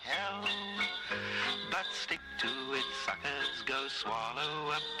like hell. But stick to it, suckers, go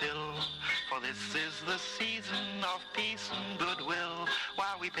swallow a pill, for this is the season of peace and goodwill,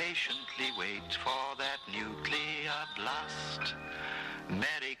 while we patiently wait for that nuclear blast.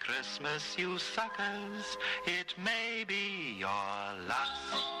 Merry Christmas, you suckers, it may be your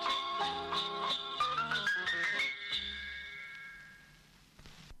last.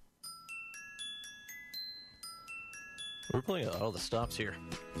 We're playing all the stops here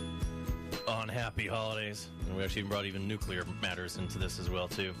on Happy Holidays. And we actually brought even nuclear matters into this as well,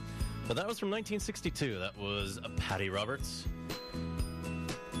 too. But that was from 1962. That was Patty Roberts,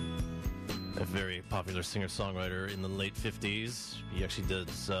 a very popular singer-songwriter in the late 50s. He actually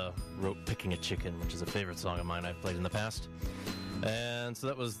wrote Picking a Chicken, which is a favorite song of mine I've played in the past. And so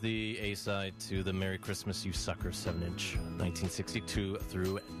that was the A-side to the Merry Christmas, You Suckers 7-inch, 1962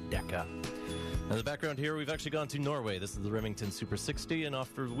 through Decca. In the background here, we've actually gone to Norway. This is the Remington Super 60 and off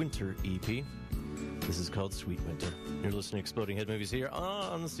for Winter EP. This is called Sweet Winter. You're listening to Exploding Head Movies here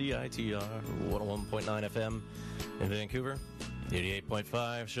on CITR 101.9 FM in Vancouver,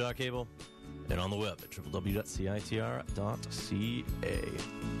 88.5 Shaw Cable, and on the web at www.citr.ca.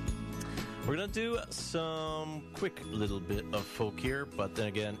 We're going to do some quick little bit of folk here, but then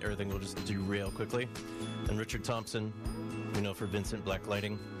again, everything will just derail quickly. And Richard Thompson, we know for Vincent Black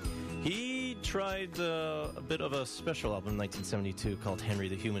Lighting, he tried a bit of a special album in 1972 called Henry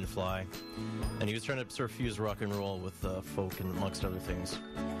the Human Fly, and he was trying to sort of fuse rock and roll with folk and amongst other things.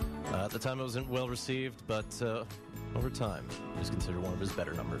 At the time it wasn't well received, but over time it was considered one of his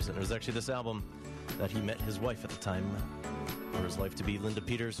better numbers. And it was actually this album that he met his wife at the time, for his life to be Linda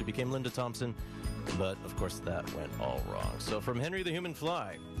Peters, who became Linda Thompson, but of course that went all wrong. So from Henry the Human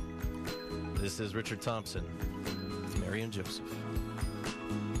Fly, this is Richard Thompson with Mary and Joseph.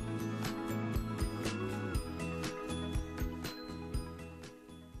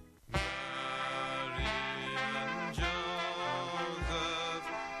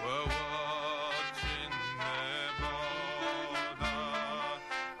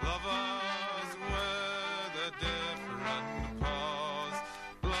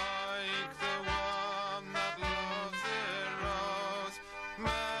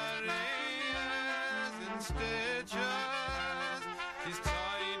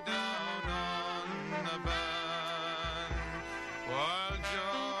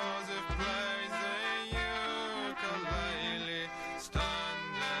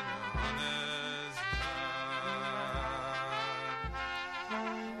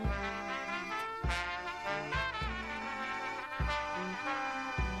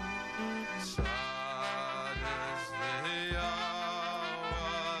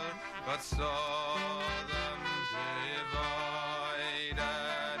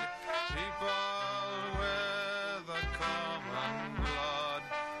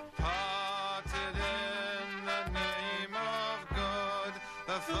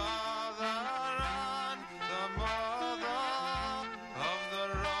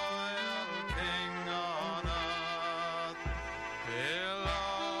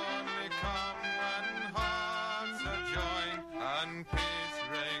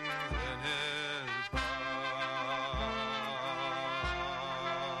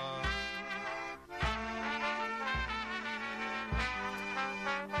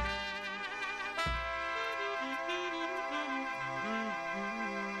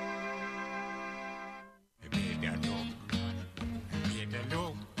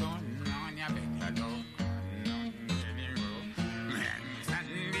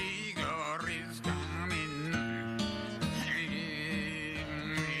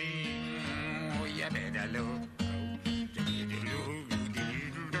 better look.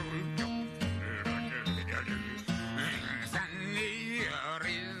 Sunday or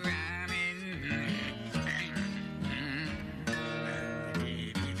is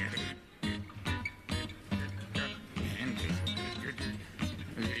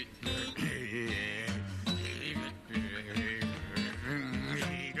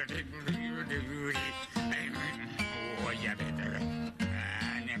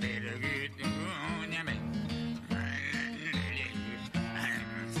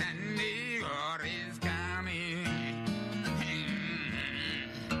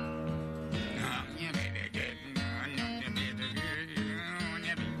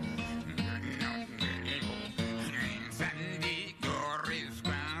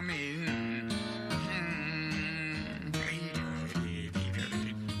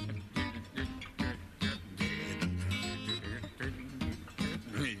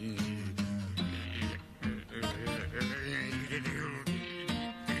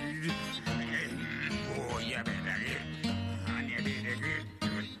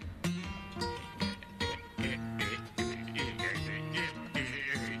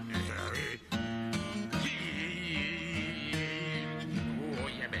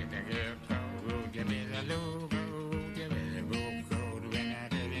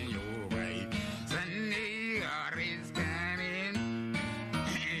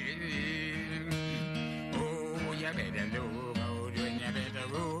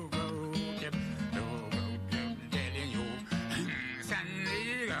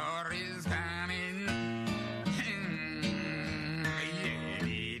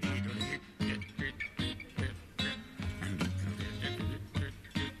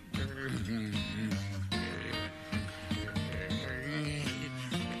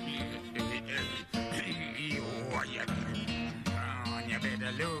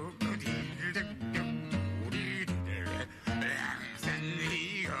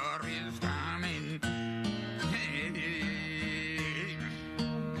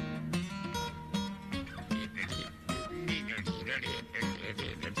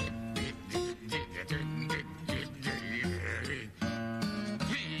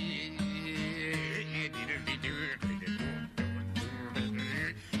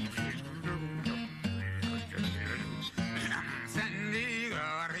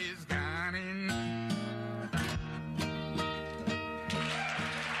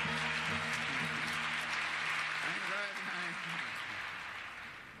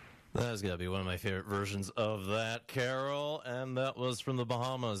That's got to be one of my favorite versions of that carol, and that was from the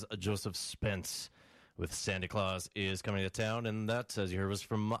Bahamas, Joseph Spence with Santa Claus is Coming to Town, and that, as you heard, was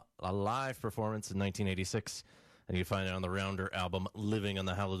from a live performance in 1986, and you can find it on the Rounder album, Living on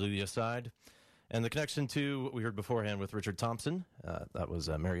the Hallelujah Side. And the connection to what we heard beforehand with Richard Thompson, that was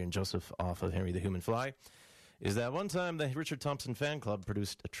Mary and Joseph off of Henry the Human Fly, is that one time the Richard Thompson fan club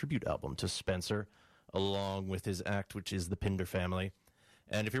produced a tribute album to Spencer, along with his act, which is the Pinder Family.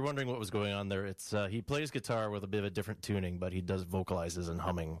 And if you're wondering what was going on there, it's he plays guitar with a bit of a different tuning, but he does vocalizes and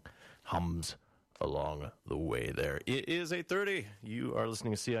hums along the way there. It is 8:30. You are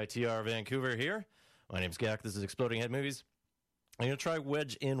listening to CITR Vancouver here. My name's Gak. This is Exploding Head Movies. I'm going to try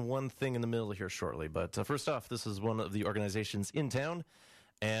wedge in one thing in the middle here shortly. But first off, this is one of the organizations in town,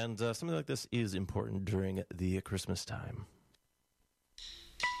 and something like this is important during the Christmas time.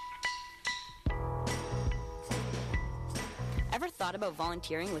 Ever thought about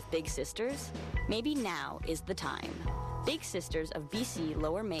volunteering with Big Sisters? Maybe now is the time. Big Sisters of BC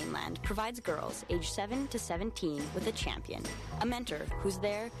Lower Mainland provides girls aged 7 to 17 with a champion, a mentor who's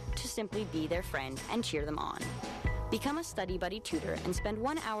there to simply be their friend and cheer them on. Become a study buddy tutor and spend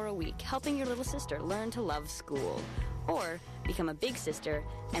 1 hour a week helping your little sister learn to love school. Or become a big sister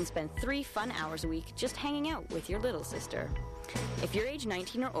and spend 3 fun hours a week just hanging out with your little sister. If you're age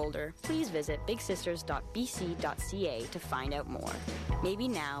 19 or older, please visit bigsisters.bc.ca to find out more. Maybe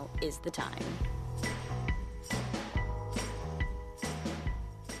now is the time.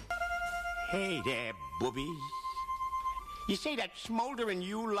 Hey there, boobies. You say that smoldering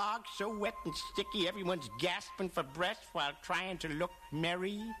Yule log so wet and sticky everyone's gasping for breath while trying to look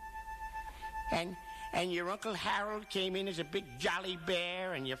merry? And your Uncle Harold came in as a big jolly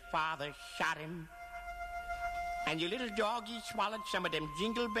bear and your father shot him? And your little doggy swallowed some of them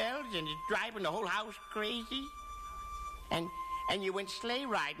jingle bells and is driving the whole house crazy? And you went sleigh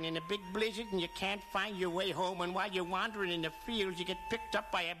riding in a big blizzard and you can't find your way home, and while you're wandering in the fields you get picked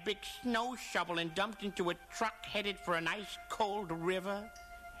up by a big snow shovel and dumped into a truck headed for an ice cold river?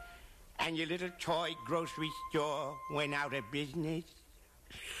 And your little toy grocery store went out of business?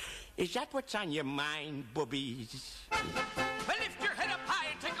 Is that what's on your mind, boobies? Well, lift your head up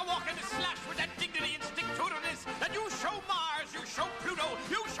high and take a walk in the slush with that dignity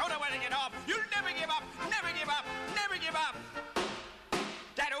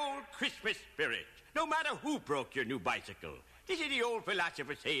spirit, no matter who broke your new bicycle. This is the old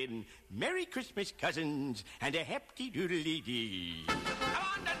philosopher saying, Merry Christmas, cousins, and a hefty-doodly-dee. Come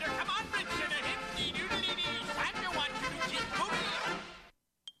on, Dunder, come on, Fritz, and a hefty-doodly-dee. Santa wants you to keep moving.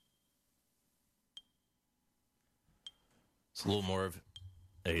 It's a little more of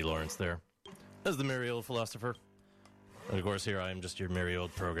Eddie Lawrence there as the merry old philosopher. And of course, here I am, just your merry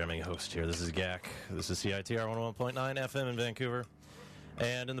old programming host here. This is GAC. This is CITR 101.9 FM in Vancouver.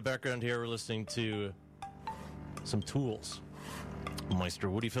 And in the background here, we're listening to some Tools. Meister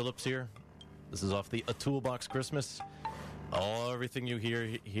Woody Phillips here. This is off the A Toolbox Christmas. Everything you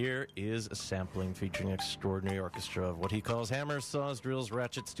hear here is a sampling featuring an extraordinary orchestra of what he calls hammers, saws, drills,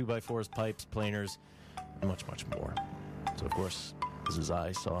 ratchets, 2x4s, pipes, planers, and much, much more. So, of course, this is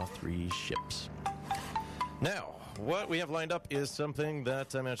I Saw Three Ships. Now, what we have lined up is something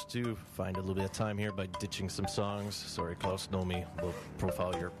that I managed to find a little bit of time here by ditching some songs. Sorry, Klaus, know me. We'll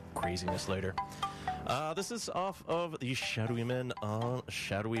profile your craziness later. This is off of the Shadowy Men on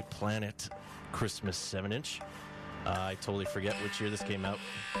Shadowy Planet Christmas 7-inch. I totally forget which year this came out.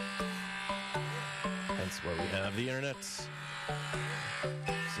 Hence why we have the internet.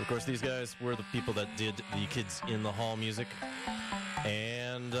 So, of course, these guys were the people that did the Kids in the Hall music.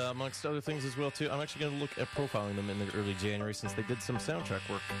 And amongst other things as well, too, I'm actually going to look at profiling them in the early January since they did some soundtrack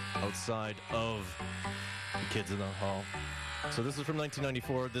work outside of the Kids in the Hall. So this is from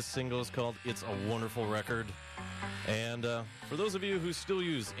 1994. This single is called It's a Wonderful Record. And for those of you who still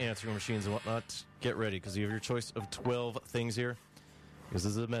use answering machines and whatnot, get ready because you have your choice of 12 things here. Because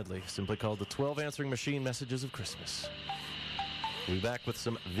this is a medley simply called the 12 Answering Machine Messages of Christmas. We'll be back with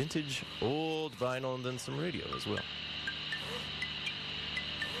some vintage old vinyl and then some radio as well.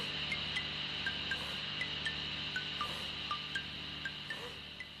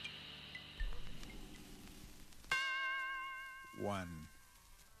 One.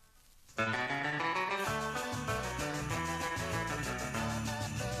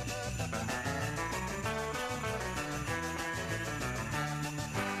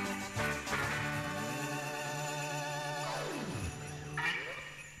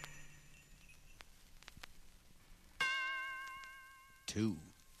 Two.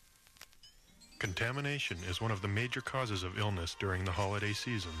 Contamination is one of the major causes of illness during the holiday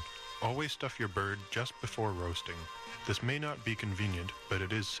season. Always stuff your bird just before roasting. This may not be convenient, but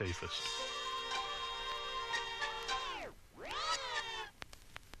it is safest.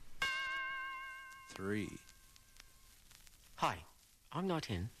 Three. Hi, I'm not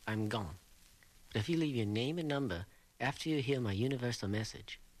in, I'm gone. But if you leave your name and number after you hear my universal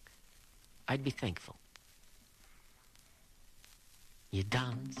message, I'd be thankful. You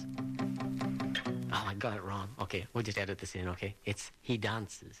dance. Oh, I got it wrong. Okay, we'll just edit this in, okay? It's he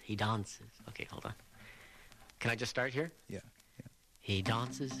dances. He dances. Okay, hold on. Can I just start here? Yeah. He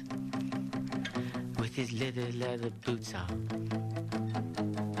dances with his leather boots on.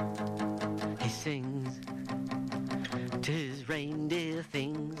 He sings to his reindeer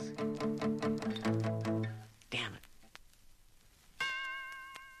things. Damn it.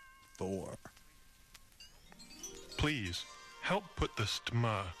 Four. Please, help put the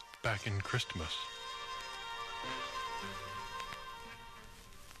stma back in Christmas.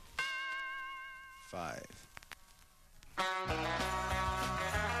 Five.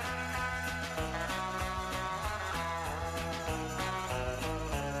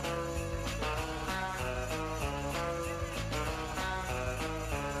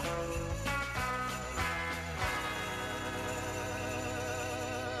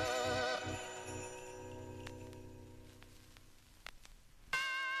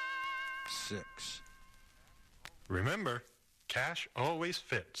 Six. Remember, cash always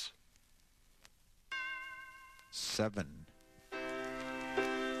fits. Seven.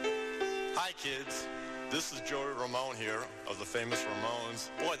 Hi, kids. This is Joey Ramone here of the famous Ramones.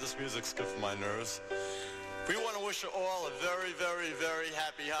 Boy, this music's good for my nerves. We want to wish you all a very, very, very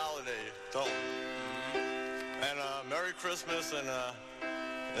happy holiday, don't we? And Merry Christmas and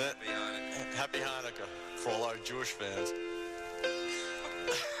Happy Hanukkah for all our Jewish fans.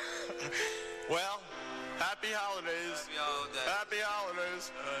 Well, happy holidays. Happy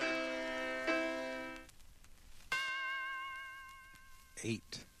holidays.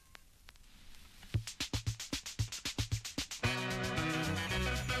 Eight.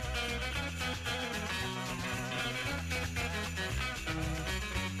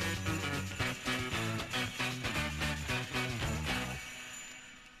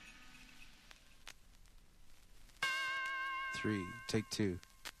 Three. Take two.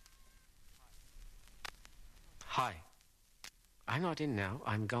 Hi. I'm not in now,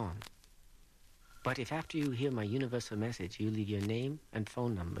 I'm gone. But if after you hear my universal message, you leave your name and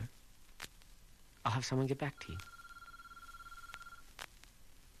phone number, I'll have someone get back to you.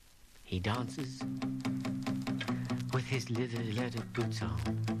 He dances with his leather boots on.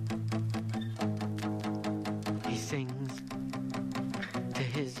 He sings to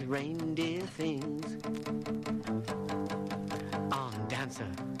his reindeer things. On Dancer,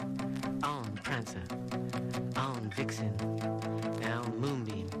 on Prancer, on Vixen, down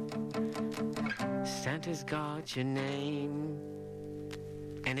Moonbeam. Santa's got your name,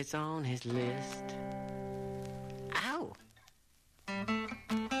 and it's on his list. Ow!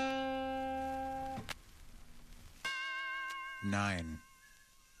 9.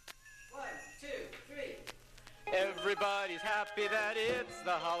 1, 2, 3. Everybody's happy that it's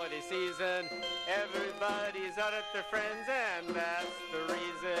the holiday season. Everybody's out at their friends, and that's the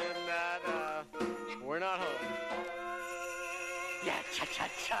reason that we're not home. Yeah,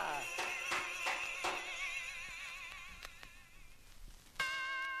 cha-cha-cha.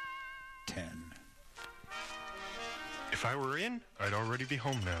 If I were in, I'd already be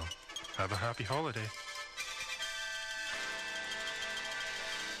home now. Have a happy holiday.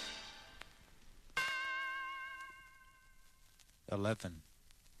 $11.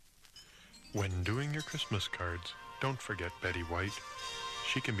 When doing your Christmas cards, don't forget Betty White.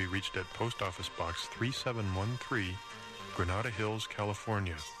 She can be reached at Post Office Box 3713, Granada Hills,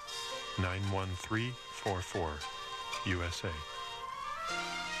 California, 91344, USA.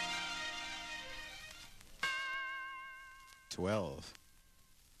 $12.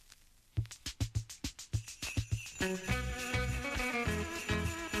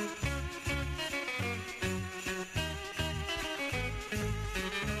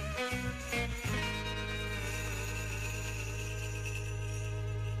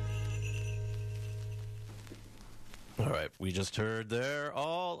 All right, we just heard there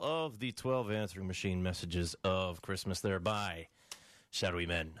all of the 12 answering machine messages of Christmas there by Shadowy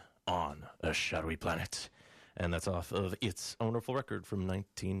Men on a Shadowy Planet. And that's off of its wonderful record from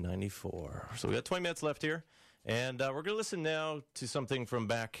 1994. So we got 20 minutes left here. And we're going to listen now to something from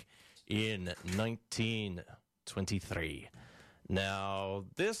back in 1923. Now,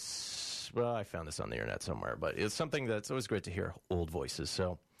 this, well, I found this on the internet somewhere, but it's something that's always great to hear old voices.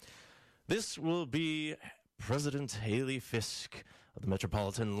 So this will be President Haley Fisk of the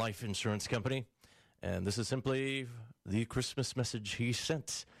Metropolitan Life Insurance Company. And this is simply the Christmas message he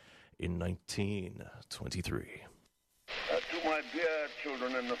sent in 1923. To my dear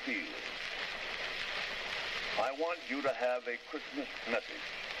children in the field, I want you to have a Christmas message.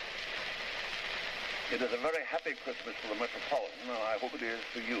 It is a very happy Christmas for the Metropolitan, and I hope it is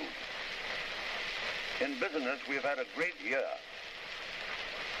for you. In business, we have had a great year.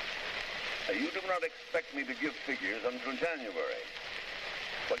 You do not expect me to give figures until January,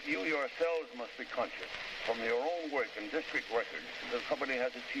 but you yourselves must be conscious. From your own work in district records, the company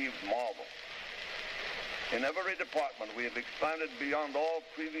has achieved marvel. In every department, we have expanded beyond all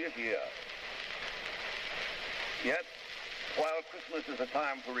previous years. Yet, while Christmas is a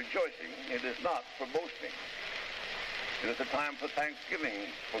time for rejoicing, it is not for boasting. It is a time for thanksgiving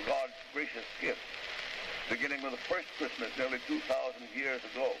for God's gracious gift, beginning with the first Christmas nearly 2,000 years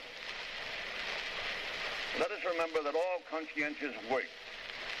ago. Let us remember that all conscientious work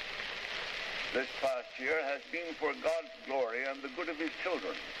this past year has been for God's glory and the good of his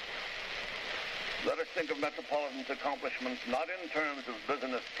children. Let us think of Metropolitan's accomplishments not in terms of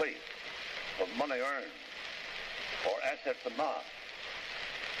business place, of money earned, or assets amassed,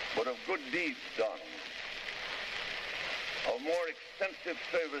 but of good deeds done, of more extensive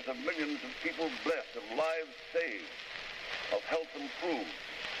service of millions of people blessed, of lives saved, of health improved,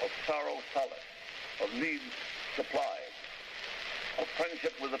 of sorrow solaced, of needs supplied, of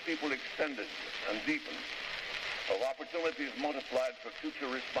friendship with the people extended and deepened, of opportunities multiplied for future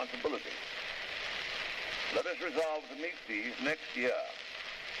responsibility. Let us resolve to meet these next year.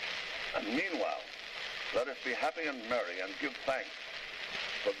 And meanwhile, let us be happy and merry and give thanks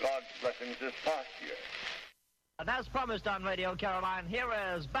for God's blessings this past year. And as promised on Radio Caroline, here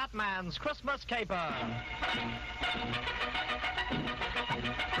is Batman's Christmas Caper.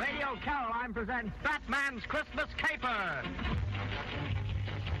 Radio Caroline presents Batman's Christmas Caper.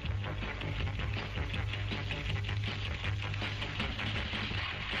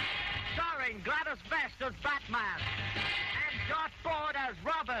 Starring Gladys Best as Batman and Josh Ford as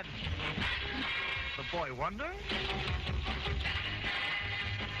Robin. The Boy Wonder?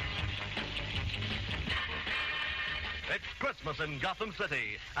 It's Christmas in Gotham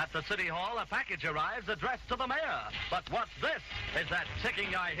City. At the City Hall, a package arrives addressed to the mayor. But what's this? Is that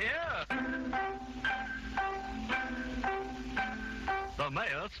ticking I hear? The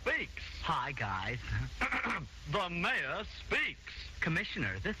mayor speaks. Hi, guys. The mayor speaks.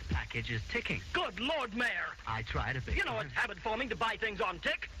 Commissioner, this package is ticking. Good Lord, Mayor. I try to be. You know it's habit forming to buy things on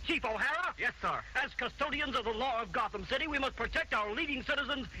tick. Chief O'Hara? Yes, sir. As custodians of the law of Gotham City, we must protect our leading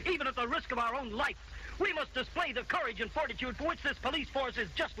citizens even at the risk of our own life. We must display the courage and fortitude for which this police force is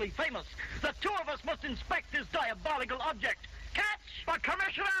justly famous. The two of us must inspect this diabolical object. Catch! But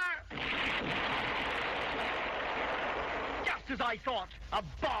Commissioner! Just as I thought, a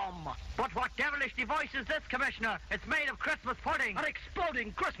bomb. But what devilish device is this, Commissioner? It's made of Christmas pudding. An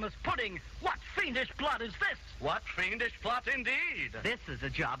exploding Christmas pudding. What fiendish plot is this? What fiendish plot indeed? This is a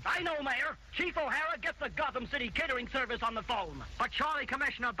job. I know, Mayor. Chief O'Hara, get the Gotham City catering service on the phone. But surely,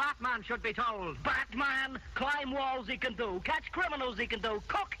 Commissioner, Batman should be told. Batman? Climb walls he can do. Catch criminals he can do.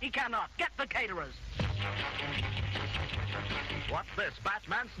 Cook he cannot. Get the caterers. What's this?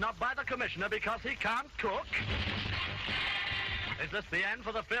 Batman snubbed by the Commissioner because he can't cook? Is this the end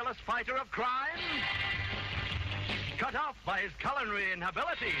for the fearless fighter of crime? Cut off by his culinary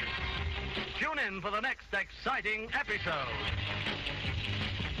inabilities. Tune in for the next exciting episode.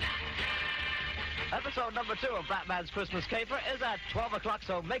 Episode number 2 of Batman's Christmas Caper is at 12 o'clock,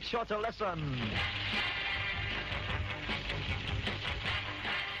 so make sure to listen.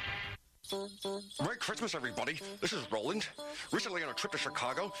 Merry Christmas, everybody. This is Roland. Recently on a trip to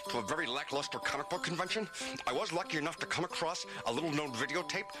Chicago to a very lackluster comic book convention, I was lucky enough to come across a little-known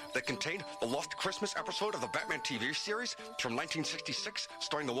videotape that contained the Lost Christmas episode of the Batman TV series from 1966,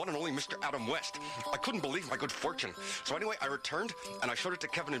 starring the one and only Mr. Adam West. I couldn't believe my good fortune. So anyway, I returned, and I showed it to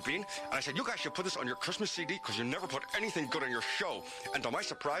Kevin and Bean, and I said, you guys should put this on your Christmas CD because you never put anything good on your show. And to my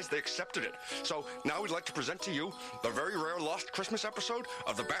surprise, they accepted it. So now we'd like to present to you the very rare Lost Christmas episode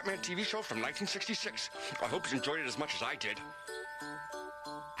of the Batman TV show from 1966. I hope you enjoyed it as much as I did.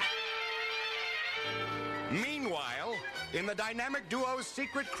 Meanwhile, in the dynamic duo's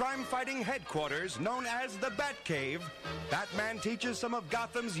secret crime-fighting headquarters known as the Batcave, Batman teaches some of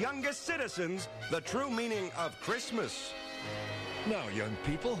Gotham's youngest citizens the true meaning of Christmas. Now, young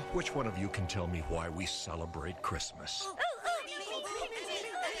people, which one of you can tell me why we celebrate Christmas?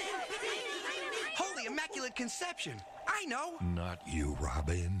 Holy Immaculate Conception! I know! Not you,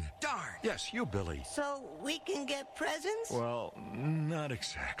 Robin. Darn! Yes, you, Billy. So we can get presents? Well, not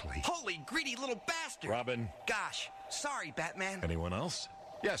exactly. Holy greedy little bastard! Robin. Gosh, sorry, Batman. Anyone else?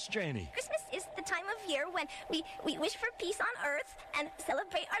 Yes, Janie. Christmas is the time of year when we wish for peace on earth and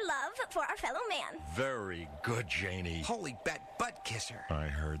celebrate our love for our fellow man. Very good, Janie. Holy bat butt kisser. I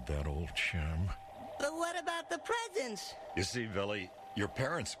heard that, old chum. But what about the presents? You see, Billy, your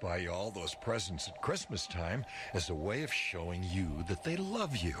parents buy you all those presents at Christmas time as a way of showing you that they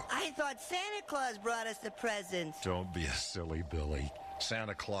love you. I thought Santa Claus brought us the presents. Don't be a silly Billy.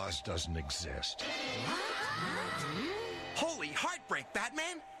 Santa Claus doesn't exist. Holy heartbreak,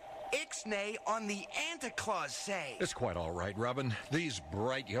 Batman! Ixnay on the Anticlaus say. It's quite all right, Robin. These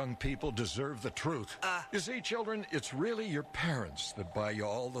bright young people deserve the truth. You see, children, it's really your parents that buy you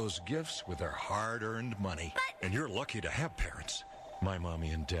all those gifts with their hard-earned money. And you're lucky to have parents. My mommy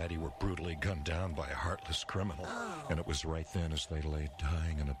and daddy were brutally gunned down by a heartless criminal. And it was right then, as they lay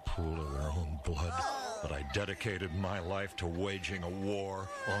dying in a pool of their own blood, that I dedicated my life to waging a war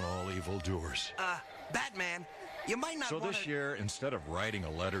on all evildoers. Batman, you might not So wanna... this year, instead of writing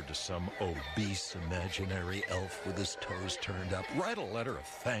a letter to some obese imaginary elf with his toes turned up, write a letter of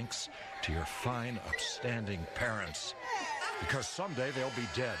thanks to your fine, upstanding parents. Because someday they'll be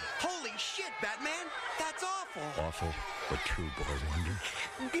dead. Holy shit, Batman! That's awful! Awful, but true, boy wonder.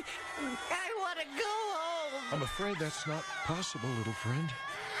 I want to go home! I'm afraid that's not possible, little friend.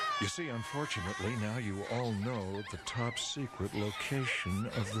 You see, unfortunately, now you all know the top secret location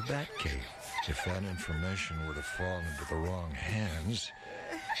of the Batcave. If that information were to fall into the wrong hands,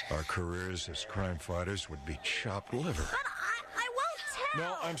 our careers as crime fighters would be chopped liver. But I won't tell!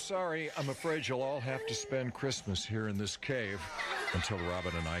 No, I'm sorry. I'm afraid you'll all have to spend Christmas here in this cave until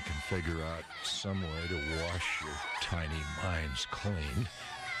Robin and I can figure out some way to wash your tiny minds clean.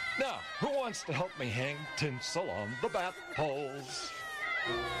 Now, who wants to help me hang tinsel on the bat poles?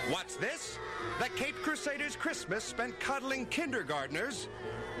 What's this? The Cape Crusaders' Christmas spent coddling kindergartners?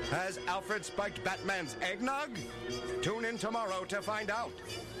 Has Alfred spiked Batman's eggnog? Tune in tomorrow to find out.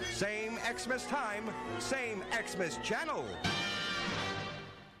 Same Xmas time, same Xmas channel.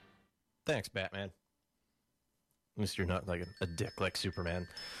 Thanks, Batman. At least you're not like a dick like Superman.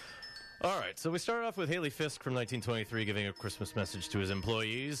 All right, so we started off with Haley Fisk from 1923 giving a Christmas message to his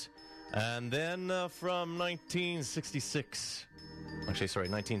employees. And then from 1966... Actually, sorry,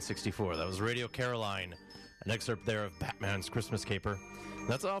 1964. That was Radio Caroline. An excerpt there of Batman's Christmas Caper.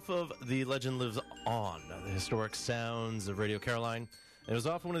 That's off of The Legend Lives On, the historic sounds of Radio Caroline. It was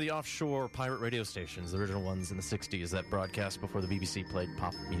off one of the offshore pirate radio stations, the original ones in the 60s that broadcast before the BBC played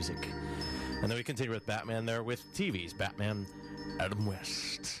pop music. And then we continue with Batman there with TV's Batman Adam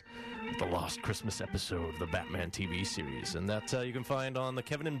West, the Lost Christmas episode of the Batman TV series. And that you can find on the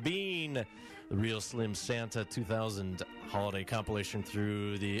Kevin and Bean, the Real Slim Santa 2000 holiday compilation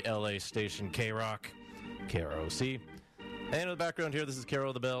through the LA station K-Rock, KROC. And in the background here, this is Carol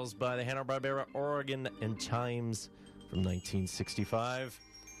of the Bells by the Hanna-Barbera Oregon and Chimes from 1965.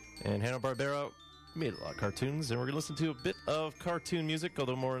 And Hanna-Barbera made a lot of cartoons, and we're going to listen to a bit of cartoon music,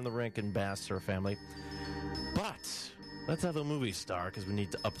 although more in the Rankin-Bass family. But let's have a movie star, because we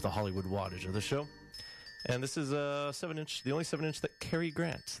need to up the Hollywood wattage of the show. And this is a 7-inch, the only 7-inch that Cary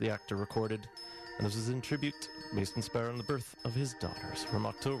Grant, the actor, recorded. And this is in tribute, based inspired on the birth of his daughters, from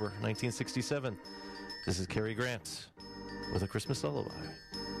October 1967. This is Cary Grant with A Christmas Lullaby.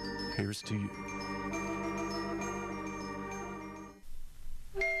 Here's to you.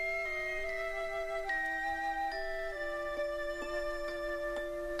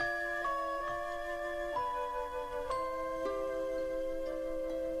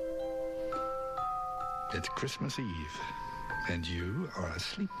 It's Christmas Eve, and you are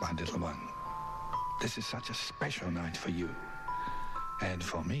asleep, my little one. This is such a special night for you, and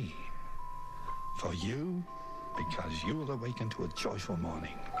for me. For you, because you will awaken to a joyful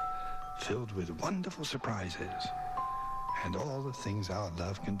morning, filled with wonderful surprises, and all the things our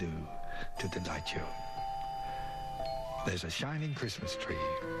love can do to delight you. There's a shining Christmas tree,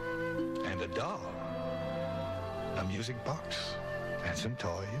 and a doll, a music box, and some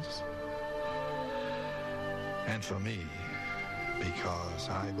toys. And for me, because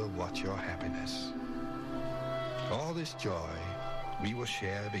I will watch your happiness. All this joy we will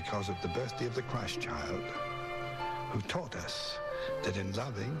share because of the birthday of the Christ child, who taught us that in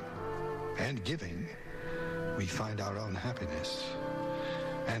loving and giving, we find our own happiness,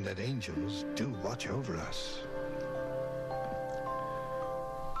 and that angels do watch over us.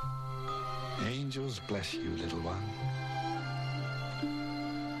 Angels bless you, little one.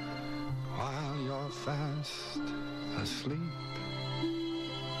 While you're fast asleep,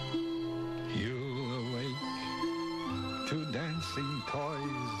 you'll awake to dancing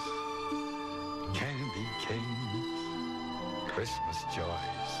toys, candy canes, Christmas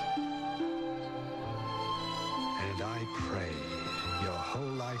joys. And I pray your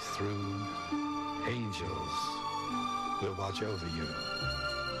whole life through, angels will watch over you,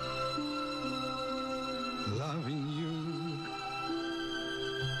 loving you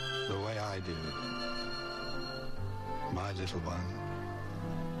the way I do. My little one,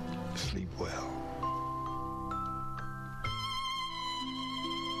 sleep well.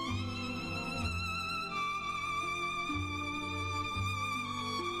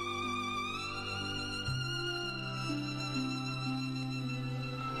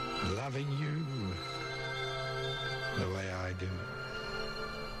 Loving you the way I do.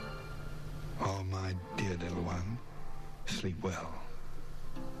 Oh, my dear little one, sleep well.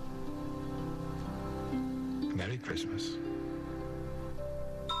 Merry Christmas.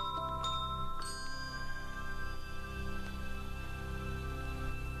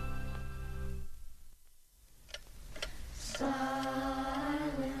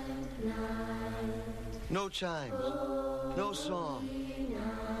 No chimes, no song,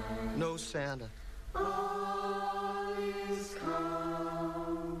 no Santa. All is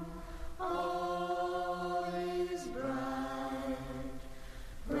calm, all is bright.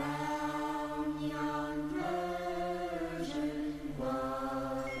 Brown young virgin,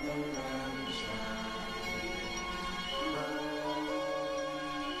 water and shine.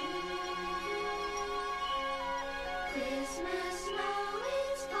 Christmas snow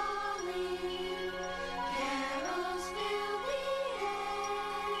is falling, carols fill the air,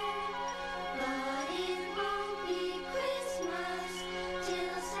 but it won't be Christmas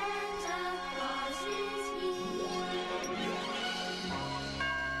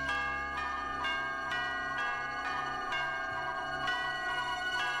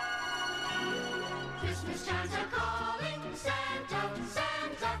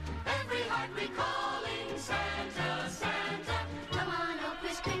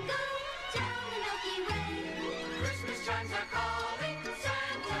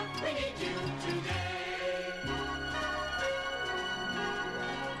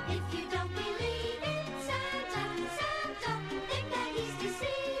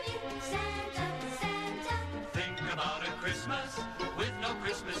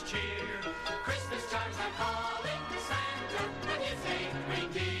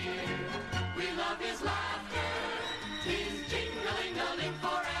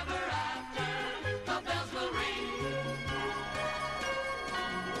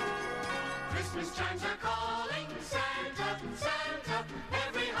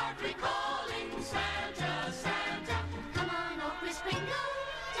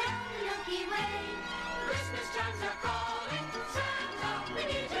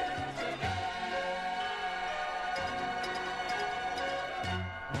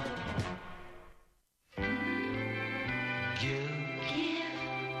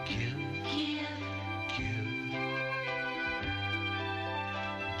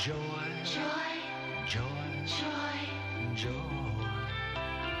Joy, Joy, joy, joy, joy.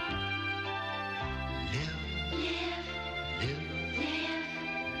 Live, live, live, live.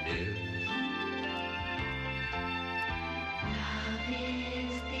 live. Love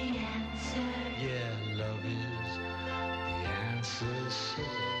is the answer. Yeah, love is the answer. So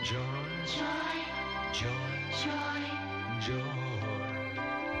joy, Joy, joy, joy, joy.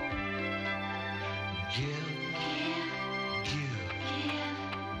 Give, give, give, give.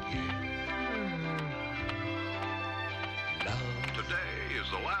 love. Today is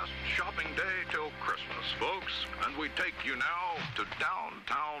the last shopping day till Christmas, folks, and we take you now to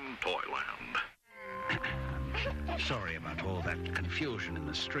downtown Toyland. Sorry about all that confusion in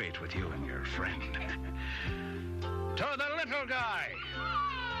the street with you and your friend. To the little guy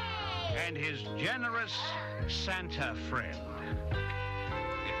and his generous Santa friend.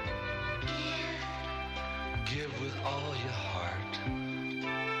 Give with all your heart.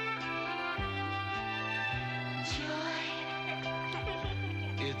 Joy,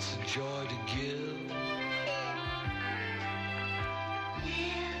 It's a joy to give.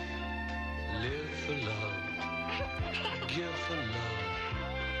 live, Live for love. Give for love.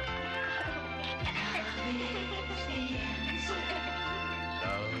 love is the answer.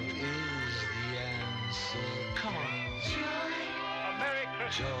 Love is the answer. Come on. Joy, A Merry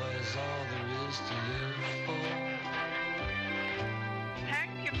Christmas. Joy is all there is to live for.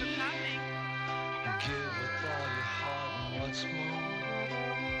 Thank you for coming. Give with all your heart and what's more.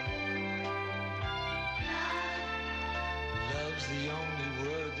 Love's the only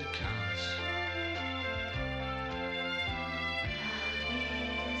word that counts.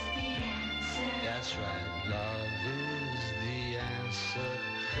 That's right. Love is the answer.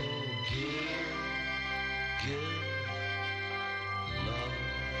 Oh, give, love.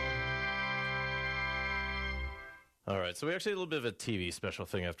 All right, so we actually had a little bit of a TV special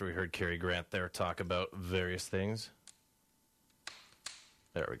thing after we heard Cary Grant there talk about various things.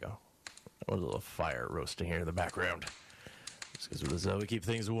 There we go. A little fire roasting here in the background. Because we keep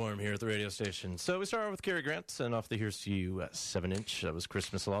things warm here at the radio station. So we start with Cary Grant, and off the Here's to You 7-inch. That was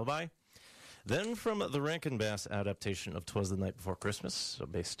Christmas Lullaby. Then from the Rankin Bass adaptation of 'Twas the Night Before Christmas, so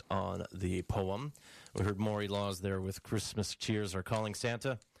based on the poem, we heard Maury Laws there with Christmas Cheers Are Calling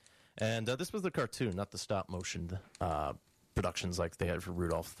Santa. And this was the cartoon, not the stop-motion productions like they had for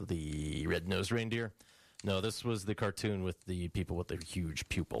Rudolph the Red-Nosed Reindeer. No, this was the cartoon with the people with their huge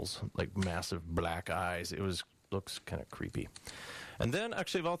pupils, like massive black eyes. Looks kind of creepy. And then,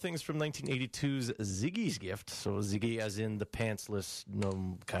 actually, of all things, from 1982's Ziggy's Gift, so Ziggy as in the pantsless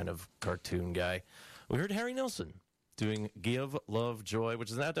gnome kind of cartoon guy, we heard Harry Nilsson doing Give, Love, Joy, which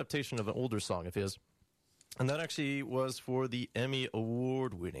is an adaptation of an older song of his. And that actually was for the Emmy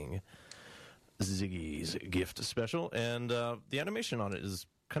Award-winning Ziggy's Gift special. And the animation on it is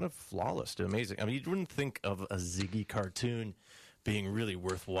kind of flawless and amazing. I mean, you wouldn't think of a Ziggy cartoon being really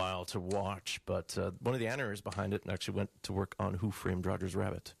worthwhile to watch, but one of the animators behind it actually went to work on Who Framed Roger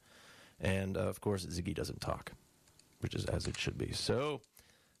Rabbit. And, of course, Ziggy doesn't talk, which is as it should be. So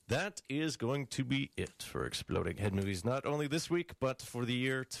that is going to be it for Exploding Head Movies, not only this week, but for the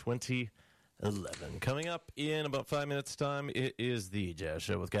year 2011. Coming up in about 5 minutes' time, it is the Jazz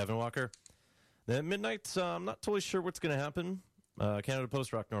Show with Gavin Walker. Then at midnight, I'm not totally sure what's going to happen. Canada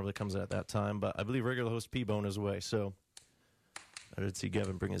Post Rock normally comes at that time, but I believe regular host P-Bone is away, so I did see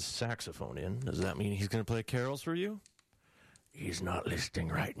Gavin bring his saxophone in. Does that mean he's going to play carols for you? He's not listening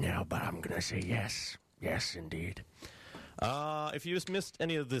right now, but I'm going to say yes. Yes, indeed. If you just missed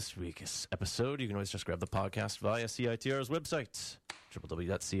any of this week's episode, you can always just grab the podcast via CITR's website,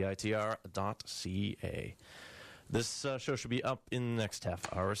 www.citr.ca. This show should be up in the next half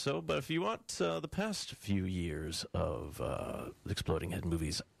hour or so, but if you want the past few years of Exploding Head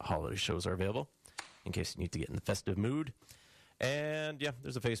Movies holiday shows are available, in case you need to get in the festive mood. And, yeah,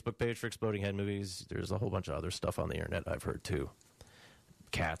 there's a Facebook page for Exploding Head Movies. There's a whole bunch of other stuff on the internet I've heard, too.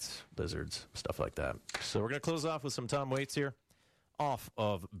 Cats, lizards, stuff like that. So we're going to close off with some Tom Waits here, off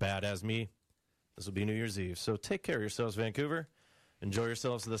of Bad As Me. This will be New Year's Eve. So take care of yourselves, Vancouver. Enjoy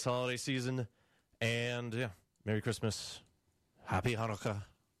yourselves this holiday season. And, yeah, Merry Christmas. Happy Hanukkah.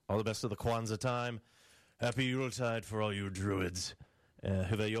 All the best of the Kwanzaa time. Happy Yuletide for all you druids.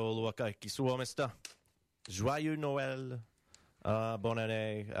 Hyvää joulua kaikki Suomesta. Joyeux Noël. Bonne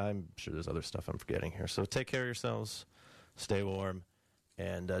année. I'm sure there's other stuff I'm forgetting here. So take care of yourselves. Stay warm.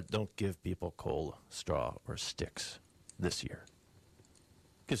 And don't give people coal, straw, or sticks this year.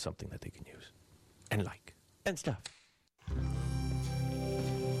 Give something that they can use. And like. And stuff.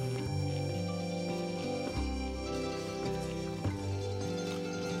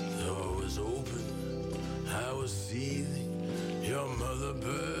 Door was open. I was seething Your mother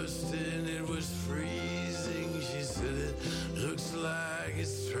burst in, it was freezing. She said it looks like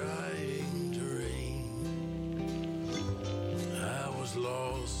it's trying to rain. I was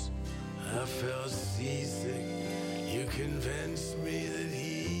lost, I felt seasick. You convinced me that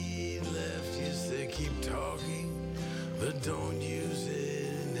he'd left. You said keep talking, but don't use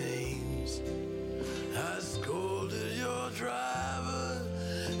any names. I scolded your driver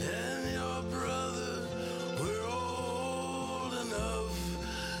and your brother. We're old enough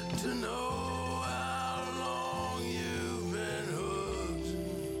to know how long you've been hooked.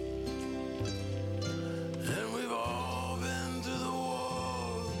 And we've all been to the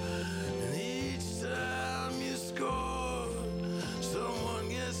war, and each time you score, someone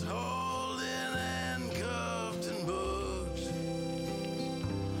gets hauled in, handcuffed and booked.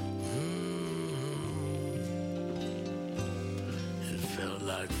 It felt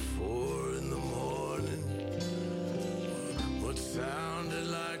like 4 in the morning. What sounded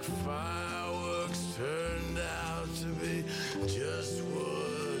like fireworks turned out to be just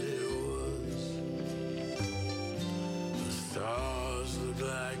what it was. The stars looked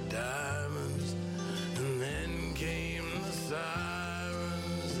like diamonds, and then came the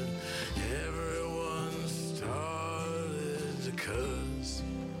sirens, and everyone started to cuss.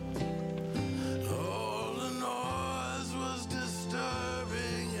 All the noise was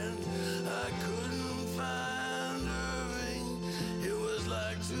disturbing, and I couldn't find Irving. It was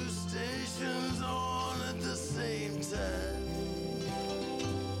like 2 stations on at the same time.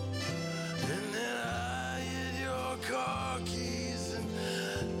 And then I hit your car keys,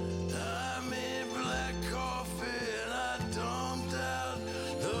 and I made black coffee, and I dumped out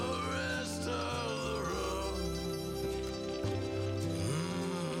the rest of the rum.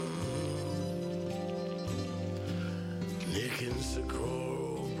 Nick and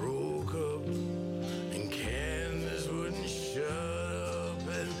Socorro broke up, and Candace wouldn't shut up,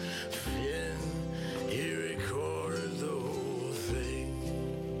 and Finn, he recorded the whole thing.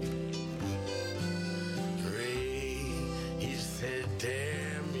 Ray, he said,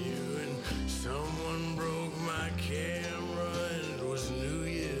 damn you, and someone broke my camera, and it was New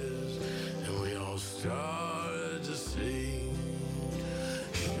Year's, and we all started to sing.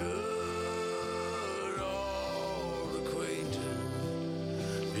 Should all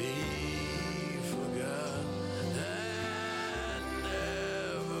acquaintance be forgot and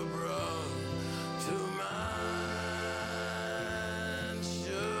never brought to mind?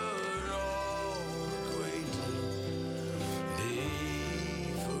 Should all acquaintance be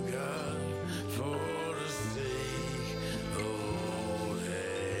forgot for the sake of old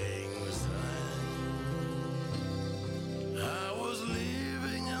lang syne? I was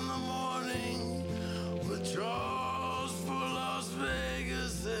leaving in the morning with Charles for Las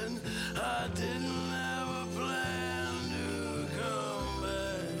Vegas, and I didn't have a plan to come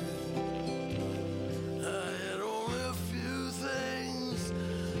back. I had only a few things,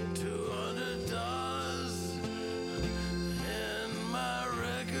 $200 and my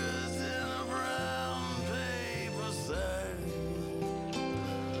records in a brown paper sack.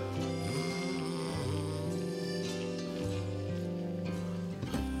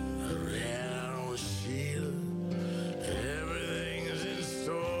 I ran out on Sheila. Everything's in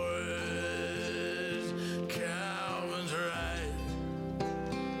storage. Calvin's right.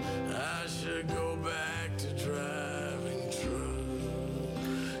 I should go back to driving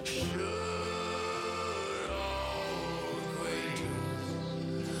truck. Should all acquaintance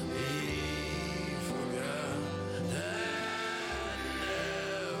be forgot and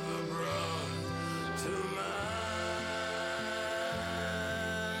never brought to mind?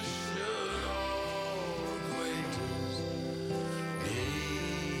 Should all acquaintance be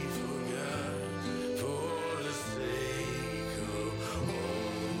forgot for the sake of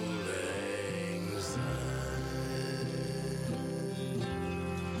old lang syne?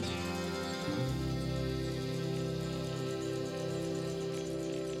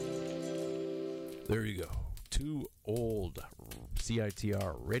 There you go. 2 old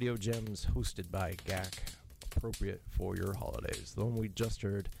CITR radio gems hosted by GAC, appropriate for your holidays. The one we just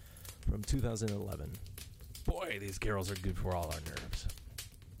heard from 2011. Boy, these carols are good for all our nerves.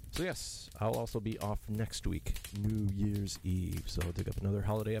 So yes, I'll also be off next week, New Year's Eve. So I'll dig up another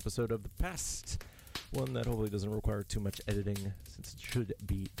holiday episode of the past. One that hopefully doesn't require too much editing, since it should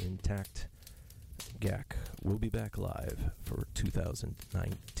be intact. GAC will be back live for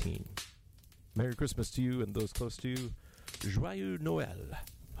 2019. Merry Christmas to you and those close to you. Joyeux Noël.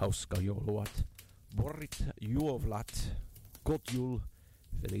 Hauska Jolovat. Borit Jovlat. God Jul.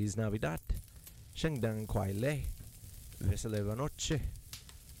 Feliz Navidad. Shengdang Kwaile. Veseleva Noche.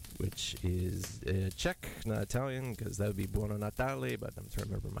 which is Czech, not Italian, because that would be Buono Natale, but I'm trying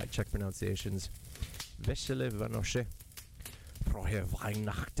to remember my Czech pronunciations. Vesele Vanoche, Frohe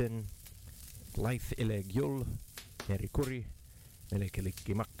Weihnachten, Gleich Ile Gyul, Merikuri,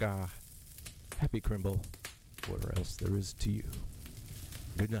 Melekelikimakka, Happy Crimble, whatever else there is to you.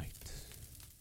 Good night.